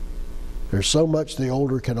 There's so much the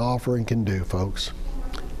older can offer and can do, folks.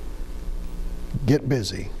 Get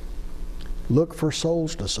busy. Look for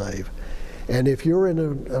souls to save. And if you're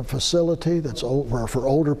in a facility that's for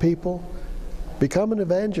older people, become an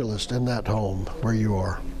evangelist in that home where you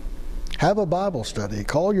are. Have a Bible study.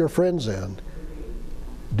 Call your friends in.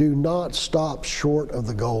 Do not stop short of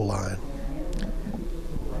the goal line.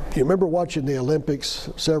 You remember watching the Olympics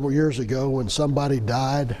several years ago when somebody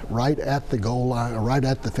died right at the goal line, or right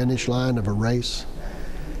at the finish line of a race?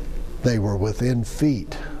 They were within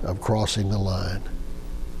feet of crossing the line,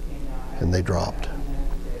 and they dropped.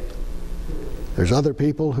 There's other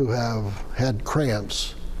people who have had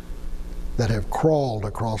cramps that have crawled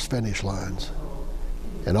across finish lines.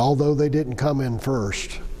 And although they didn't come in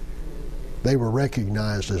first, they were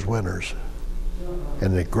recognized as winners.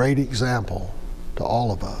 And a great example to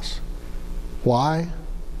all of us. Why?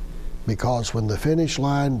 Because when the finish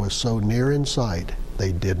line was so near in sight,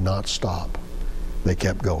 they did not stop. They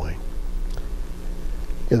kept going.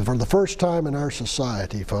 And for the first time in our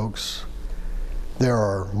society, folks, there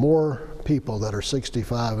are more people that are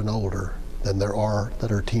 65 and older than there are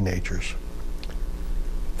that are teenagers.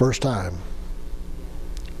 First time.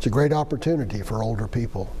 It's a great opportunity for older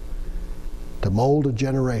people to mold a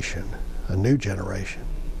generation, a new generation.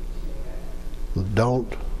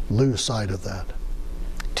 Don't lose sight of that.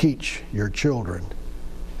 Teach your children,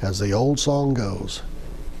 as the old song goes,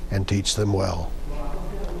 and teach them well.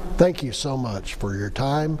 Thank you so much for your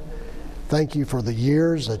time. Thank you for the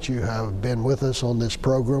years that you have been with us on this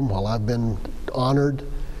program. While I've been honored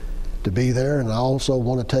to be there, and I also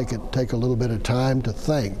want to take a little bit of time to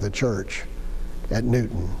thank the church at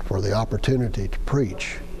Newton for the opportunity to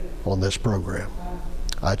preach on this program.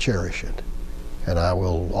 I cherish it, and I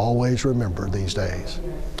will always remember these days.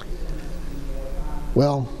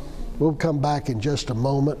 Well, we'll come back in just a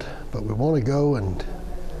moment, but we want to go and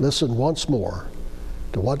listen once more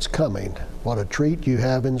to what's coming, what a treat you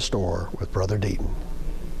have in store with Brother Deaton.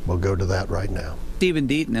 We'll go to that right now. Stephen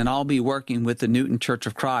Deaton, and I'll be working with the Newton Church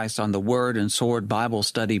of Christ on the Word and Sword Bible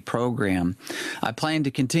Study program. I plan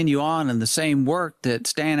to continue on in the same work that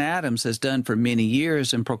Stan Adams has done for many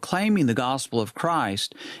years in proclaiming the gospel of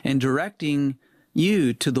Christ and directing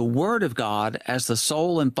you to the Word of God as the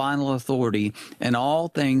sole and final authority in all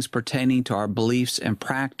things pertaining to our beliefs and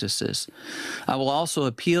practices. I will also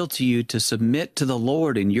appeal to you to submit to the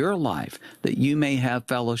Lord in your life that you may have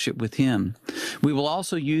fellowship with Him. We will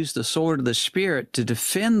also use the sword of the Spirit to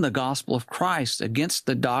defend the gospel of Christ against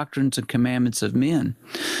the doctrines and commandments of men.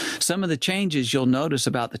 Some of the changes you'll notice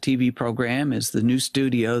about the TV program is the new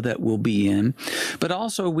studio that we'll be in, but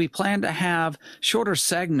also we plan to have shorter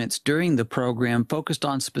segments during the program focused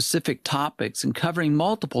on specific topics and covering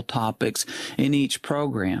multiple topics in each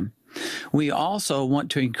program. We also want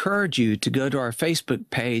to encourage you to go to our Facebook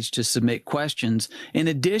page to submit questions, in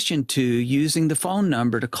addition to using the phone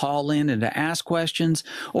number to call in and to ask questions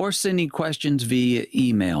or sending questions via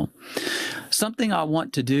email. Something I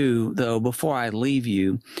want to do, though, before I leave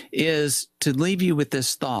you, is to leave you with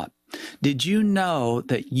this thought. Did you know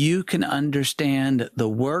that you can understand the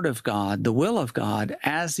Word of God, the will of God,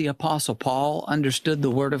 as the Apostle Paul understood the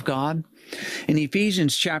Word of God? In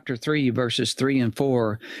Ephesians chapter 3, verses 3 and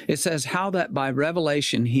 4, it says, "How that by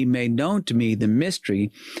revelation he made known to me the mystery,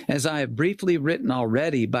 as I have briefly written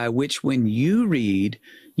already, by which when you read,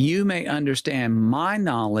 you may understand my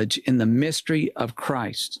knowledge in the mystery of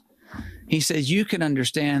Christ." He says, you can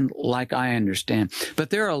understand like I understand.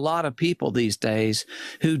 But there are a lot of people these days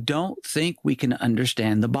who don't think we can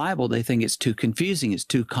understand the Bible. They think it's too confusing, it's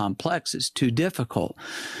too complex, it's too difficult.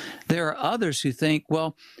 There are others who think,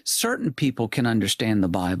 well, certain people can understand the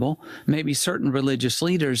Bible, maybe certain religious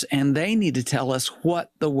leaders, and they need to tell us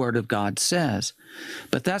what the Word of God says.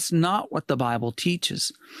 But that's not what the Bible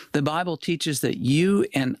teaches. The Bible teaches that you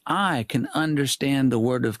and I can understand the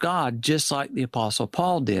Word of God just like the Apostle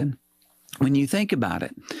Paul did. When you think about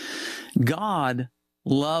it, God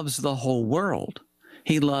loves the whole world.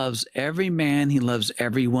 He loves every man, he loves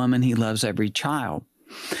every woman, he loves every child.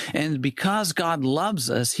 And because God loves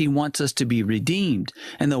us, he wants us to be redeemed.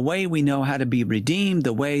 And the way we know how to be redeemed,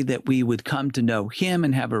 the way that we would come to know him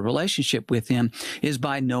and have a relationship with him, is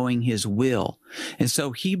by knowing his will. And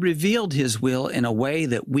so he revealed his will in a way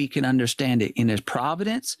that we can understand it in his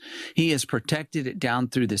providence. He has protected it down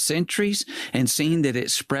through the centuries and seen that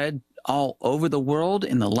it spread all over the world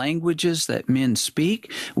in the languages that men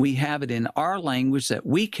speak. We have it in our language that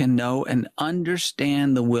we can know and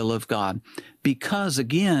understand the will of God. Because,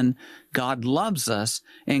 again, God loves us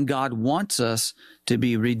and God wants us to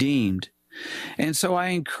be redeemed. And so I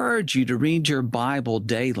encourage you to read your Bible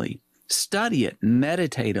daily. Study it,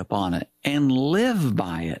 meditate upon it, and live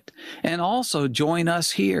by it. And also join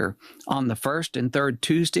us here on the first and third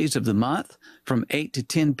Tuesdays of the month from 8 to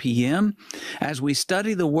 10 p.m. as we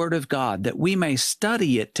study the Word of God, that we may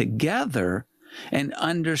study it together and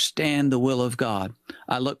understand the will of God.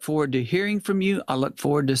 I look forward to hearing from you. I look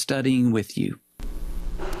forward to studying with you.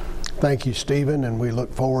 Thank you, Stephen, and we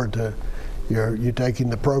look forward to you taking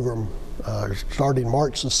the program starting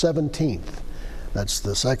March the 17th. That's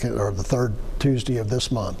the second or the third Tuesday of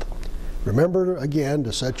this month. Remember, again,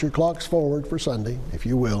 to set your clocks forward for Sunday, if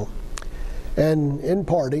you will. And in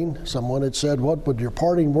parting, someone had said, what would your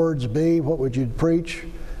parting words be? What would you preach?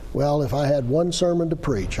 Well, if I had one sermon to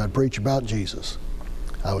preach, I'd preach about Jesus.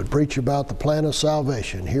 I would preach about the plan of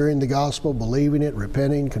salvation, hearing the gospel, believing it,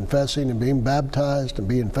 repenting, confessing, and being baptized, and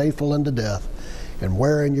being faithful unto death, and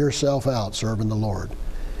wearing yourself out serving the Lord.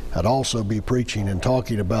 I'd also be preaching and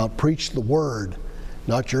talking about preach the word,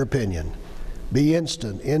 not your opinion. Be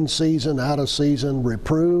instant, in season, out of season,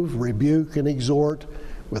 reprove, rebuke, and exhort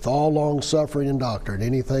with all long suffering and doctrine.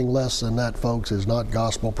 Anything less than that, folks, is not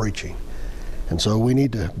gospel preaching. And so we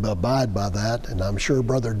need to abide by that, and I'm sure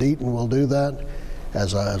Brother Deaton will do that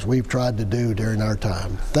as we've tried to do during our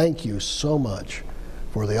time. Thank you so much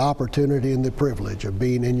for the opportunity and the privilege of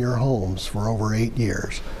being in your homes for over 8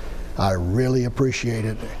 years. I really appreciate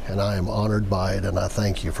it, and I am honored by it, and I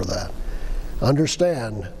thank you for that.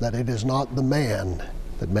 Understand that it is not the man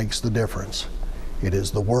that makes the difference. It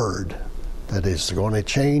is the Word that is going to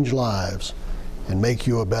change lives and make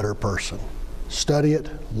you a better person. Study it,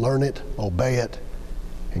 learn it, obey it,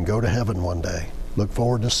 and go to heaven one day. Look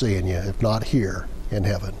forward to seeing you, if not here, in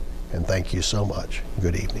heaven. And thank you so much.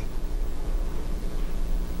 Good evening.